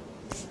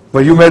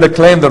 Well, you made a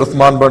claim that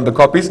Uthman burned the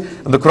copies,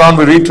 and the Quran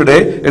we read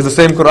today is the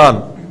same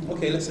Quran.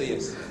 Okay, let's say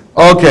yes.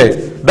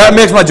 Okay, that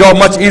makes my job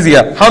much easier.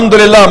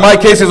 Alhamdulillah, my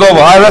case is over.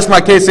 I rest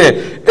my case here.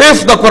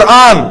 If the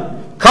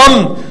Quran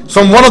comes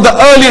from one of the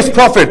earliest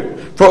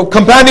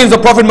companions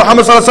of Prophet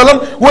Muhammad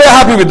ﷺ, we're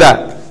happy with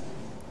that.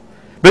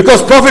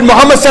 Because Prophet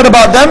Muhammad said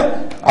about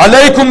them,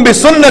 alaykum bi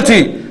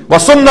sunnati wa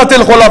sunnati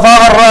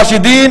al-khulafa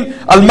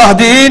al-rashidin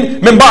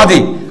al-mahdiin min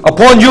ba'di.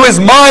 Upon you is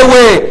my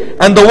way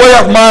and the way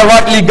of my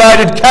rightly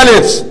guided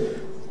caliphs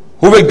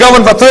who will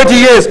govern for 30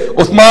 years.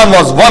 Uthman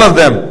was one of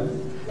them.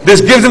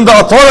 This gives him the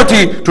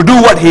authority to do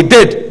what he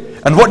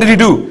did. And what did he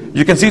do?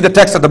 You can see the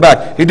text at the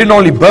back. He didn't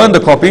only burn the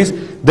copies,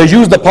 they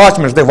used the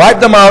parchments. They wiped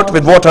them out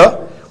with water,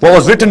 what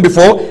was written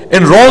before,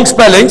 in wrong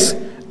spellings,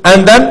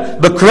 and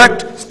then the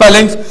correct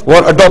spellings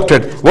were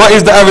adopted. What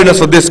is the evidence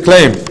for this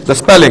claim? The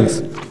spellings.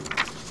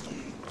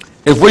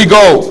 If we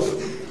go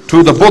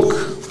to the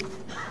book,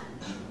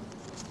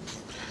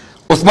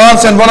 Uthman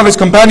sent one of his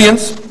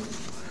companions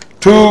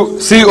to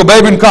see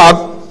Ubay bin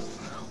Ka'b,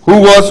 who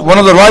was one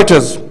of the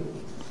writers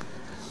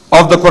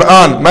of the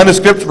Quran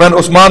manuscript when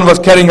Uthman was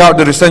carrying out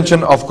the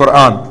recension of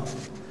Quran.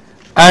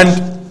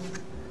 And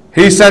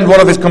he sent one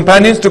of his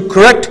companions to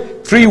correct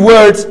 3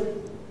 words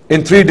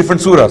in 3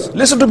 different surahs.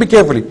 Listen to me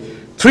carefully.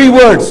 3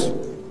 words.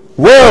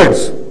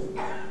 Words.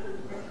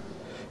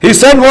 He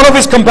sent one of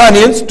his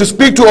companions to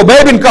speak to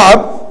Ubay bin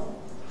Ka'b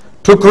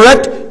to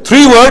correct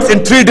 3 words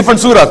in 3 different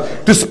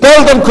surahs, to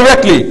spell them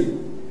correctly.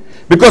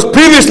 Because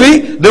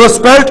previously they were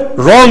spelled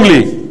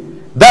wrongly.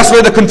 That's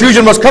where the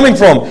confusion was coming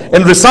from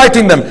in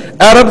reciting them.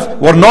 Arabs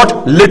were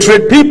not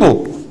literate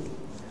people.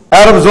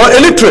 Arabs were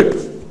illiterate.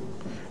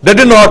 They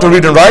didn't know how to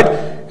read and write.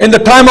 In the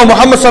time of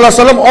Muhammad sallallahu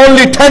alaihi wasallam,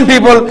 only 10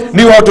 people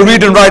knew how to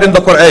read and write in the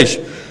Quraysh.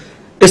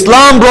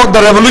 Islam brought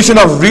the revolution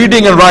of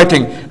reading and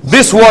writing.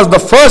 This was the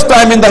first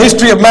time in the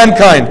history of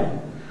mankind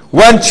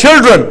when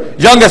children,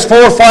 young as 4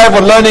 or 5,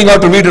 were learning how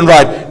to read and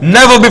write.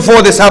 Never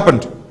before this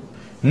happened.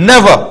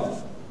 Never.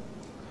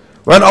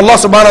 When Allah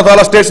subhanahu wa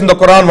ta'ala states in the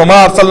Quran,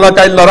 وَمَا أَرْسَلْنَاكَ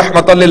إِلَّا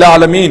رَحْمَةً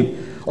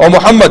لِلْعَالَمِينَ, O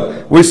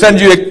Muhammad, we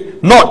sent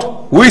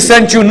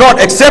you not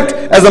except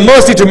as a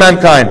mercy to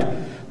mankind.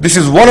 This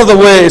is one of the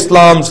ways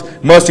Islam's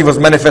mercy was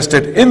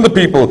manifested in the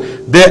people.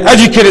 They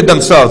educated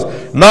themselves.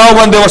 Now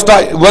when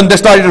they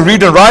started to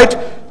read and write,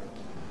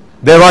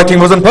 their writing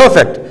wasn't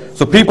perfect.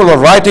 So people were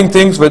writing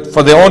things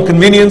for their own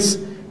convenience.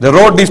 They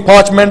wrote these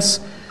parchments.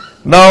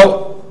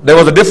 Now there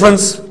was a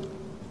difference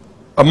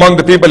among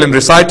the people in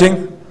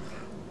reciting.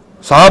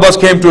 Sahabas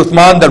came to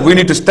Uthman that we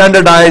need to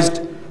standardize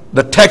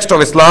the text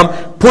of Islam,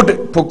 put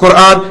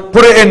Quran,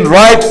 put it in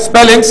right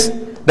spellings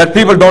that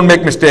people don't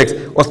make mistakes.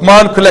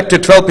 Uthman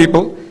collected 12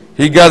 people.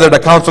 He gathered a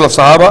council of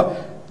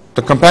Sahaba,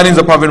 the companions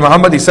of Prophet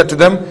Muhammad. He said to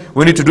them,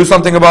 we need to do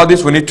something about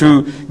this. We need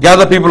to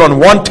gather people on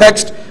one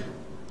text,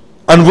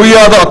 and we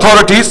are the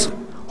authorities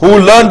who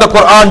learned the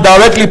Quran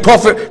directly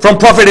from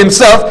Prophet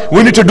himself.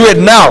 We need to do it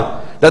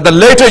now, that the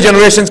later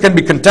generations can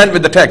be content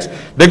with the text.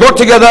 They got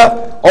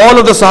together, all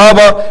of the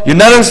Sahaba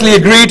unanimously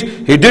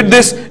agreed. He did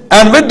this,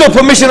 and with the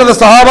permission of the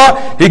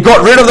Sahaba, he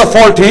got rid of the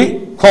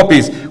faulty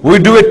copies. We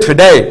do it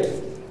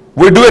today.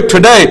 We do it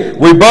today.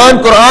 We burn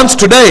Qurans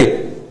today,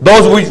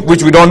 those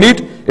which we don't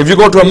need. If you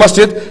go to a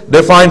masjid,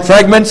 they find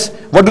fragments.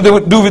 What do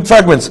they do with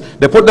fragments?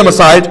 They put them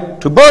aside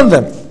to burn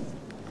them.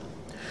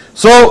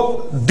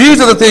 So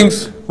these are the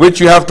things which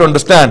you have to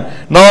understand.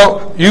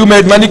 Now, you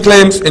made many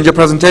claims in your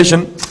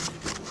presentation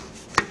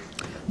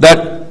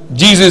that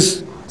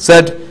Jesus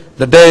said,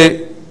 the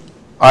day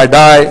I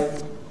die,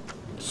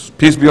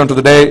 peace be unto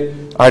the day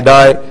I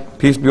die,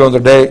 peace be on the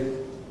day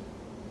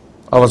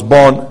I was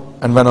born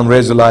and when I'm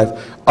raised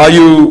alive. Are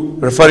you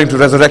referring to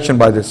resurrection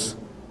by this?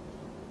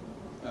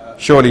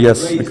 Surely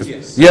yes.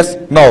 Yes?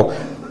 No.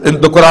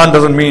 The Quran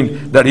doesn't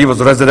mean that he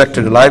was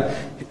resurrected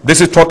alive. This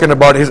is talking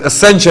about his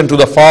ascension to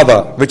the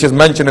Father, which is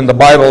mentioned in the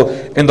Bible,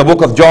 in the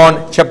book of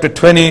John, chapter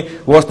 20,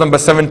 verse number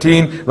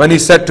 17, when he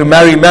said to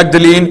Mary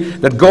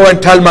Magdalene, that go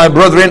and tell my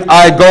brethren,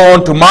 I go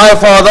on to my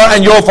Father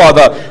and your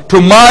Father,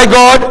 to my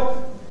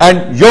God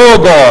and your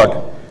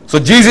God. So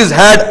Jesus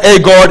had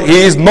a God,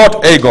 he is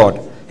not a God.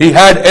 He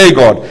had a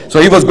God.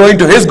 So he was going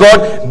to his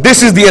God.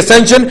 This is the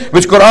ascension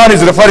which Quran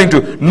is referring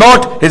to,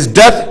 not his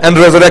death and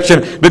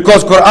resurrection.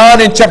 Because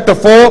Quran in chapter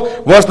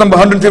 4, verse number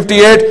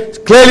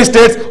 158, clearly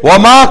states,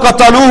 وَمَا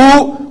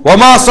قَتَلُوهُ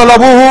وَمَا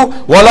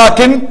صَلَبُوهُ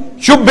وَلَكِنْ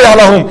شُبِّهَ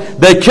لَهُمْ.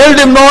 They killed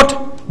him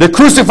not, they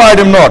crucified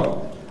him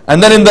not.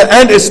 And then in the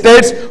end it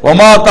states,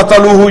 وَمَا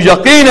قَتَلُوهُ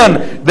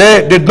يَقِينًا.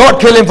 They did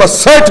not kill him for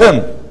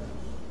certain.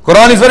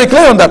 Quran is very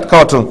clear on that,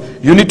 Carlton.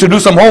 You need to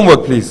do some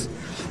homework, please.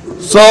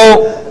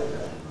 So,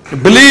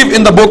 believe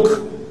in the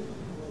book.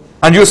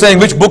 And you're saying,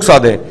 which books are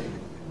there?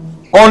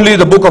 Only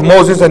the book of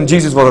Moses and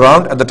Jesus was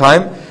around at the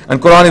time,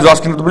 and Quran is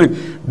asking you to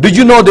believe. Did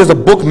you know there's a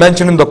book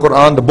mentioned in the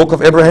Quran, the book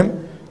of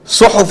Abraham?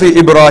 Suhufi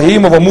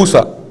Ibrahim wa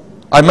Musa.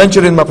 I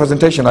mentioned in my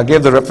presentation, I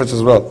gave the reference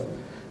as well.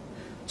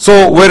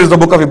 So where is the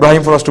book of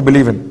Ibrahim for us to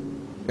believe in?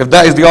 If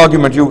that is the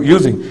argument you're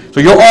using. So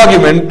your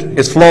argument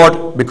is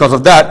flawed because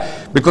of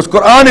that. Because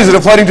Quran is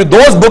referring to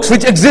those books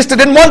which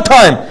existed in one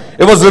time.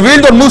 It was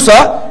revealed on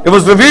Musa, it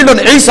was revealed on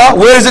Isa.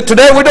 Where is it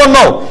today? We don't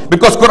know.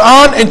 Because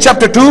Quran in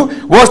chapter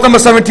 2, verse number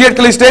 78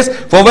 clearly states,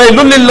 فَوَيْلٌ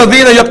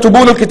لِلَّذِينَ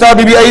يَكْتُبُونَ الْكِتَابِ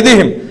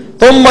بِأَيْدِهِمْ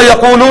ثُمَّ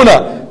يَقُولُونَ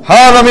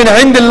هَذَا مِنْ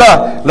عِنْدِ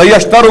اللَّهِ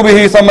لَيَشْتَرُوا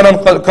بِهِ ثَمَنًا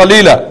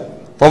قَلِيلًا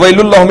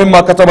فَوَيْلٌ لَهُمْ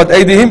مِمَّا كَتَبَتْ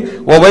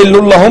أَيْدِهِمْ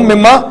وَوَيْلٌ لَهُمْ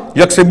مِمَّا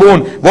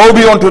يَكْسِبُونَ. Woe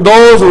be unto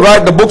those who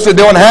write the books with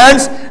their own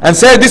hands and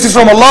say this is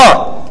from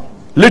Allah.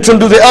 Little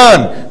do they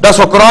earn. That's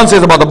what Quran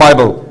says about the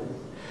Bible.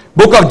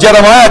 Book of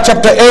Jeremiah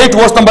chapter 8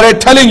 verse number 8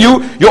 telling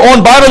you, your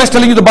own Bible is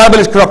telling you the Bible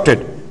is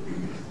corrupted.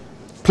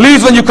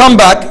 Please, when you come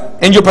back,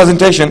 in your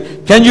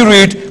presentation, can you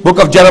read book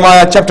of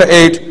Jeremiah chapter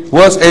 8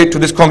 verse 8 to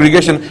this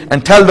congregation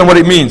and tell them what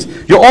it means?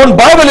 Your own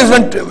Bible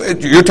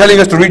isn't, you're telling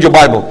us to read your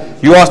Bible.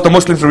 You ask the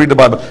Muslims to read the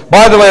Bible.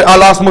 By the way,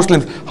 I'll ask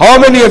Muslims, how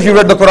many of you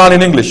read the Quran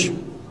in English?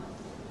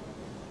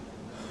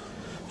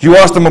 You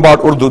asked them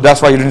about Urdu,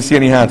 that's why you didn't see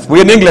any hands.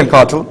 We're in England,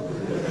 Cartel.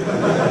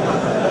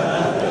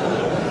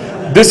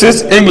 This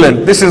is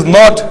England, this is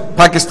not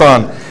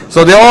Pakistan.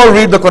 So they all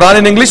read the Quran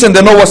in English and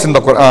they know what's in the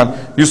Quran.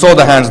 You saw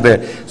the hands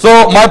there.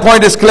 So my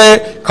point is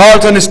clear.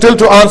 Carlton is still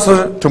to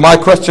answer to my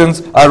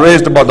questions I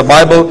raised about the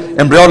Bible,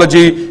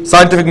 embryology,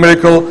 scientific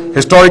miracle,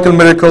 historical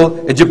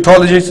miracle,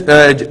 Egyptology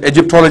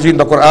in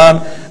the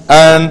Quran,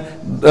 and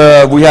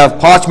we have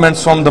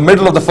parchments from the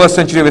middle of the 1st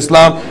century of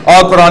Islam.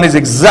 Our Quran is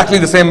exactly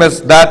the same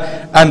as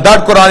that, and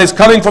that Quran is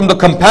coming from the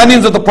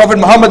companions of the Prophet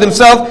Muhammad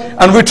himself,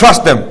 and we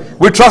trust them.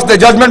 We trust their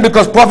judgment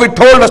because Prophet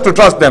told us to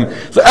trust them.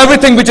 So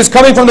everything which is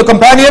coming from the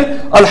companion,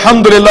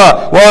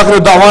 alhamdulillah, wa akhiru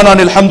da'wana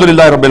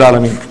alhamdulillahi rabbil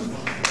alameen.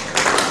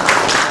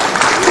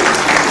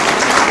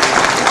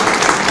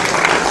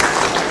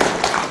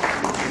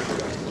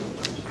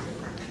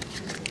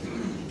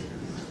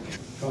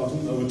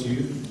 Carlton, over to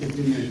you.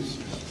 15 minutes.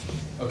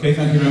 Okay,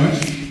 thank you very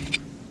much.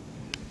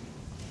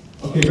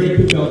 Okay, very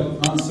quickly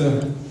I'll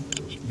answer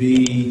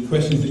the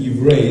questions that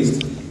you've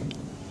raised.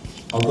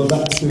 I'll go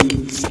back to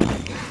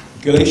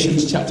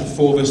Galatians chapter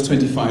 4 verse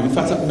 25. In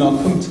fact, no,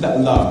 I'll come to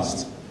that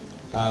last,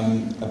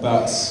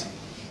 about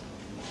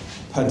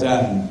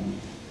Padan.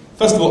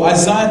 First of all,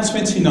 Isaiah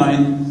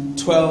 29,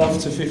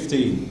 12 to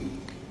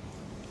 15.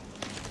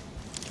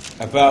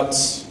 About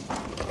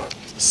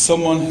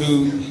someone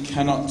who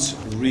cannot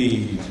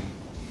read.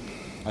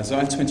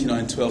 Isaiah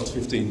 29, 12 to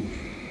 15.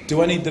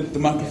 Do I need the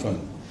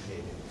microphone?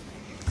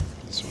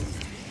 This one.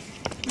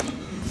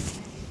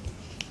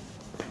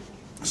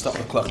 Stop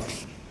the clock.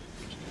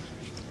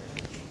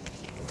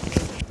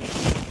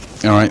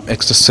 All right,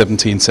 extra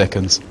 17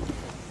 seconds.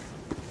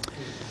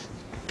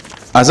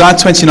 Isaiah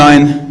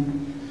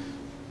 29,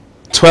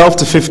 12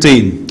 to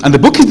 15. And the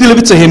book is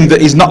delivered to him that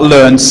is not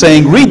learned,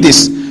 saying, read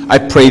this, I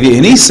pray thee.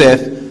 And he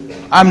saith,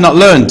 I am not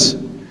learned.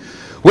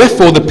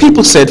 Wherefore the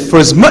people said,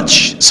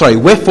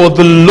 wherefore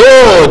the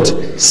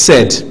Lord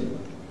said,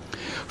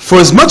 for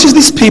as much as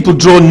this people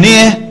draw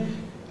near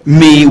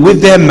me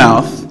with their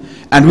mouth,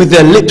 and with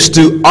their lips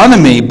do honor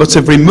me, but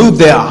have removed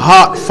their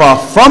heart far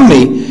from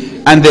me,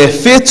 and their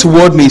fear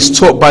toward me is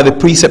taught by the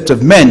precept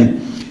of men.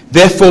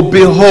 Therefore,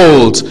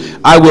 behold,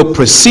 I will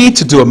proceed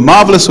to do a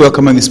marvelous work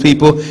among this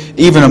people,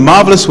 even a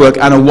marvelous work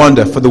and a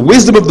wonder. For the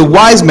wisdom of the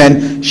wise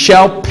men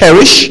shall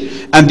perish,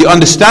 and the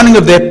understanding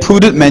of their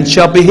prudent men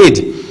shall be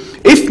hid.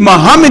 If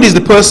Muhammad is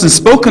the person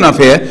spoken of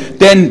here,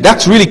 then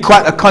that's really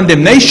quite a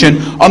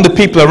condemnation on the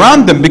people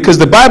around them, because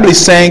the Bible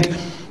is saying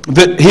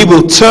that he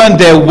will turn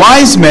their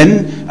wise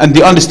men and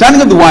the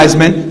understanding of the wise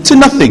men to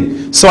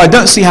nothing. So I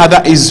don't see how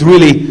that is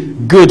really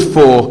good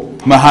for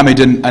Muhammad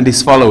and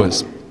his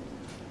followers.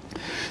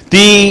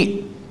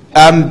 The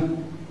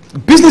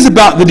business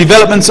about the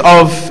developments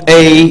of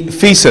a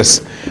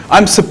fetus.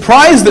 I'm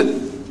surprised that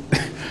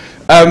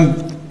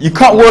you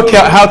can't work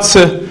out how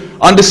to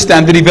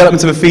understand the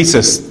development of a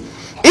fetus.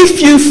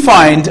 If you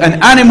find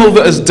an animal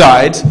that has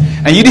died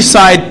and you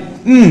decide,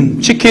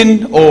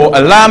 chicken or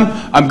a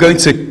lamb,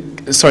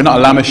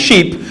 a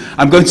sheep,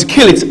 I'm going to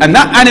kill it, and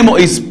that animal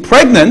is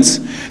pregnant,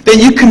 then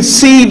you can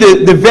see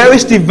the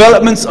various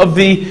developments of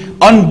the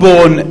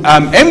unborn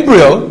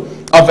embryo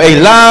of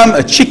a lamb,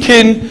 a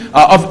chicken,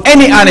 of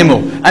any animal.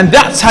 And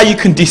that's how you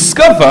can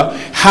discover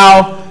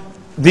how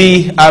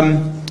the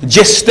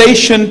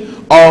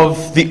gestation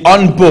of the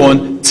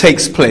unborn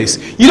takes place.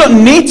 You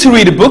don't need to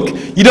read a book.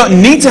 You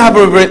don't need to have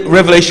a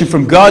revelation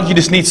from God. You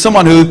just need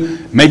someone who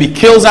maybe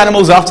kills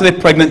animals after they're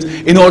pregnant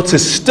in order to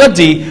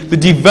study the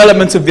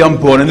development of the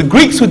unborn. And the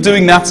Greeks were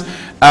doing that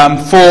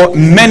for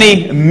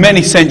many,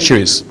 many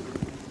centuries.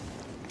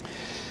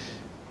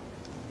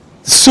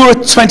 Surah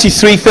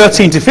 23,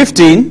 13 to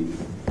 15.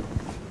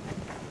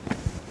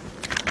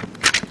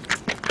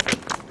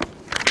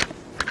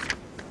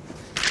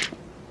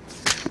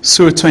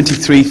 Surah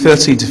 23,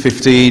 13 to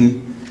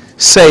 15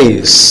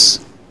 says,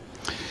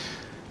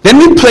 then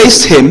we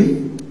placed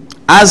him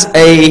as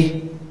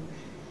a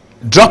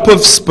drop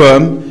of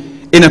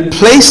sperm in a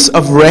place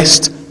of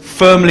rest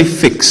firmly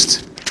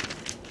fixed.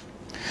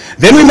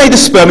 Then we made the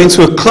sperm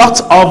into a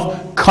clot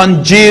of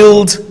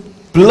congealed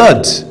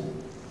blood.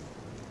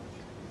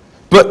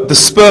 But the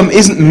sperm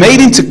isn't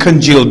made into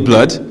congealed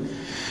blood.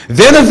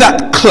 Then of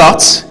that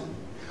clot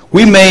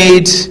we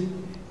made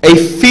a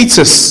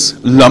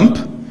fetus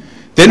lump.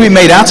 Then we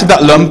made out of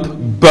that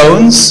lump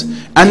bones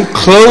and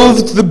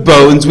clothed the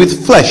bones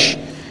with flesh.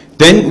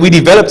 Then we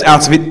developed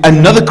out of it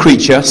another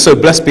creature, so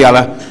blessed be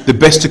Allah, the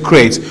best to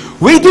create.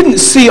 We didn't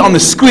see on the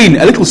screen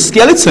a little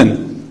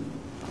skeleton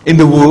in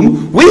the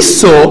womb. We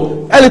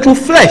saw a little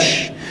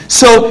flesh.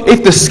 So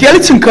if the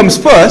skeleton comes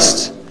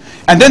first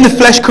and then the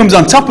flesh comes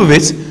on top of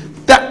it,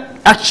 that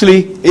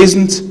actually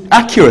isn't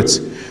accurate.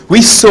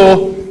 We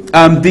saw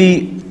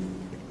the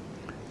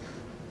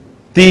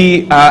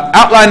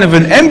outline of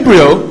an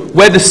embryo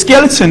where the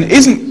skeleton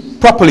isn't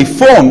properly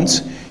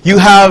formed, you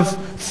have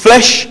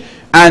flesh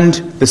and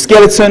the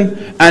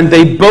skeleton, and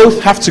they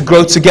both have to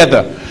grow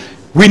together.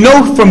 We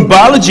know from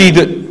biology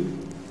that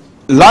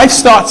life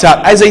starts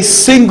out as a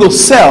single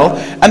cell,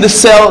 and the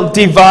cell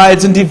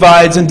divides and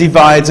divides and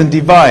divides and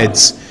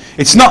divides.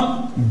 It's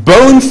not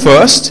bone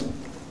first,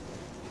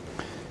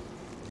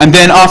 and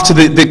then after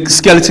the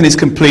skeleton is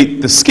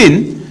complete, the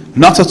skin.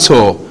 Not at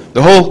all.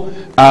 The whole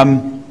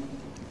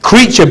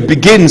creature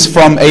begins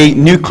from a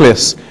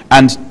nucleus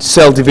and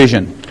cell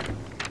division.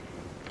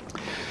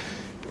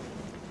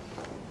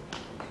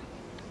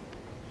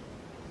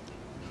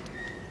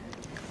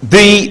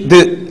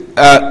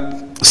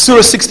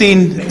 Surah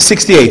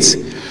 16:68.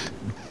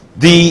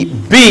 The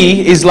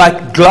bee is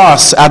like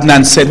glass,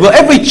 Adnan said. Well,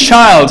 every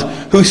child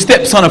who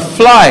steps on a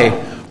fly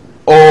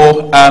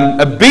or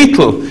a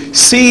beetle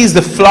sees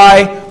the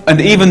fly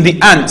and even the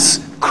ants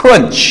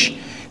crunch.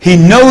 He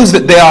knows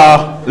that they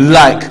are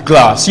like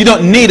glass. You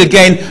don't need,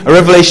 again, a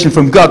revelation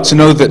from God to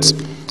know that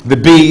the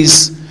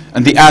bees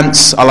and the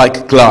ants are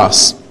like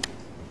glass.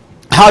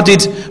 How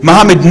did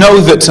Muhammad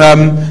know that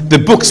the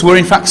books were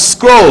in fact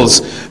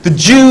scrolls? The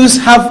Jews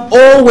have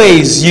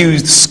always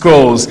used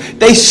scrolls.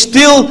 They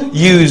still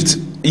use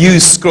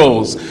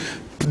scrolls.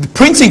 The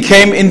printing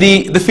came in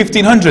the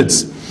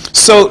 1500s.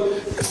 So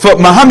for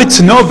Muhammad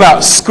to know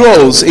about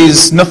scrolls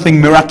is nothing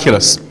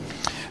miraculous.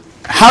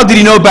 How did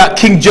he know about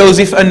King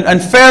Joseph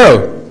and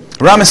Pharaoh,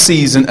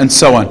 Ramesses and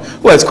so on?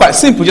 Well, it's quite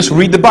simple. Just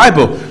read the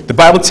Bible. The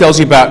Bible tells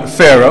you about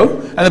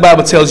Pharaoh, and the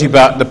Bible tells you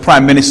about the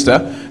Prime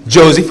Minister,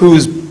 Joseph, who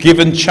was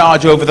given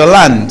charge over the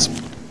land.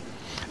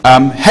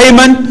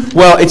 Haman,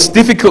 well, it's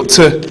difficult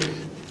to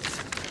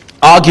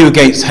argue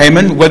against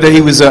Haman, whether he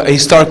was a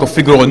historical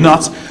figure or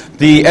not.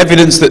 The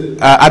evidence that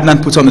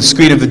Adnan put on the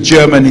screen of the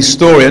German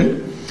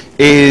historian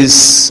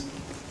is,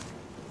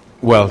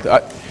 well,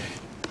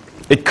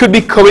 it could be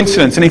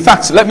coincidence. And in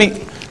fact, let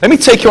me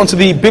take you on to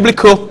the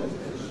biblical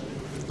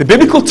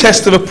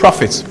test of a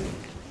prophet.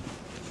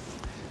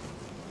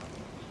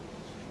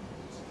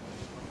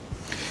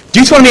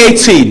 Deuteronomy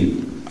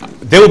 18,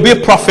 there will be a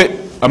prophet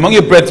among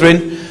your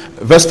brethren.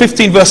 Verse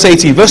 15, verse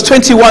 18. Verse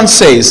 21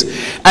 says,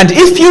 and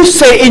if you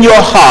say in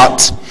your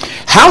heart,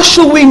 how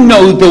shall we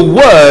know the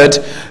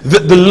word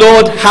that the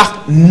Lord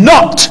hath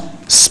not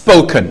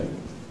spoken?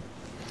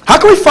 How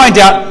can we find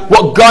out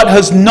what God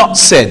has not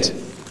said?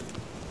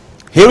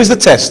 Here is the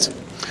test.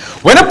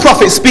 When a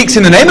prophet speaks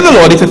in the name of the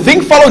Lord, if a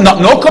thing follow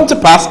not, nor come to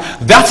pass,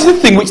 that is the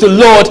thing which the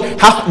Lord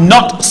hath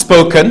not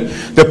spoken.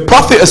 The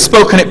prophet has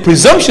spoken it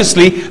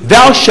presumptuously.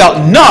 Thou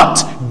shalt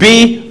not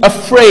be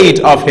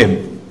afraid of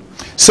him.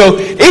 So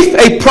if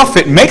a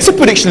prophet makes a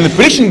prediction and the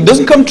prediction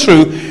doesn't come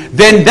true,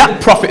 then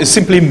that prophet has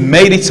simply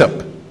made it up.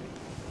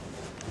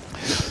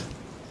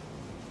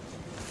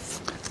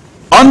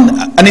 On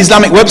an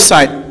Islamic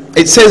website,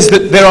 it says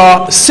that there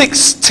are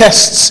 6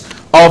 tests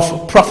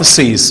of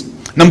prophecies.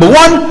 Number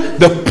 1,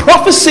 the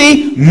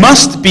prophecy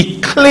must be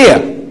clear,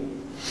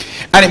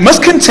 and it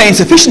must contain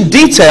sufficient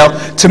detail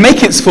to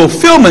make its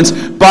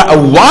fulfillment by a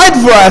wide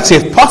variety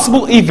of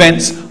possible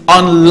events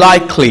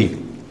unlikely.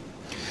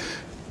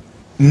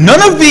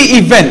 None of the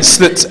events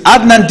that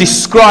Adnan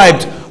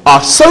described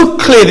are so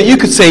clear that you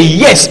could say,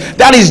 yes,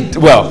 that is,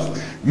 well,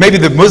 maybe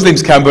the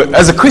Muslims can, but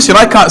as a Christian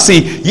I can't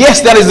see, yes,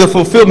 that is the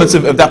fulfillment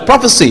of that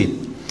prophecy.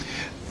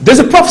 There's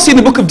a prophecy in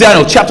the book of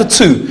Daniel, chapter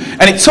 2,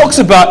 and it talks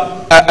about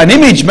an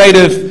image made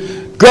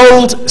of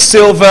gold,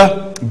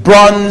 silver,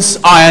 bronze,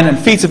 iron, and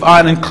feet of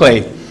iron and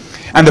clay.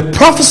 And the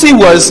prophecy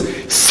was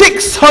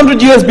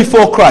 600 years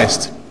before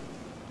Christ.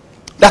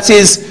 That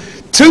is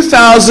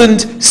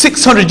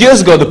 2,600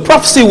 years ago. The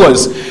prophecy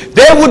was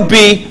there would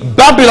be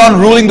Babylon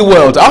ruling the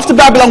world. After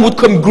Babylon would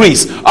come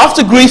Greece.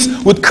 After Greece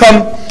would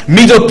come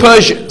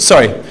Medo-Persia.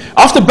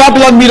 After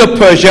Babylon,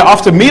 Medo-Persia.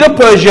 After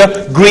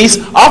Medo-Persia, Greece.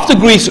 After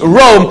Greece,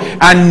 Rome.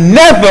 And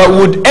never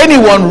would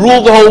anyone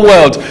rule the whole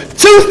world.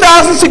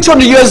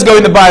 2,600 years ago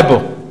in the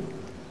Bible.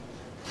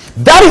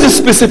 That is a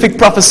specific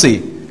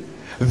prophecy.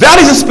 That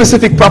is a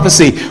specific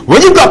prophecy.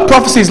 When you've got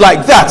prophecies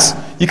like that,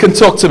 you can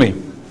talk to me.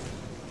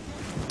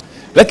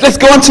 Let's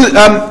go on to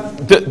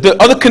the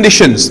other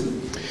conditions.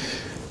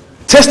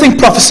 Testing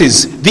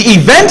prophecies. The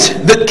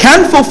event that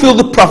can fulfill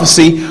the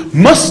prophecy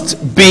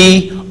must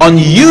be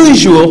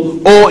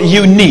unusual or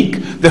unique.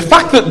 The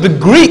fact that the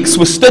Greeks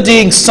were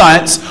studying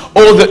science,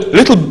 or that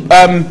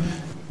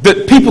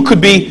that people could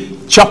be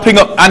chopping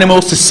up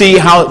animals to see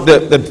how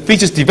the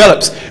fetus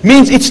develops,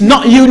 means it's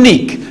not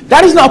unique.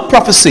 That is not a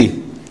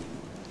prophecy.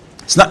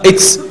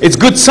 It's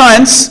good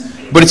science,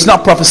 but it's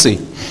not prophecy.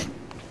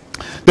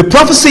 The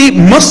prophecy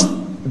must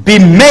be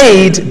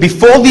made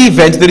before the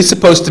event that is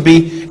supposed to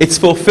be its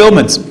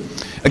fulfillment.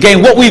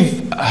 Again, what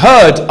we've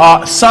heard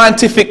are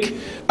scientific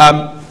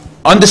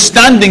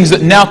understandings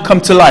that now come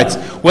to light.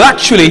 Well,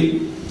 actually,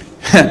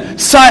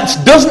 science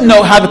doesn't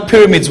know how the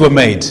pyramids were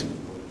made.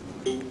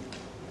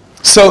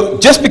 So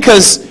just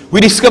because we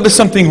discovered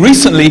something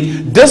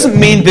recently doesn't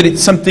mean that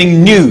it's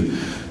something new.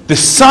 The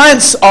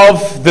science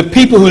of the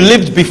people who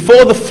lived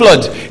before the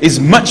flood is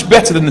much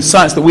better than the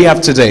science that we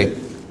have today.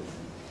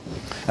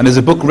 And there's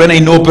a book, René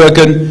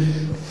Norbergen,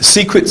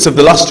 Secrets of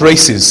the Lost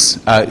Races,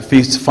 for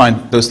you to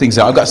find those things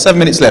out. I've got 7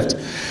 minutes left.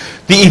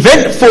 The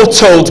event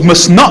foretold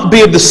must not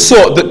be of the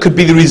sort that could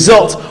be the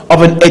result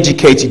of an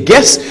educated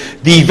guess.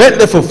 The event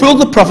that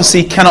fulfilled the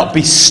prophecy cannot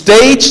be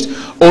staged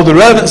or the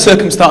relevant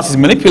circumstances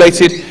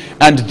manipulated,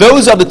 and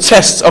those are the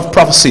tests of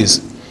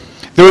prophecies.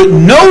 There are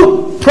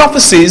no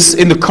prophecies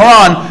in the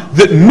Quran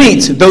that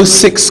meet those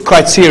 6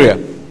 criteria.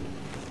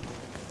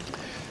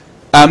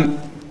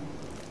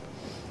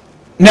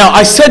 Now,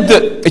 I said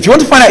that if you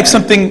want to find out if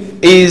something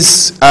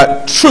is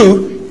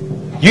true,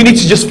 you need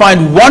to just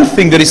find one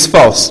thing that is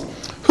false.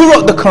 Who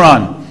wrote the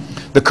Quran?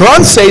 The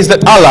Quran says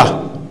that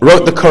Allah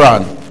wrote the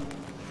Quran.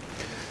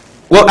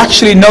 Well,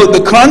 actually, no, the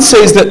Quran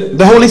says that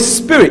the Holy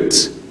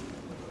Spirit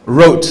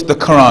wrote the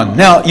Quran.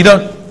 Now, you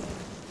don't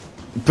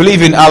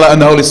believe in Allah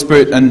and the Holy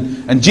Spirit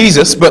and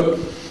Jesus, but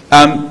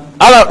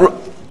Allah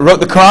wrote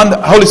the Quran,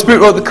 the Holy Spirit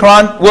wrote the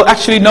Quran. Well,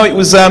 actually, no, it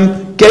was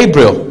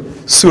Gabriel,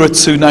 Surah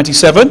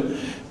 297.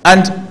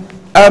 And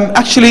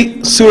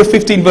actually, Surah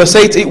 15, verse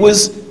 8, it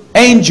was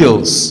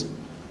angels.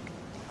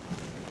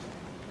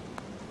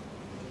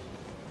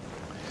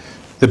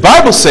 The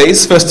Bible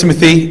says, 2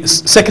 Timothy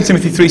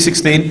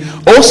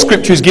 3:16, all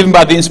scripture is given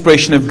by the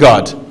inspiration of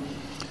God.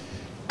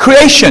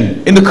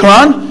 Creation in the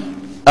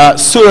Quran,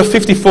 Surah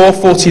 54,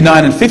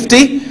 49 and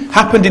 50,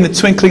 happened in the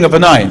twinkling of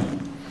an eye.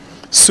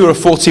 Surah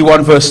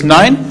 41 verse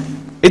 9,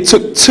 it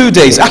took 2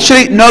 days.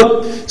 Actually,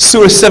 no,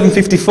 Surah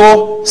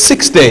 7:54,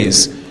 6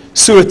 days.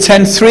 Surah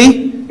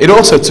 10:3, it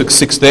also took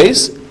 6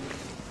 days.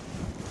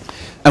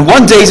 And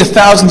 1 day is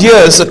 1,000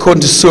 years,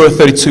 according to Surah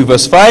 32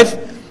 verse 5.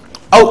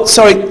 Oh,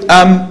 sorry,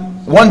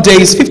 1 day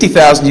is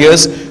 50,000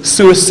 years,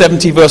 Surah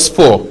 70 verse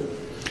 4.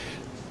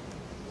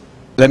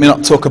 Let me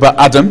not talk about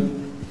Adam.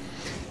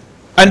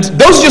 And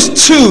those are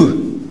just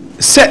 2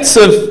 sets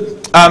of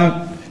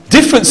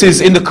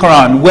differences in the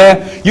Quran,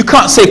 where you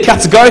can't say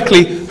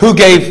categorically who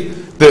delivered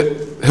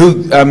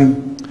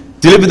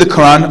the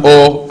Quran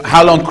or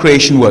how long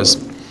creation was.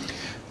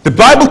 The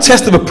Bible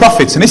test of a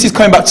prophet, and this is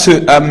coming back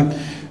to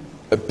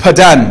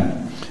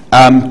Padan,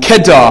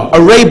 Kedar,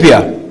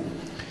 Arabia.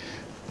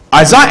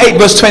 Isaiah 8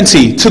 verse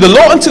 20, to the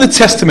law and to the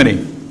testimony.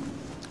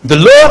 The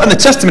law and the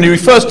testimony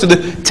refers to the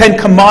 10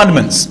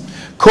 commandments,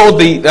 called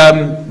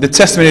the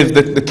testimony of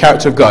the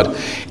character of God.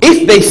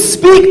 If they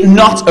speak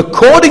not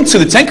according to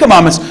the 10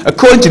 commandments,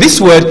 according to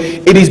this word,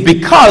 it is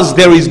because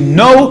there is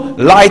no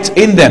light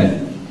in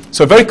them.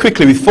 So very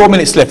quickly, with 4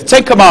 minutes left,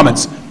 10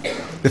 commandments.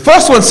 The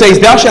first one says,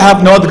 thou shalt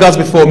have no other gods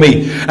before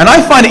me. And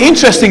I find it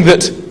interesting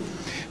that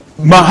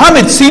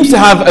Muhammad seems to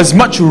have as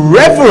much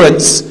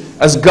reverence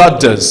as God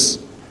does.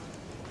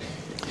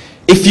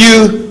 If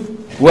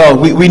you, well,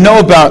 we know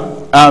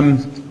about,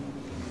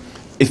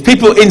 if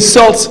people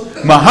insult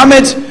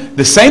Muhammad,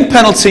 the same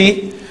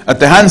penalty at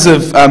the hands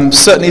of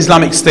certain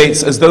Islamic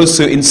states as those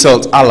who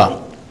insult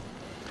Allah.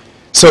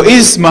 So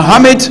is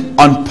Muhammad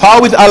on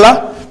par with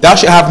Allah? Thou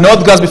shalt have no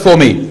other gods before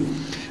me.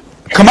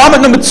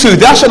 Commandment number 2,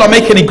 thou shalt not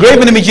make any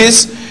graven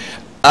images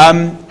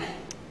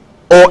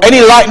or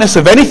any likeness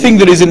of anything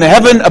that is in the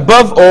heaven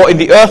above or in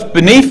the earth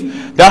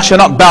beneath. Thou shalt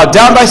not bow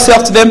down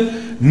thyself to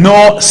them,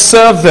 nor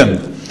serve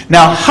them.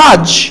 Now,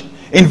 Hajj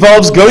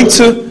involves going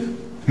to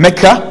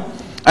Mecca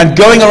and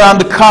going around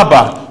the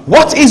Kaaba.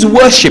 What is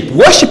worship?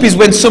 Worship is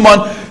when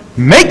someone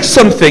makes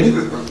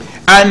something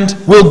and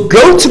will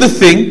go to the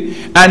thing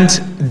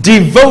and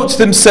devote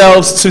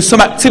themselves to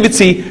some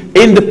activity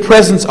in the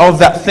presence of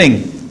that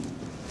thing.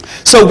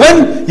 So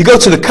when you go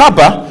to the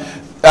Kaaba,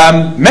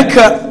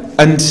 Mecca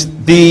and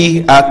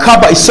the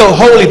Kaaba is so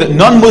holy that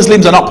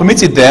non-Muslims are not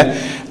permitted there,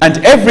 and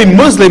every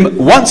Muslim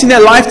once in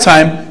their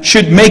lifetime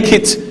should make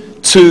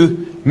it to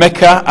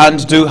Mecca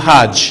and do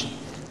Hajj.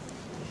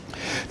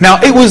 Now,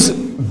 it was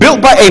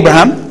built by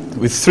Abraham,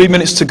 with 3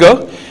 minutes to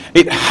go.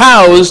 It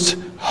housed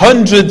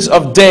hundreds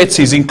of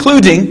deities,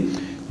 including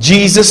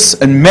Jesus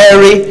and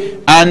Mary,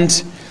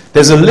 and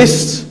there's a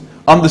list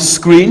on the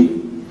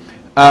screen,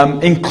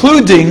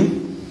 including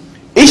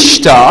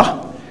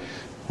Ishtar,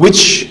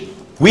 which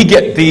we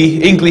get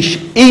the English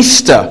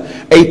Easter,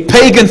 a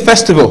pagan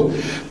festival.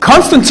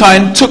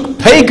 Constantine took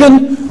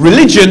pagan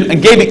religion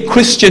and gave it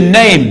Christian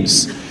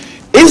names.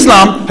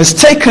 Islam has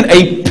taken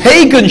a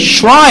pagan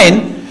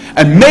shrine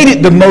and made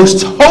it the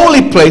most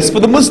holy place for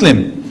the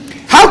Muslim.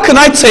 How can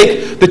I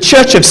take the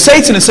church of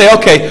Satan and say,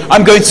 okay,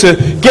 I'm going to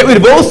get rid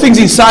of all things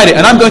inside it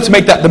and I'm going to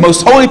make that the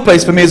most holy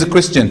place for me as a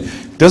Christian?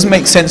 Doesn't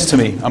make sense to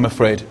me, I'm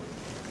afraid.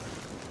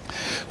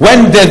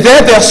 When they're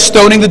there, they're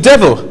stoning the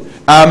devil.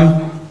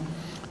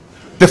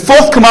 The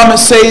 4th commandment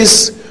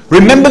says,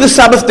 remember the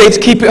Sabbath day to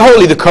keep it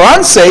holy. The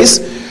Quran says,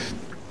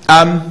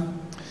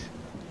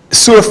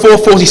 Surah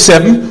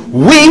 4:47,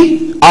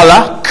 we,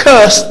 Allah,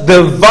 curse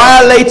the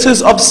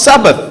violators of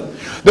Sabbath.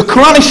 The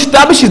Quran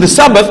establishes the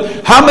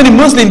Sabbath. How many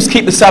Muslims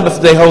keep the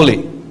Sabbath day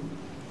holy?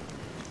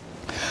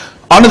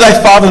 Honor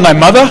thy father and thy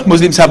mother.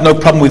 Muslims have no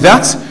problem with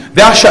that.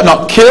 Thou shalt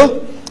not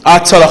kill.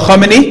 Ayatollah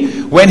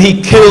Khomeini, when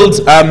he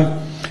killed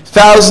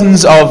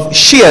thousands of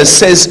Shias,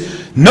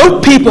 says, no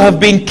people have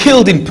been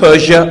killed in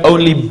Persia,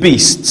 only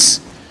beasts.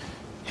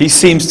 he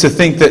seems to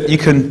think that you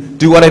can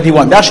do whatever you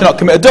want. Thou shalt not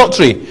commit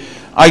adultery.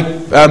 I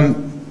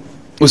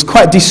was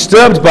quite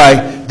disturbed by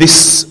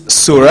this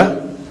surah.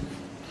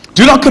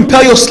 Do not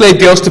compel your slave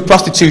girls to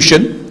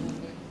prostitution.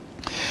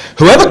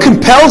 Whoever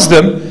compels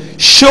them,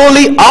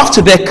 surely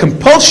after their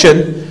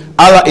compulsion,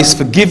 Allah is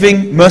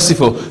forgiving,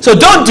 merciful. So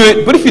don't do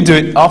it, but if you do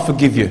it, I'll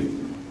forgive you.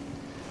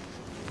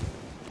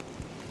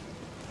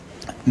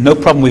 No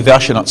problem with thou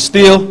shalt not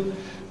steal.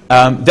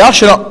 Thou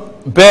shalt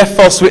not bear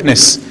false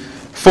witness.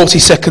 40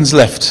 seconds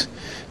left.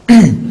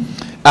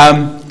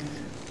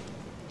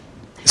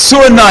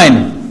 Surah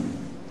 9.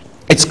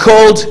 It's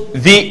called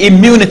the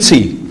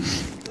immunity.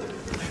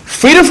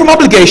 Freedom from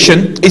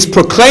obligation is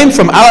proclaimed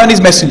from Allah and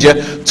His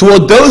Messenger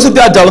toward those of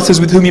the idolaters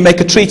with whom you make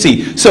a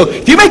treaty. So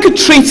if you make a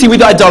treaty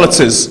with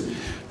idolaters,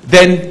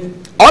 then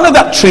honor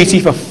that treaty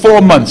for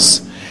 4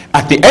 months.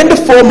 At the end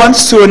of 4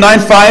 months, Surah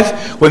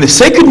 9:5, when the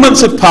sacred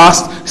months have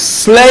passed,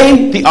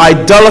 slay the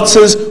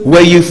idolaters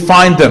where you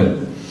find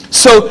them.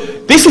 So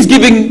this is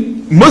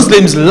giving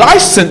Muslims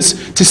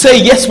license to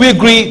say, yes, we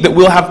agree that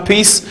we'll have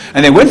peace,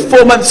 and then when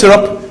 4 months are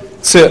up,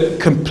 to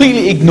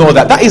completely ignore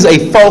that. That is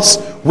a false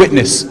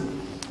witness.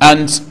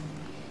 And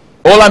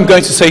all I'm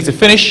going to say to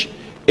finish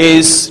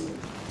is,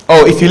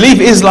 if you leave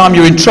Islam,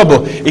 you're in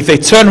trouble. If they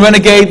turn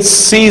renegades,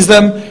 seize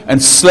them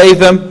and slay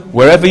them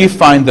wherever you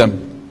find them.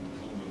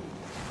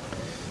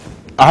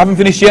 I haven't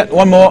finished yet.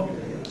 One more.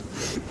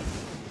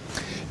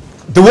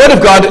 The Word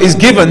of God is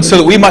given so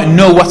that we might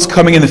know what's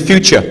coming in the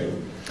future.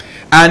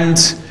 And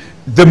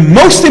the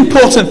most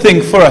important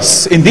thing for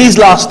us in these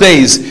last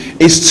days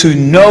is to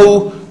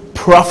know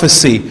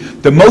prophecy.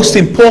 The most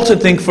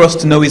important thing for us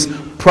to know is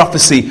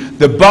prophecy.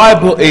 The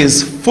Bible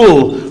is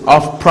full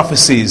of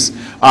prophecies.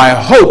 I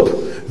hope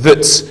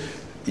that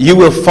you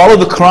will follow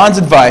the Quran's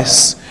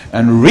advice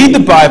and read the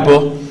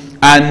Bible,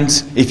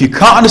 and if you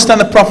can't understand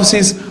the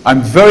prophecies,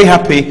 I'm very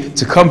happy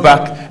to come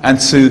back and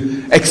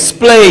to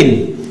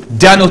explain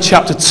Daniel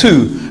chapter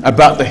 2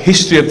 about the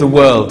history of the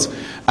world,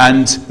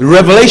 and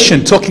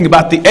Revelation talking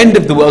about the end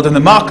of the world and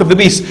the mark of the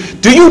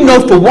beast. Do you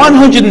know for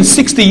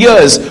 160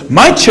 years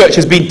my church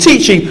has been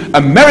teaching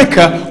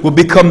America will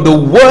become the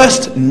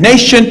worst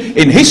nation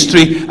in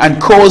history and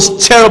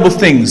cause terrible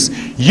things?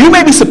 You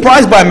may be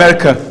surprised by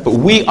America, but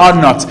we are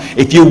not.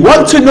 If you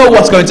want to know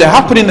what's going to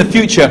happen in the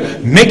future,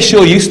 make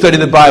sure you study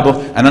the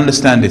Bible and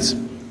understand it.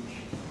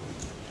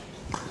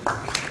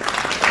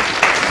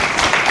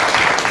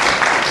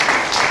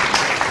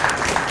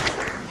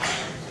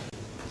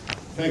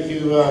 Thank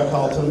you,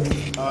 Carlton.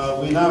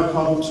 We now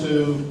come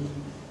to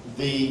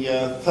the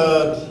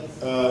third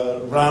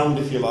round,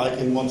 if you like,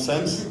 in one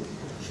sense.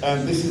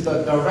 And this is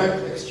the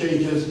direct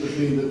exchanges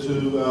between the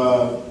two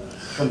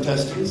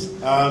contestants.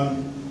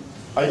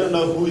 I don't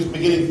know who is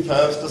beginning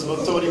first. Does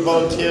somebody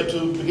volunteer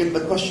to begin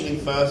the questioning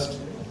first?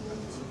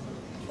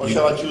 Or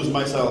shall I choose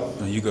myself?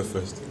 No, you go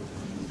first.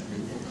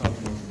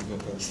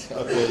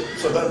 Okay,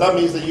 so that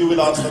means that you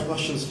will ask the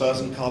questions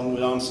first and Carlton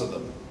will answer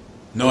them.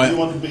 No, Do you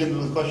want to begin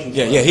with the questions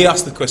yeah, first? yeah, he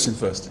asked the question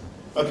first.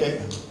 Okay,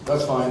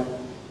 that's fine.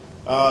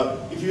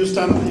 If you use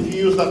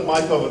that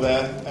mic over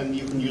there, and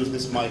you can use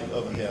this mic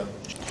over here.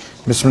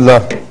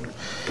 Bismillah.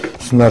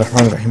 Bismillah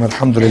ar-Rahman ar-Rahim.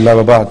 Alhamdulillah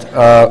wa ba'd.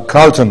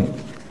 Carlton,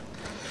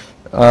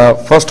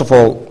 first of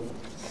all,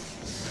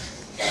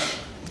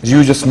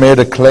 you just made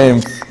a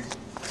claim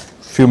a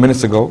few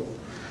minutes ago.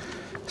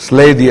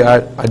 Slay the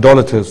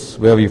idolaters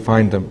wherever you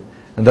find them.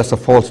 And that's a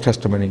false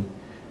testimony,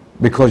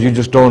 because you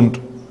just don't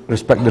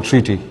respect the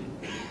treaty.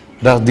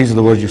 These are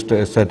the words you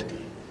said.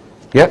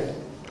 Yeah?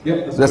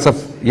 Yeah, that's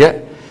yeah.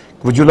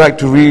 Would you like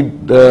to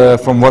read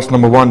from verse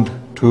number 1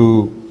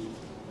 to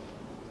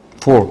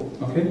 4?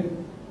 Okay.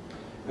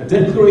 A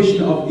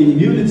declaration of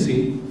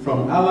immunity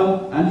from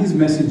Allah and His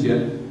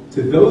Messenger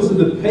to those of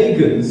the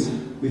pagans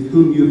with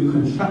whom you have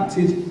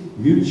contracted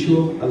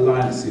mutual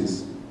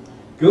alliances.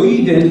 Go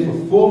ye then for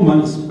 4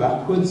 months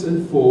backwards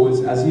and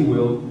forwards as ye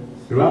will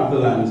throughout the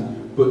land,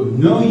 but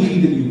know ye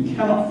that you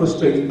cannot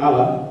frustrate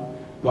Allah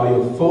by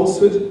your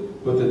falsehood,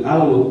 but that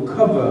Allah will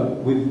cover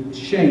with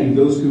shame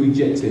those who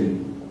reject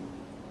Him.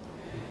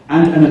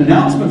 And an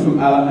announcement from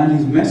Allah and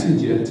His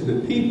Messenger to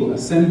the people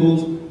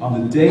assembled on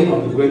the day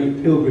of the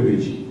great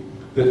pilgrimage,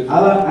 that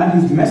Allah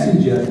and His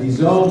Messenger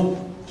dissolve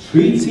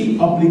treaty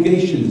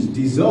obligations with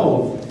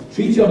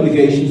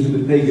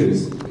the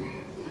pagans.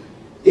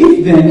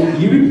 If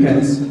then you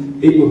repent,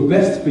 it were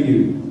best for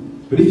you.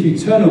 But if you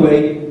turn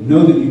away,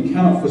 know that you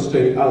cannot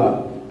frustrate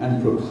Allah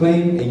and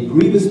proclaim a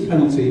grievous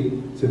penalty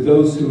to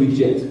those who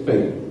reject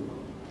faith.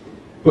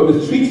 But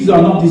the treaties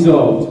are not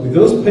dissolved with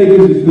those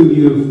pagans with whom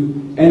you have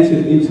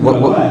entered into an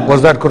alliance.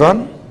 Was that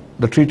Quran?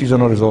 The treaties are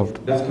not resolved.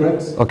 That's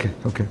correct. Okay.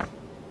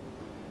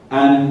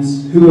 And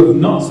who have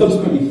not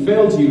subsequently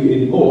failed you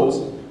in aught,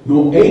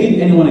 nor aided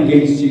anyone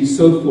against you,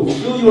 so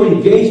fulfill your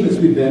engagements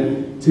with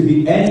them to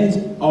the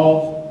end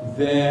of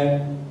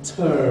their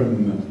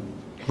term.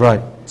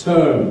 Right.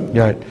 Term.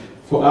 Yeah.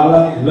 For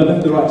Allah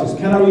loveth the righteous.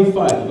 Can I read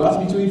 5? You've asked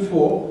me to read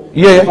 4.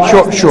 Yeah,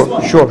 Five sure.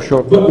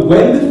 But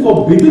when the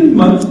forbidden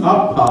months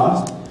are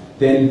past,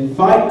 then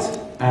fight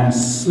and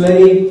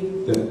slay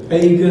the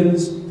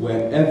pagans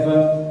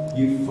wherever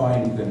you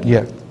find them.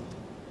 Yeah.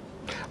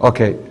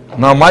 Okay.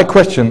 Now my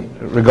question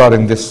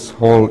regarding this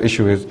whole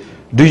issue is,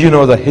 do you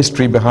know the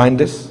history behind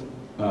this?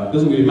 It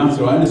doesn't really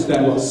matter. I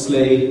understand what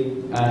slay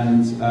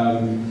and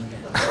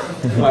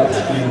fight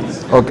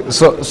means. Okay.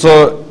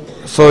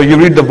 So you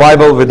read the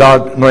Bible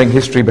without knowing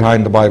history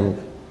behind the Bible?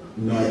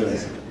 No, I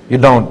don't. You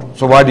don't.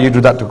 So why do you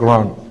do that to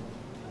Quran?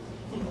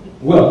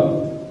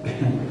 Well,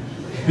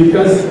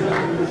 because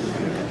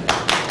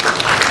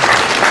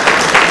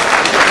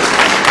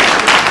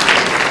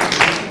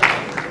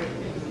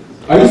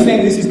are you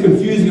saying this is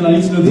confusing and I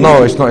need to know the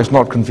No, history? it's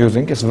not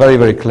confusing. It's very,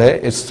 very clear.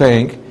 It's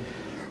saying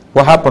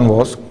what happened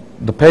was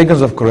the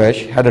pagans of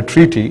Quraysh had a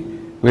treaty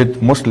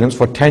with Muslims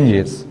for 10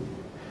 years.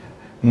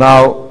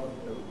 Now,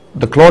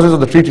 the clauses of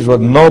the treaties were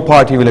no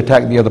party will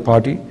attack the other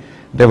party.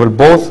 They will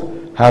both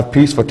have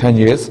peace for 10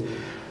 years.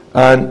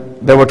 And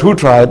there were two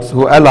tribes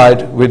who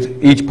allied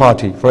with each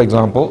party. For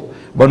example,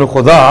 Banu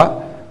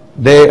Khuda,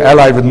 they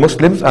allied with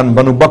Muslims, and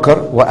Banu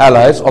Bakr were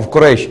allies of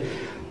Quraysh.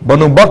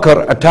 Banu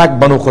Bakr attacked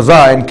Banu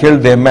Khuza and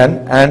killed their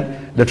men,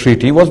 and the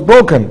treaty was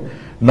broken.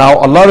 Now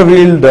Allah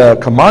revealed a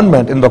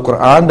commandment in the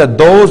Quran that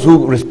those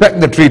who respect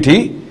the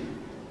treaty,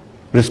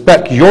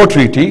 respect your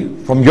treaty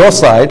from your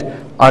side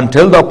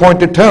until the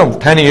appointed term,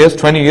 10 years,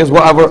 20 years,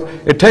 whatever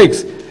it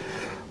takes.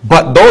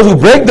 But those who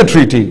break the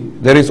treaty,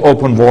 there is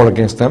open war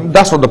against them.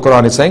 That's what the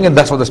Quran is saying, and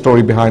that's what the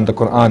story behind the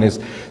Quran is.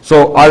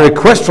 So I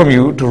request from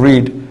you to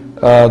read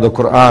the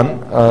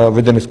Quran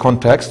within its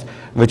context,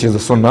 which is the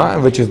Sunnah,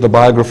 and which is the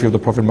biography of the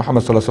Prophet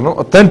Muhammad ﷺ,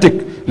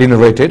 authentically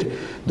narrated.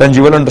 Then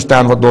you will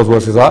understand what those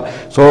verses are.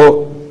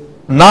 So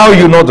now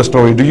you know the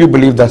story. Do you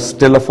believe that's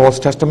still a false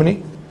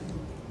testimony?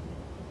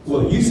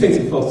 Well, you say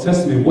it's a false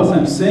testimony. What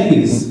I'm saying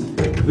is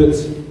that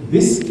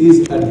this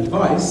is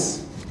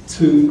advice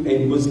to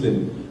a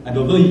Muslim. And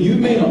although you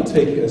may not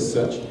take it as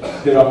such,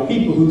 there are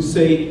people who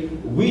say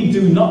we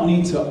do not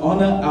need to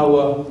honor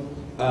our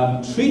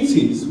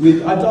treaties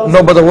with idolatry.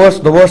 No, but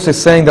the verse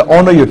is saying that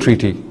honor your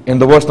treaty. In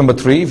the verse number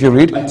 3, if you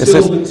read, it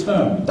says the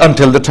term.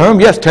 Until the term,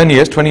 yes, 10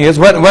 years, 20 years,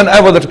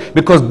 whenever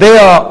because they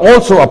are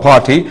also a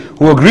party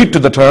who agreed to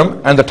the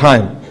term and the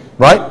time,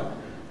 right?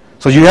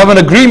 So you have an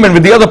agreement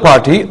with the other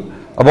party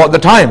about the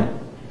time,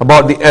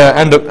 about the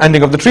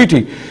ending of the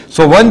treaty.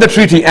 So when the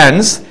treaty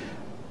ends,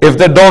 if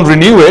they don't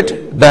renew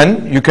it,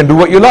 then you can do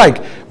what you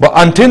like. But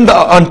until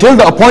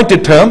the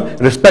appointed term,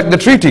 respect the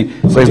treaty.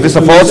 So is this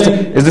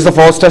a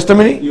false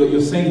testimony?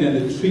 You're saying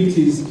that the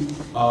treaties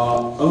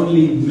are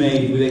only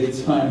made with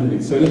a time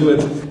limit. So in other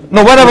words,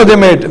 no, whenever they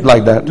made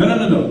like that.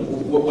 No.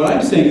 What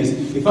I'm saying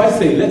is, if I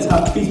say let's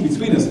have peace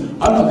between us,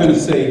 I'm not going to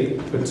say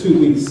for 2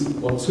 weeks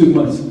or 2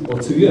 months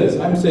or 2 years.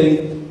 I'm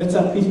saying let's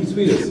have peace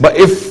between us. But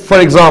if, for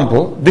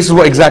example, this is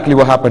exactly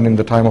what happened in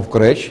the time of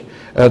Quraysh,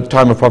 the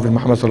time of Prophet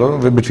Muhammad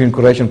ﷺ, between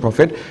Quraysh and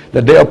Prophet,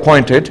 that they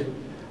appointed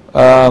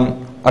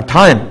a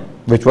time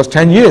which was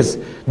 10 years.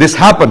 This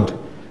happened.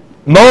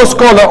 No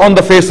scholar on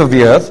the face of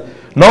the earth,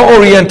 no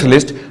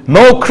Orientalist,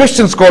 no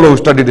Christian scholar who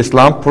studied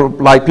Islam,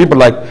 like people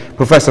like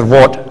Professor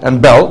Watt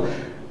and Bell,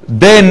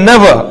 they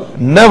never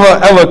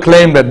ever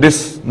claimed that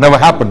this never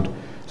happened.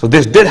 So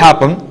this did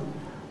happen.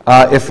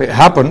 If it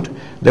happened,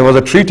 there was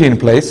a treaty in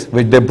place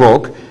which they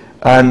broke,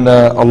 and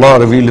Allah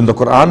revealed in the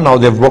Quran, now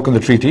they've broken the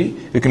treaty,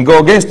 you can go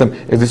against them.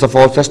 Is this a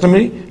false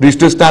testimony? Do you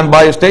still stand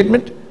by your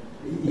statement?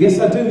 Yes,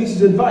 I do. This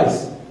is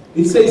advice.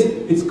 It says,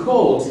 it's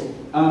called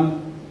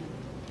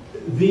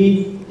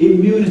the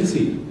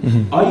immunity.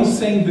 Are you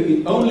saying that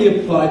it only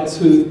applied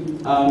to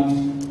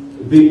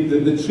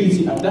the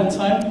treaty at that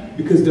time?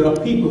 Because there are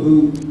people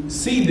who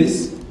see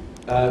this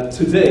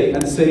today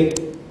and say,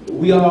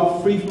 we are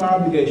free from our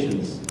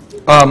obligations.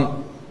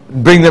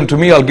 Bring them to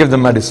me, I'll give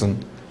them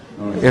medicine.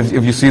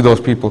 If you see those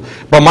people.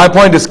 But my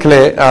point is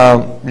clear.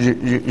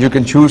 You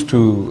can choose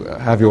to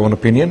have your own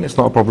opinion. It's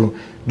not a problem.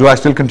 Do I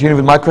still continue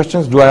with my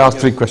questions? Do I ask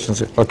 3 questions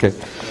here? Okay.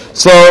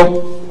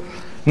 So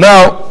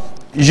now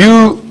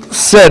you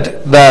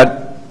said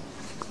that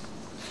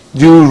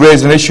you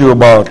raised an issue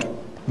about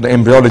the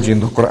embryology in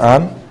the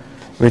Quran,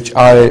 which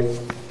I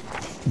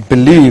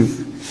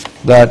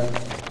believe that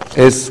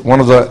is one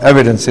of the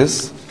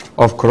evidences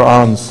of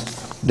Quran's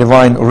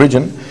divine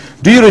origin.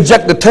 Do you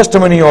reject the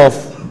testimony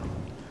of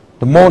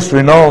the most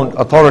renowned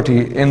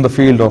authority in the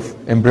field of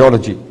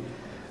embryology?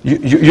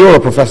 You're a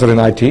professor in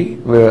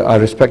IT, where I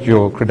respect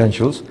your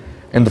credentials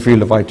in the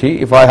field of IT.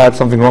 If I had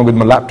something wrong with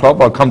my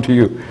laptop, I'll come to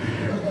you.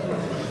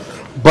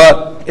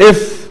 But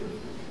if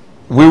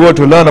we were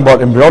to learn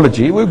about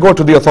embryology, we go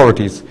to the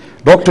authorities.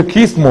 Dr.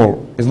 Keith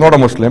Moore is not a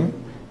Muslim.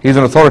 He's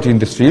an authority in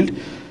this field.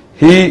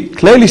 He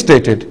clearly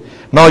stated,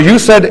 now you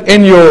said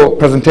in your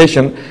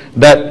presentation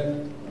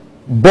that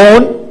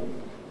bone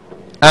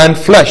and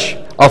flesh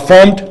are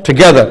formed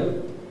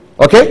together.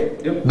 Okay?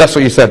 Yep. That's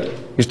what you said.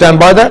 You stand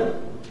by that?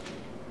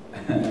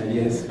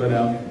 Yes, but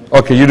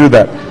okay, you do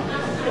that.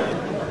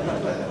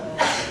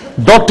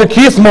 Dr.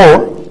 Keith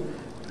Moore,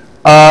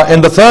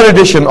 in the 3rd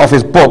edition of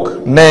his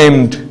book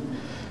named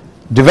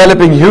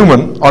Developing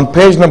Human, on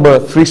page number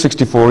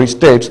 364, he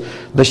states,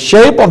 the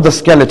shape of the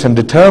skeleton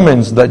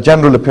determines the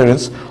general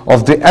appearance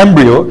of the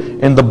embryo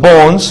in the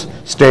bones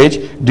stage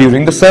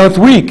during the 7th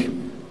week.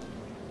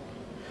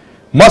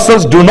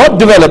 Muscles do not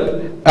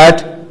develop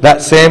at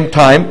that same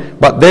time,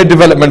 but their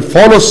development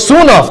follows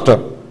soon after.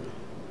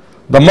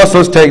 The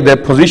muscles take their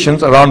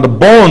positions around the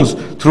bones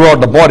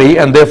throughout the body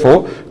and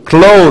therefore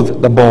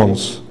clothe the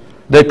bones.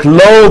 They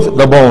clothe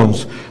the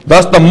bones.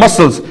 Thus the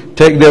muscles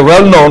take their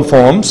well-known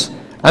forms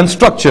and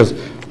structures.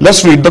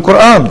 Let's read the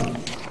Quran.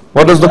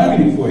 What does the... I'm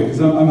reading for you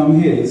because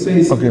I'm here. It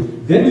says, okay.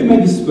 Then we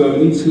made the sperm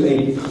into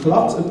a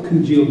clot of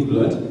congealed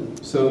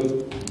blood. So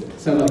it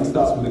sounds like it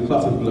starts with a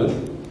clot of blood.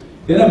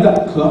 Then of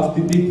that clot,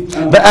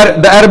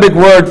 the Arabic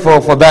word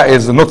for that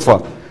is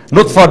nutfa.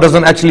 Nutfa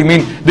doesn't actually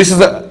mean... This is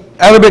an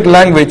Arabic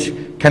language,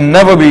 can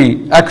never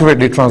be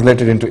accurately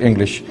translated into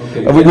English.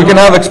 Okay. We can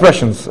have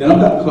expressions. Then on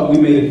that clot we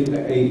made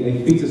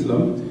a fetus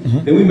lump.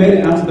 Mm-hmm. Then we made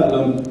it out of that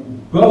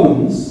lump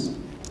bones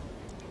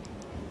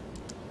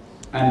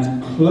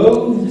and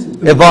clothed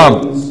the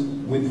bones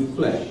with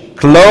flesh.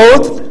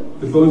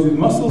 Clothed the bones with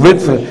muscles?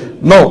 With flesh.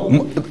 No,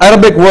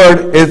 Arabic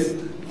word is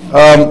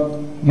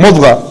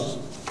mudgha.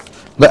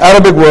 The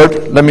Arabic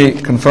word, let me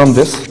confirm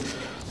this.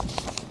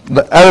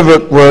 The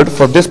Arabic word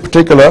for this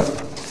particular...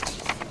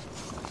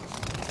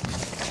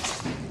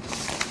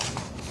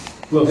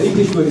 Well, the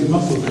English word is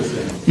muscle per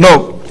se.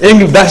 No,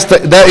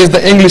 that is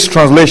the English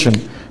translation.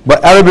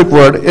 But Arabic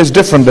word is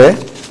different there,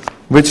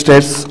 which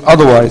states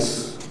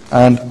otherwise.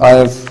 And I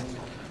have...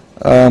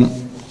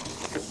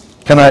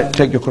 can I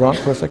take your Quran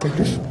for a second,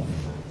 please?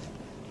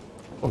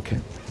 Okay.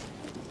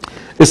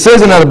 It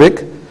says in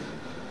Arabic,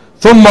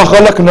 ثُمَّ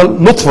خَلَقْنَا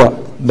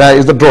النُّطْفَةَ, that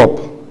is the drop.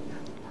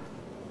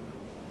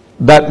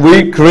 That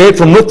we create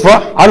from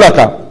nutfa,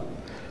 alaka.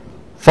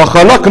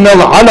 فَخَلَقْنَا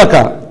الْعَلَكَ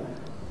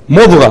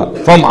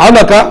مُضْغَةً. From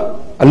alaka,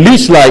 a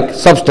leech-like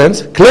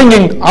substance,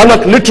 clinging.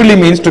 Alaq literally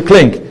means to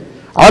cling.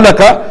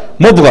 Alaka,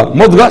 mudgha.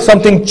 Mudgha,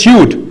 something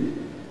chewed.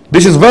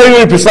 This is very,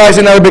 very precise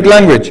in Arabic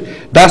language.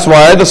 That's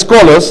why the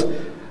scholars,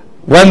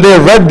 when they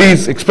read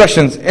these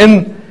expressions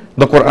in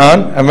the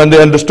Quran, and when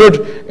they understood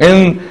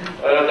in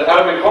the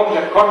Arabic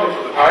context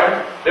of the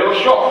time, they were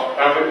shocked.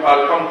 And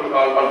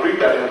I'll read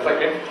that in a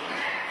second.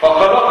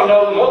 فَخَلَقْنَا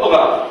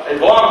الْمُضْغَةَ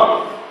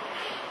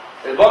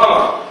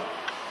إِضَامًا.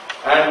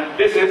 And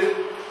this is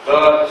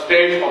the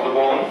stage of the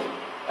bones.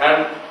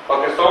 And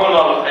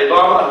فَكَسَوْنَا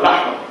الْعِظَامَ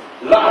لَحْمًا.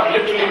 Lahm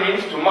literally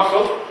means to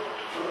muscle.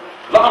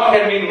 Lahm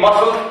can mean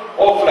muscle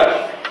or flesh.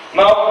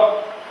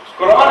 Now,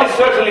 Quran is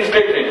certainly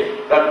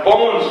stating that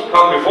bones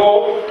come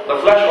before the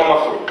flesh or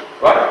muscle,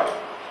 right?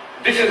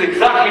 This is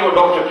exactly what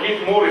Dr.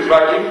 Keith Moore is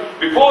writing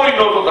before he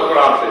knows what the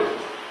Quran says.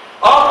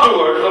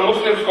 Afterwards, the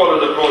Muslim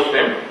scholars approached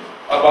him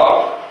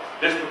about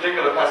this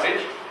particular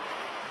passage,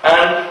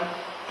 and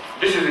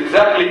this is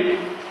exactly,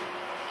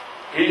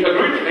 he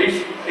agreed with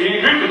it,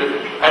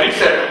 and he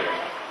said,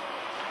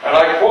 and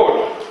I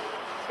quote,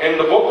 in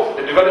the book,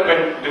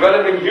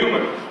 Developing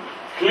Human,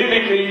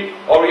 Clinically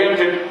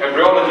Oriented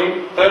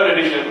Embryology, 3rd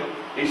edition,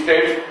 he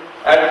states,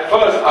 at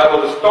first I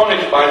was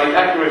astonished by the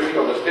accuracy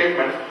of the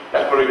statements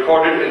that were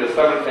recorded in the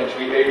 7th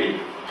century AD,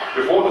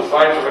 before the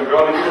science of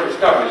embryology was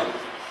established.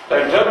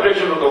 The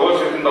interpretation of the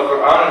verses in the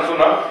Quran and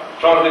Sunnah,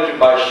 translated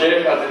by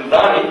Sheikh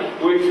Al-Zindani,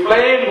 who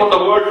explained what the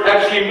words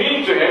actually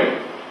mean to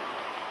him,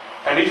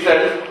 and he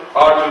says,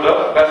 are to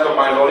the best of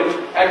my knowledge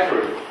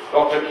accurate.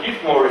 Dr.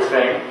 Keith Moore is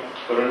saying,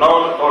 the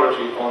renowned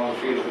authority on the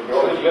field of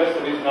embryology. To the best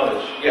of his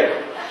knowledge. Yes.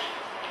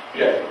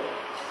 Yes.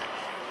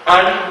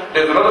 And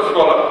there's another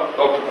scholar,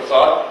 Dr.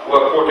 Prasad,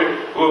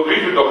 who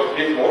agrees with Dr.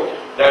 Keith Moore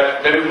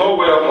that there is no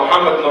way of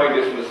Muhammad knowing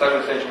this in the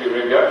 7th century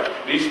Arabia,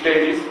 these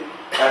stages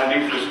and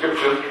these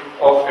descriptions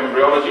of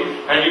embryology.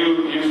 And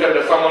you said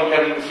that someone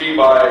can see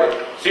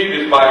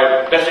this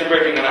by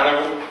desecrating an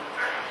animal,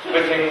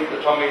 splitting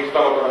the stomach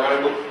of an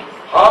animal.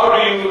 How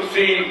do you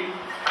see,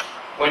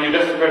 when you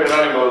desecrate an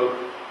animal,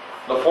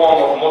 the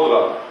form of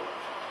mudra,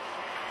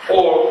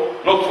 or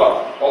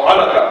nutfa, or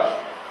alaka?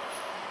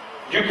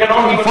 You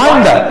cannot even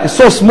find that. It's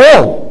so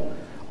small.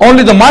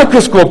 Only the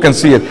microscope can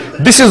see it.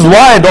 This is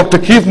why Dr.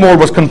 Keith Moore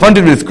was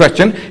confronted with this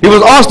question. He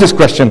was asked this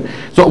question.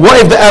 So what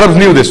if the Arabs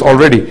knew this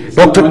already? It's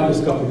not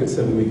microscopic at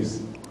 7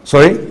 weeks.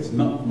 Sorry? It's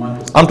not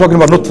microscopic. I'm talking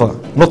about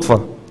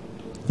nutfa.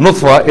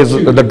 Nutfa is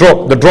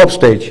the drop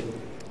stage.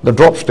 The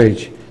drop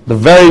stage. The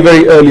very,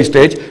 very early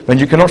stage when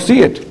you cannot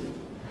see it.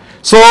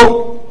 So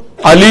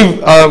I'll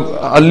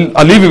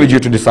leave it with you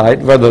to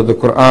decide whether the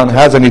Quran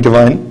has any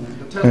divine.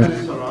 The 10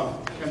 minutes are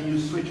up. Can you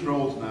switch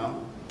roles now?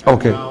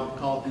 Okay. Now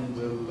Carlton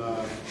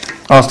will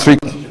ask 3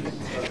 questions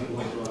that we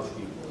want to ask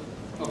you.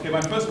 Okay,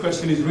 my first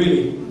question is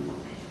really,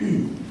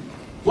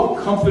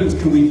 what confidence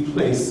can we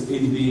place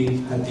in the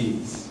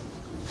hadiths?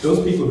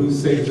 Those people who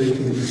say that they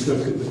can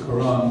interpret the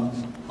Quran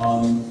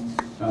on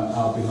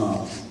our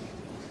behalf.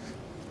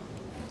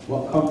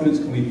 What confidence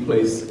can we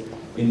place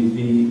in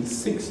the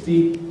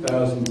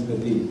 60,000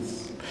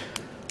 hadiths?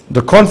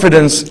 The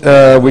confidence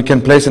we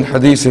can place in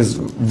hadith is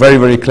very,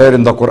 very clear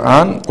in the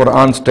Quran.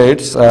 Quran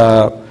states,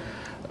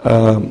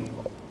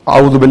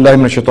 أعوذ بالله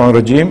من الشيطان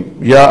الرجيم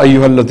يا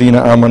أيها الذين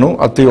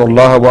آمنوا أطيعوا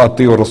الله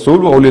وأطيعوا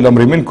الرسول وأولي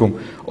الأمر منكم.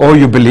 Oh,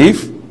 you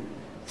believe,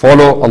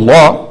 follow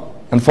Allah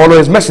and follow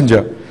His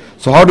messenger.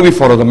 So how do we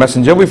follow the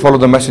messenger? We follow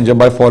the messenger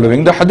by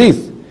following the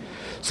hadith.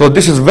 So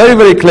this is very,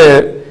 very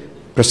clear,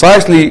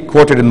 precisely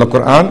quoted in the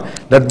Quran,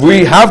 that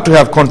we have to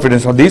have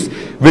confidence on these,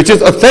 which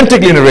is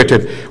authentically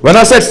narrated. When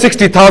I said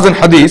 60,000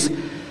 hadiths,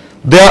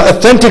 they are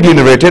authentically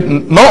narrated.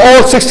 Not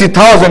all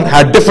 60,000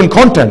 had different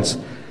contents.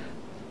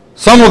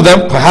 Some of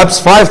them, perhaps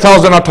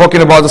 5,000 are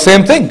talking about the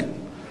same thing.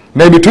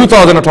 Maybe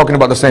 2,000 are talking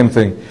about the same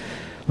thing.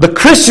 The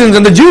Christians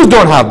and the Jews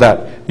don't have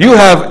that. You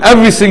have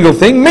every single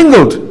thing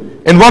mingled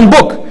in one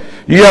book.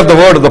 You have the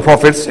word of the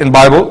prophets in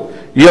Bible.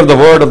 You have the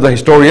word of the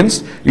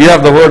historians. You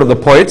have the word of the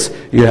poets.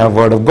 You have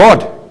word of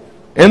God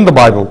in the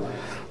Bible.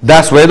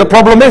 That's where the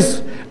problem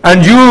is.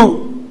 And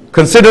you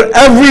consider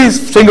every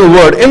single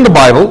word in the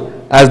Bible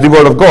as the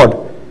word of God.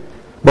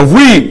 But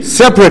we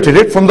separated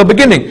it from the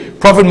beginning.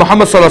 Prophet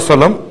Muhammad sallallahu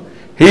alaihi wasallam,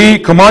 he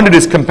commanded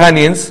his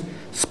companions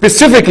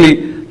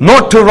specifically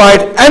not to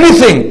write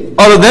anything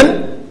other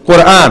than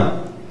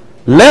Quran,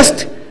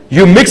 lest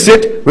you mix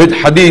it with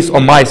hadith or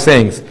my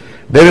sayings.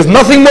 There is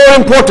nothing more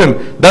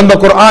important than the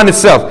Quran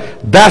itself.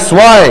 That's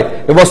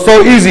why it was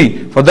so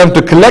easy for them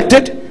to collect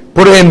it,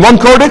 put it in one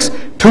codex,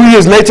 2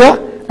 years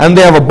later, and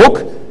they have a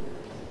book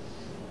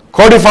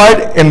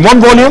codified in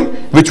one volume,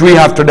 which we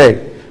have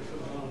today.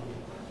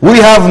 We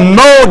have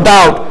no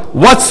doubt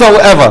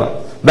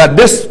whatsoever that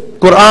this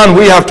Quran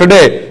we have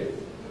today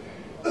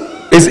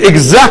is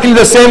exactly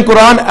the same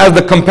Quran as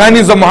the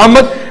companions of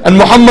Muhammad and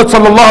Muhammad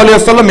sallallahu alaihi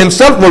wasallam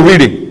himself were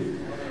reading.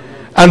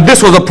 And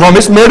this was a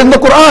promise made in the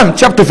Quran,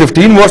 chapter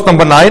 15, verse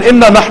number 9,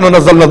 Inna nahnu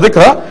nazzalna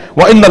dhikra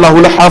wa inna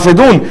lahu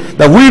lahafidun,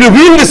 that we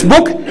reveal this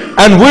book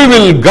and we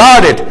will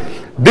guard it.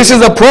 This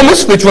is a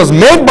promise which was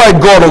made by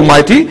God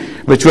Almighty,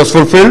 which was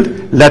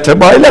fulfilled letter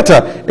by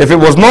letter. If it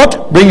was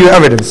not, bring your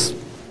evidence.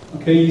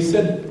 Okay, you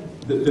said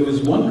that there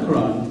was one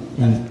Quran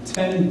and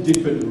 10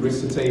 different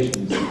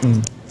recitations.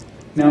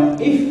 Now,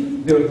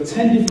 if there are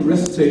 10 different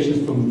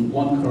recitations from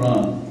one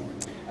Quran,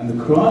 and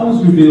the Quran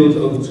was revealed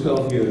over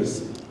 12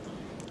 years,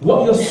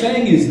 what you're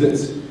saying is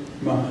that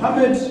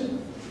Muhammad,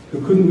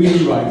 who couldn't read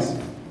and write,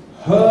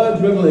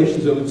 heard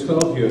revelations over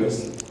 12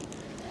 years,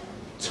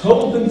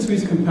 told them to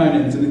his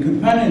companions, and the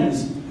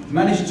companions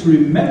managed to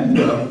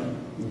remember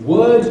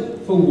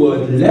word for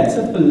word,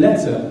 letter for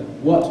letter,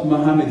 what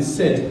Muhammad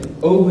said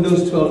over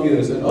those 12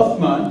 years. And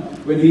Uthman,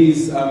 when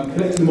he's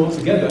collecting them all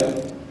together,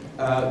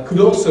 could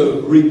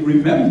also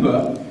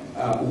remember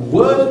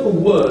word for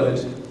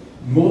word,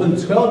 more than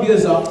 12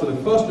 years after the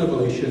first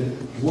revelation,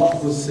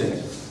 what was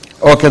said.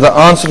 Okay, the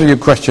answer to your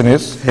question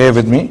is, here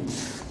with me.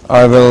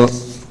 I will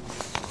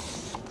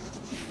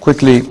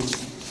quickly,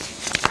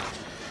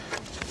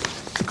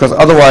 because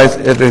otherwise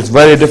it is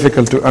very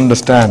difficult to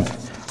understand.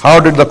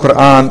 How did the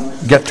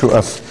Quran get to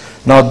us?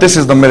 Now this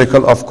is the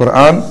miracle of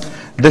Quran.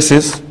 This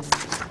is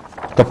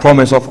the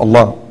promise of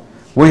Allah.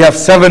 We have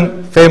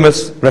 7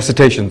 famous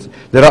recitations.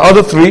 There are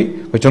other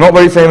 3 which are not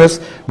very famous,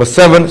 but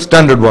 7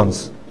 standard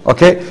ones.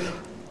 Okay?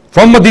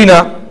 From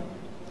Medina,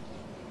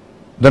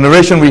 the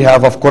narration we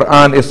have of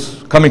Quran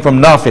is coming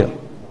from Nafi.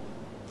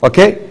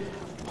 Okay?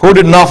 Who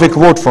did Nafi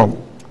quote from?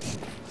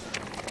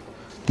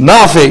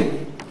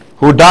 Nafi,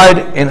 who died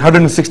in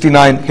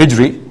 169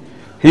 Hijri,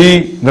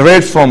 he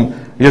narrates from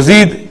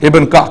Yazid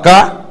ibn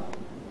Qa'qa',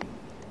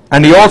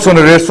 and he also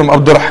narrates from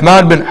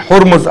Abdurrahman bin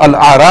Hurmuz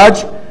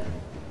al-A'raj,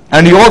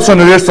 and he also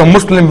narrates from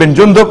Muslim bin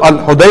Jundub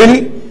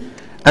al-Hudayli,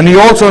 and he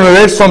also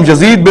narrates from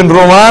Yazid bin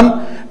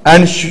Roman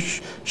and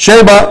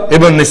Shayba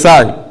ibn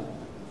Nisai.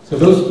 So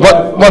those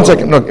one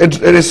second, look,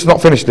 it is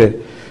not finished there.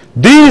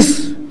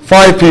 These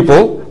 5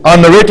 people are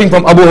narrating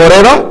from Abu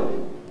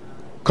Huraira,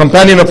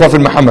 companion of Prophet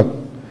Muhammad.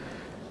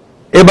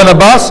 Ibn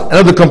Abbas,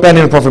 another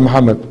companion of Prophet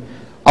Muhammad.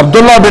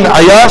 Abdullah bin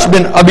Ayash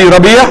bin Abi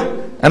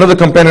Rabi'ah, another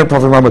companion of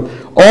Prophet Muhammad.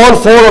 All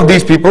 4 of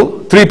these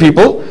people, 3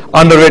 people,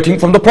 are narrating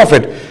from the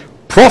Prophet.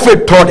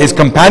 Prophet taught his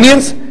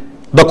companions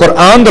the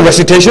Quran, the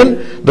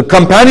recitation. The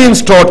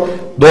companions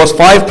taught those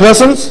 5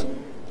 persons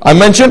I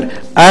mentioned,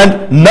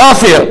 and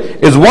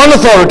Nafi' is one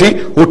authority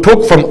who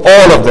took from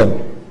all of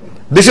them.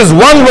 This is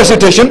one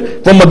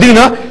recitation from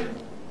Medina,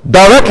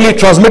 directly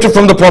transmitted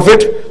from the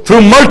Prophet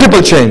through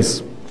multiple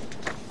chains.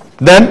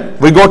 Then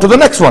we go to the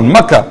next one,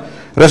 Makkah.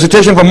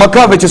 Recitation from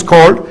Makkah, which is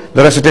called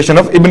the recitation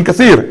of Ibn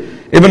Kathir.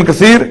 Ibn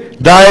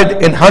Kathir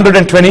died in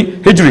 120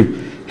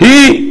 Hijri.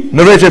 He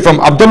narrated from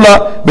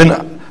Abdullah bin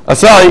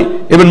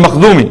Asai ibn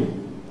Makhdumi.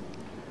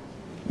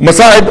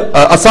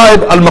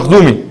 Asaib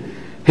al-Makhdumi.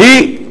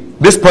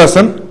 This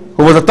person,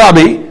 who was a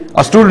tabi,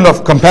 a student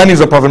of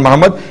companions of Prophet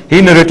Muhammad,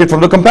 he narrated from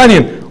the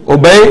companion,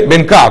 Ubay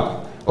bin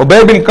Ka'b.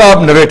 Ubay bin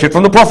Ka'b narrated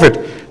from the Prophet.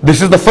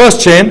 This is the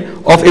first chain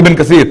of Ibn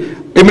Kathir.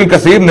 Ibn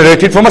Kathir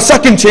narrated from a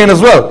second chain as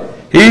well.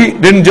 He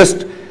didn't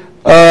just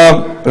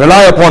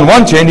rely upon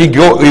one chain, he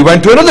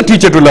went to another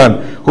teacher to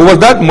learn. Who was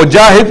that?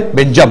 Mujahid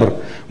bin Jabr.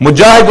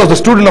 Mujahid was the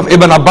student of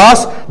Ibn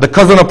Abbas, the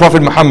cousin of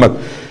Prophet Muhammad.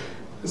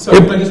 So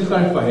can I just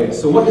clarify here?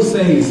 So what you're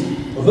saying is,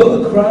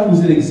 although the Quran was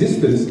in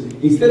existence,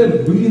 instead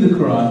of reading the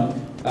Quran,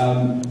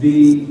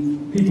 the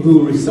people who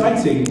were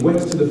reciting went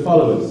to the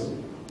followers.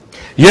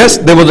 Yes,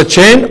 there was a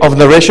chain of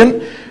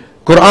narration.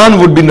 Quran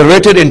would be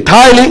narrated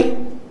entirely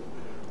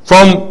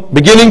from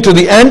beginning to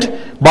the end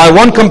by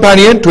one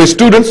companion to his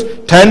students,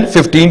 10,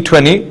 15,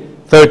 20,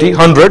 30,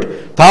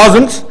 100,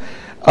 thousands.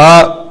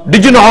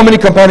 Did you know how many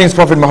companions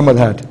Prophet Muhammad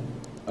had?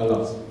 A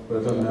lot, but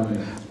I don't know how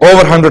many.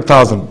 Over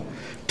 100,000.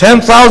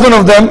 10,000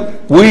 of them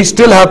we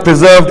still have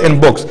preserved in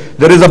books.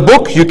 There is a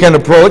book you can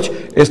approach.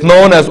 It's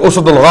known as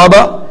Usad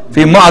al-Ghaba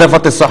fi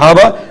Ma'rifat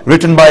al-Sahaba,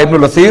 written by Ibn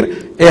al-Athir.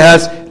 It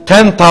has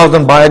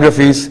 10,000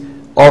 biographies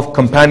of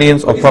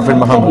companions of Prophet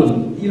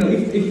Muhammad. You know,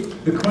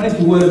 if the Quran is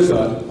the word of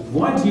God,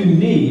 why do you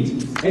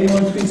need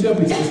anyone to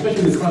interpret it?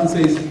 Especially the Quran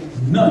says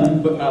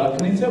none but Allah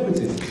can interpret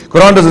it.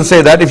 Quran doesn't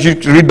say that. If you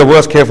read the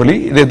verse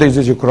carefully, this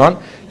is your Quran.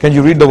 Can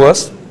you read the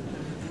verse?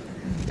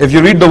 If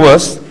you read the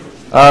verse,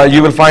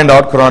 you will find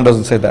out Quran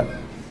doesn't say that.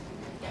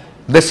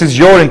 This is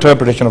your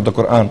interpretation of the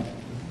Quran.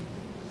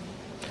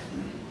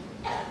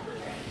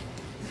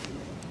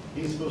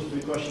 He's supposed to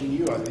be questioning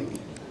you, I think.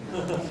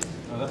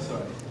 Oh, that's all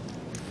right.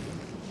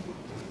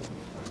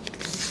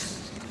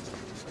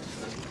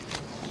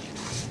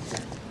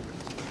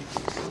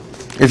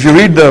 If you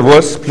read the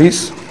verse,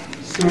 please.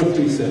 Surah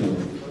 3:7.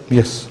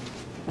 Yes.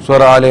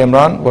 Surah Al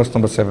Imran, verse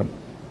number 7.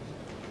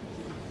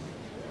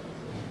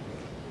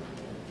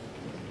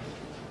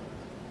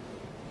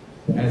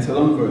 And it's a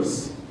long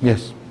verse.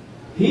 Yes.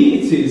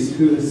 He it is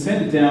who has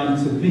sent down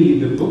to thee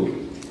the book.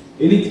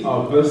 In it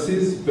are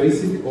verses,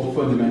 basic or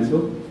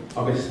fundamental,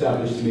 of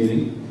established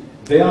meaning.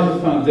 They are the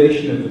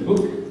foundation of the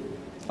book.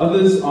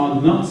 Others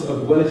are not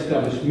of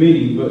well-established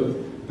meaning,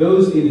 but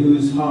those in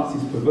whose hearts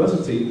is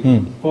perversity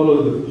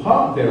follow the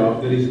part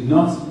thereof that is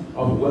not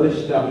of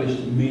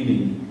well-established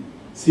meaning,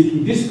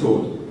 seeking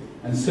discord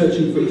and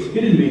searching for its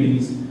hidden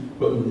meanings,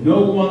 but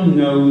no one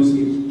knows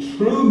its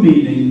true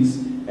meanings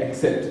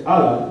except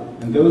Allah,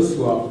 and those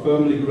who are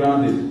firmly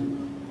grounded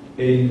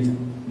in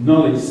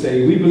knowledge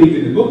say, we believe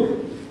in the book,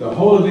 the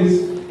whole of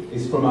this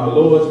is from our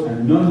Lord,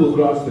 and none will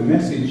grasp the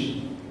message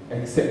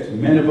except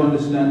men of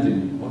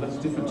understanding. Well, that's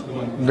different to the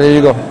one. There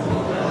you go.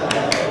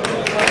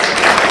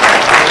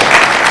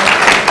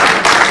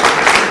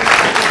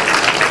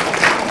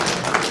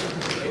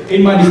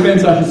 In my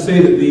defense, I should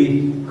say that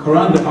the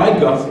Quran that I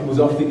got was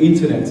off the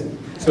internet.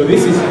 So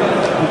this is,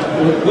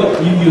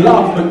 well, you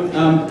laugh,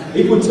 but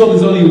if we're told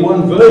there's only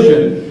one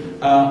version,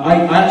 I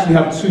actually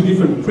have two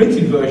different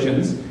printed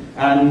versions,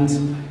 and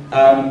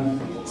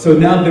so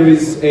now there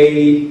is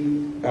a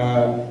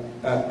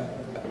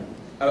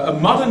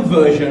modern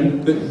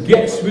version that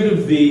gets rid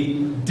of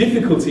the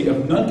difficulty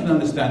of none can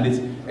understand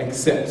it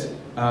except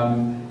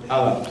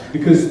Allah.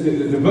 Because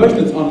the version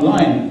that's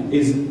online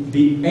is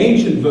the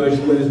ancient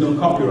version where there's no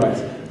copyright.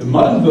 The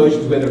modern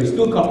versions where there is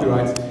still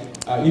copyright,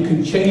 you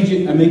can change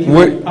it and make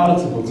it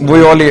palatable.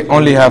 We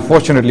only have,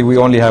 fortunately, we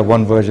only have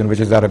one version, which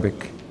is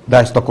Arabic.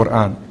 That's the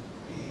Quran.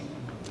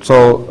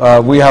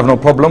 So we have no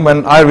problem.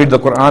 When I read the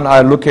Quran,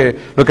 I look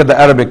at the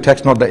Arabic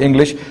text, not the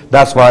English.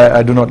 That's why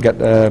I do not get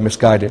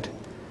misguided.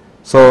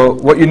 So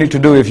what you need to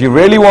do, if you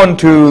really want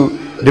to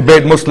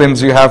debate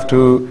Muslims, you have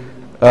to.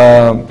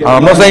 I'm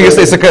not saying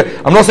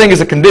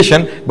it's a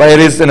condition, but it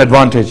is an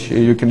advantage.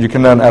 You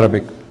can learn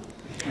Arabic.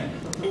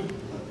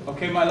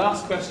 Okay, my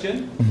last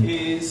question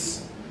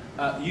is: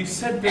 you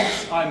said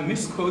that I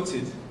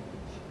misquoted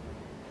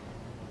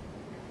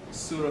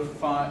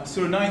Surah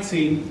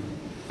 19.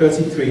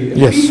 33.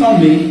 Yes. Peace on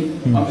me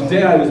on the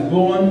day I was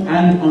born,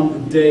 and on the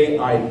day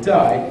I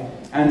die,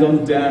 and on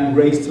the day I'm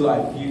raised to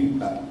life. You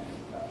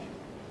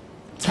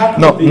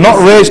no, not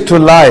raised to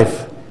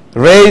life.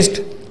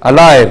 Raised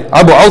alive.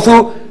 Abu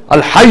Awthu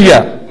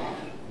al-Hayya.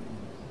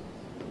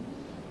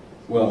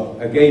 Well,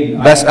 again,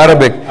 that's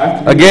Arabic.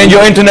 Again,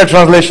 your internet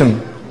translation.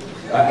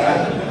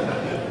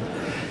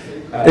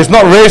 It's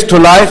not raised to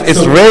life.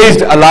 It's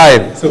raised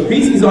alive. So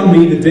peace is on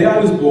me the day I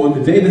was born,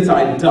 the day that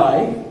I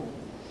die,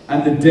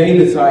 and the day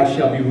that I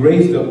shall be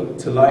raised up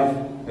to life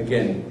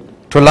again.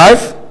 To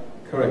life?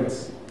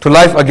 Correct. To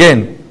life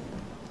again.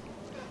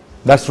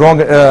 That's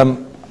wrong.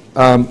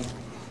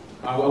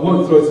 I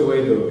won't throw it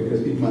away though,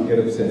 because people might get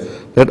upset.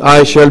 That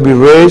I shall be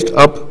raised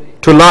up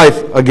to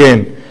life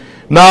again.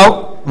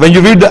 Now, when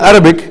you read the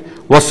Arabic,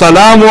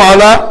 وَالسَّلَامُ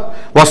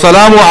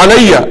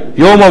عَلَيَّ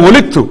يَوْمَ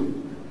وُلِدْتُ.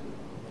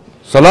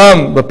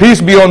 Salam, the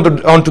peace be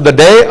unto the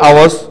day I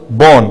was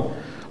born.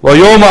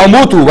 وَيَوْمَ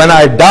أَمُوتُ, when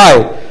I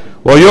die.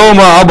 وَيَوْمَ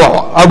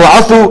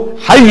أَبْعَثُ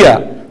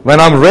حَيَّ, when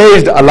I'm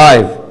raised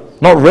alive,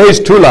 not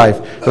raised to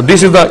life. So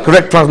this is the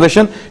correct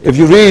translation. If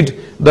you read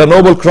the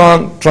Noble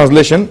Quran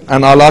translation,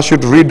 and I'll ask you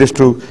to read this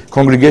to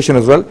congregation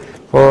as well,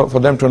 for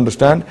them to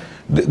understand.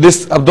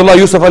 This Abdullah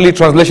Yusuf Ali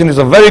translation is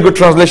a very good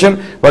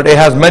translation, but it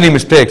has many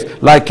mistakes,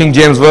 like King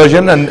James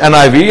Version and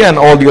NIV and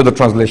all the other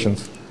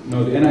translations.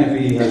 No, the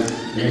NIV has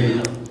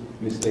many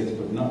mistakes,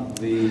 but not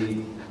the...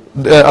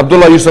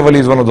 Abdullah Yusuf Ali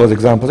is one of those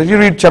examples. If you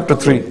read chapter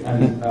 3.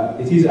 And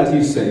it is as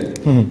you say,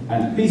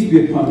 and peace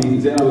be upon me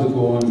the day I was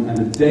born and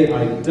the day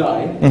I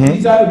die. Did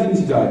he die or didn't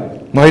he die?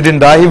 No, he didn't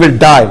die. He will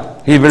die.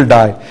 He will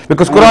die.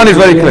 Because Quran is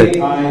very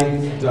clear. I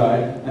die,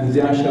 and the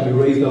day I shall be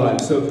raised alive.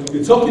 So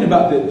you're talking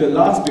about the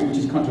last bit, which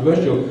is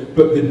controversial,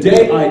 but the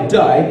day I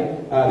die,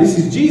 this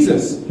is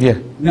Jesus. Yeah.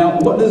 Now,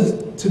 what does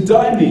to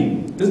die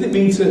mean? Doesn't it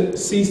mean to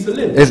cease to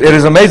live? It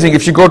is amazing.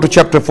 If you go to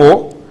chapter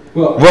 4,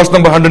 Well, verse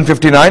number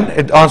 159,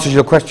 it answers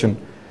your question.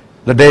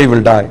 The day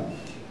will die.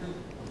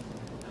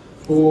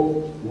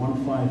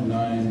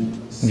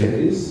 4159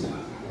 says,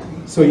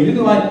 so you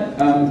didn't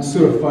like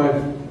Surah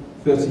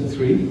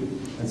 533,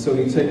 and so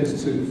you take us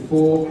to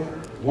 59.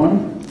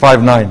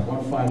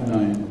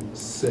 159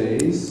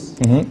 says,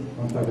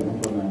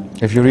 159.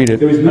 If you read it.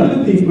 There is none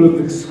of the people of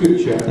the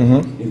scripture,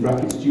 in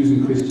brackets Jews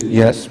and Christians,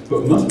 Yes.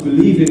 but must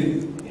believe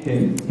in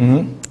him,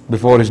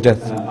 Before his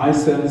death.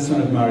 Isa, the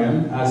son of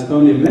Maryam, as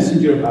only a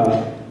messenger of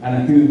Allah and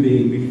a human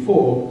being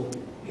before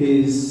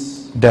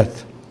his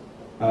Death.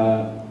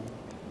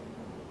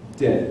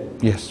 death.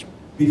 Yes.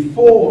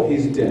 Before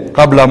his death.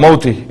 Qabla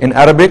mauti in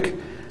Arabic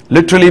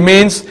literally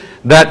means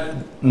that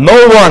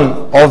no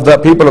one of the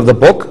people of the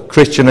book,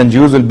 Christian and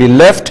Jews, will be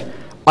left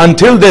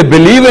until they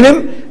believe in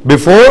him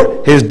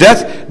before his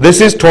death.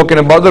 This is talking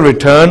about the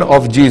return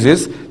of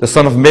Jesus, the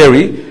son of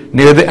Mary,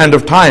 near the end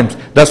of times.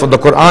 That's what the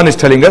Quran is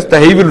telling us,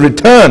 that he will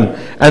return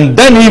and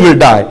then he will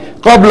die.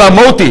 Qabla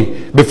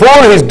mauti,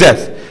 before his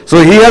death.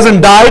 So he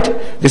hasn't died.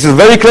 This is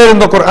very clear in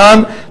the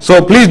Quran.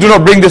 So please do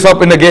not bring this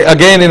up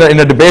again in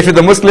a debate with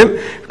a Muslim,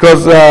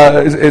 because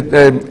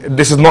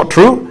this is not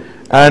true,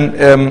 and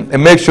it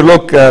makes you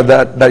look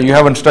that you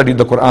haven't studied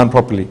the Quran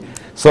properly.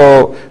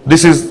 So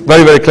this is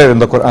very, very clear in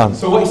the Quran.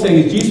 So what you're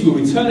saying is Jesus will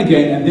return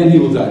again and then he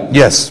will die.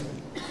 Yes.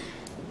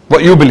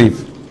 What you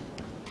believe.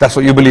 That's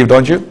what you believe,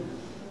 don't you?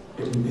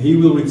 He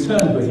will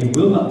return, but he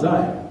will not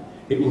die.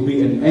 It will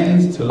be an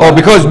end to life. Oh,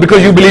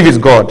 because you believe he's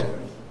God.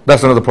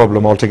 That's another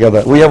problem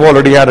altogether. We have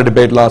already had a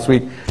debate last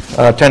week,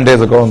 10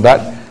 days ago on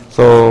that.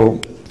 So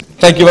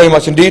thank you very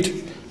much indeed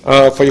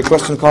for your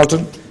question,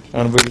 Carlton.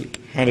 And we'll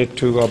hand it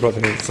to our brother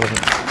here.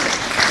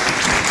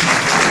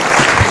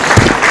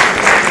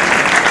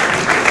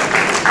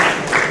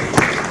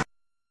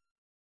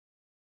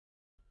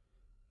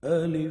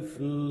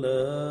 ألف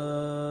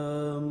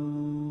لام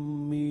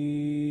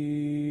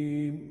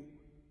ميم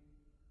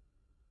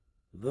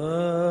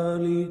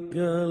ذلك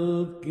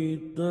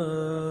الكتاب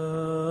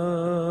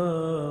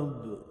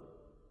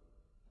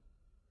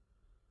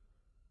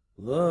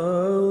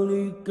لا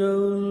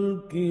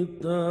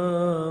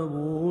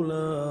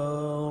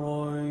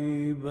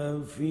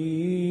ريب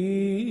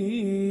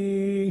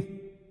فيه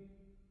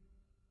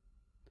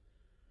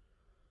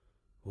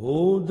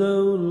هدى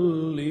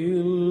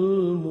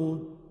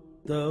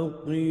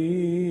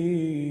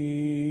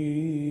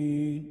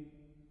للمتقين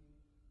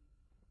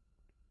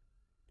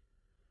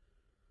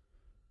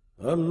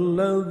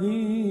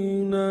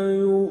الذين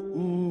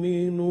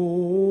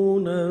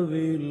يؤمنون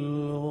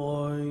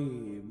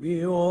بالغيب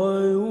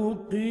ويقيمون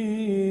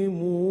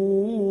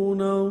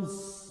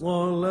الصلاة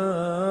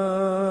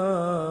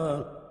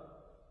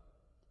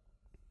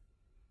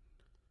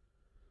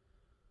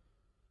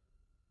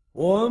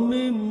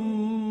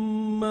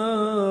ومما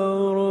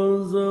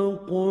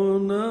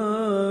رزقناهم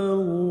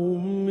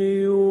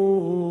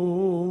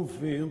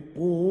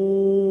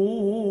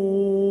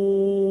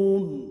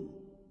ينفقون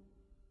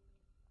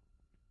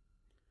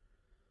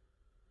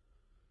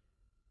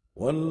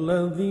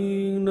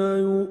والذين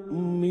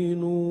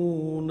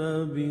يؤمنون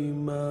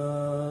بما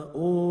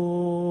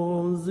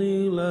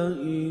أنزل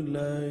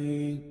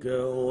إليك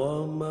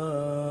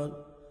وما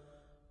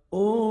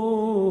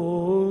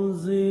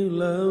أنزل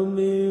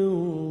من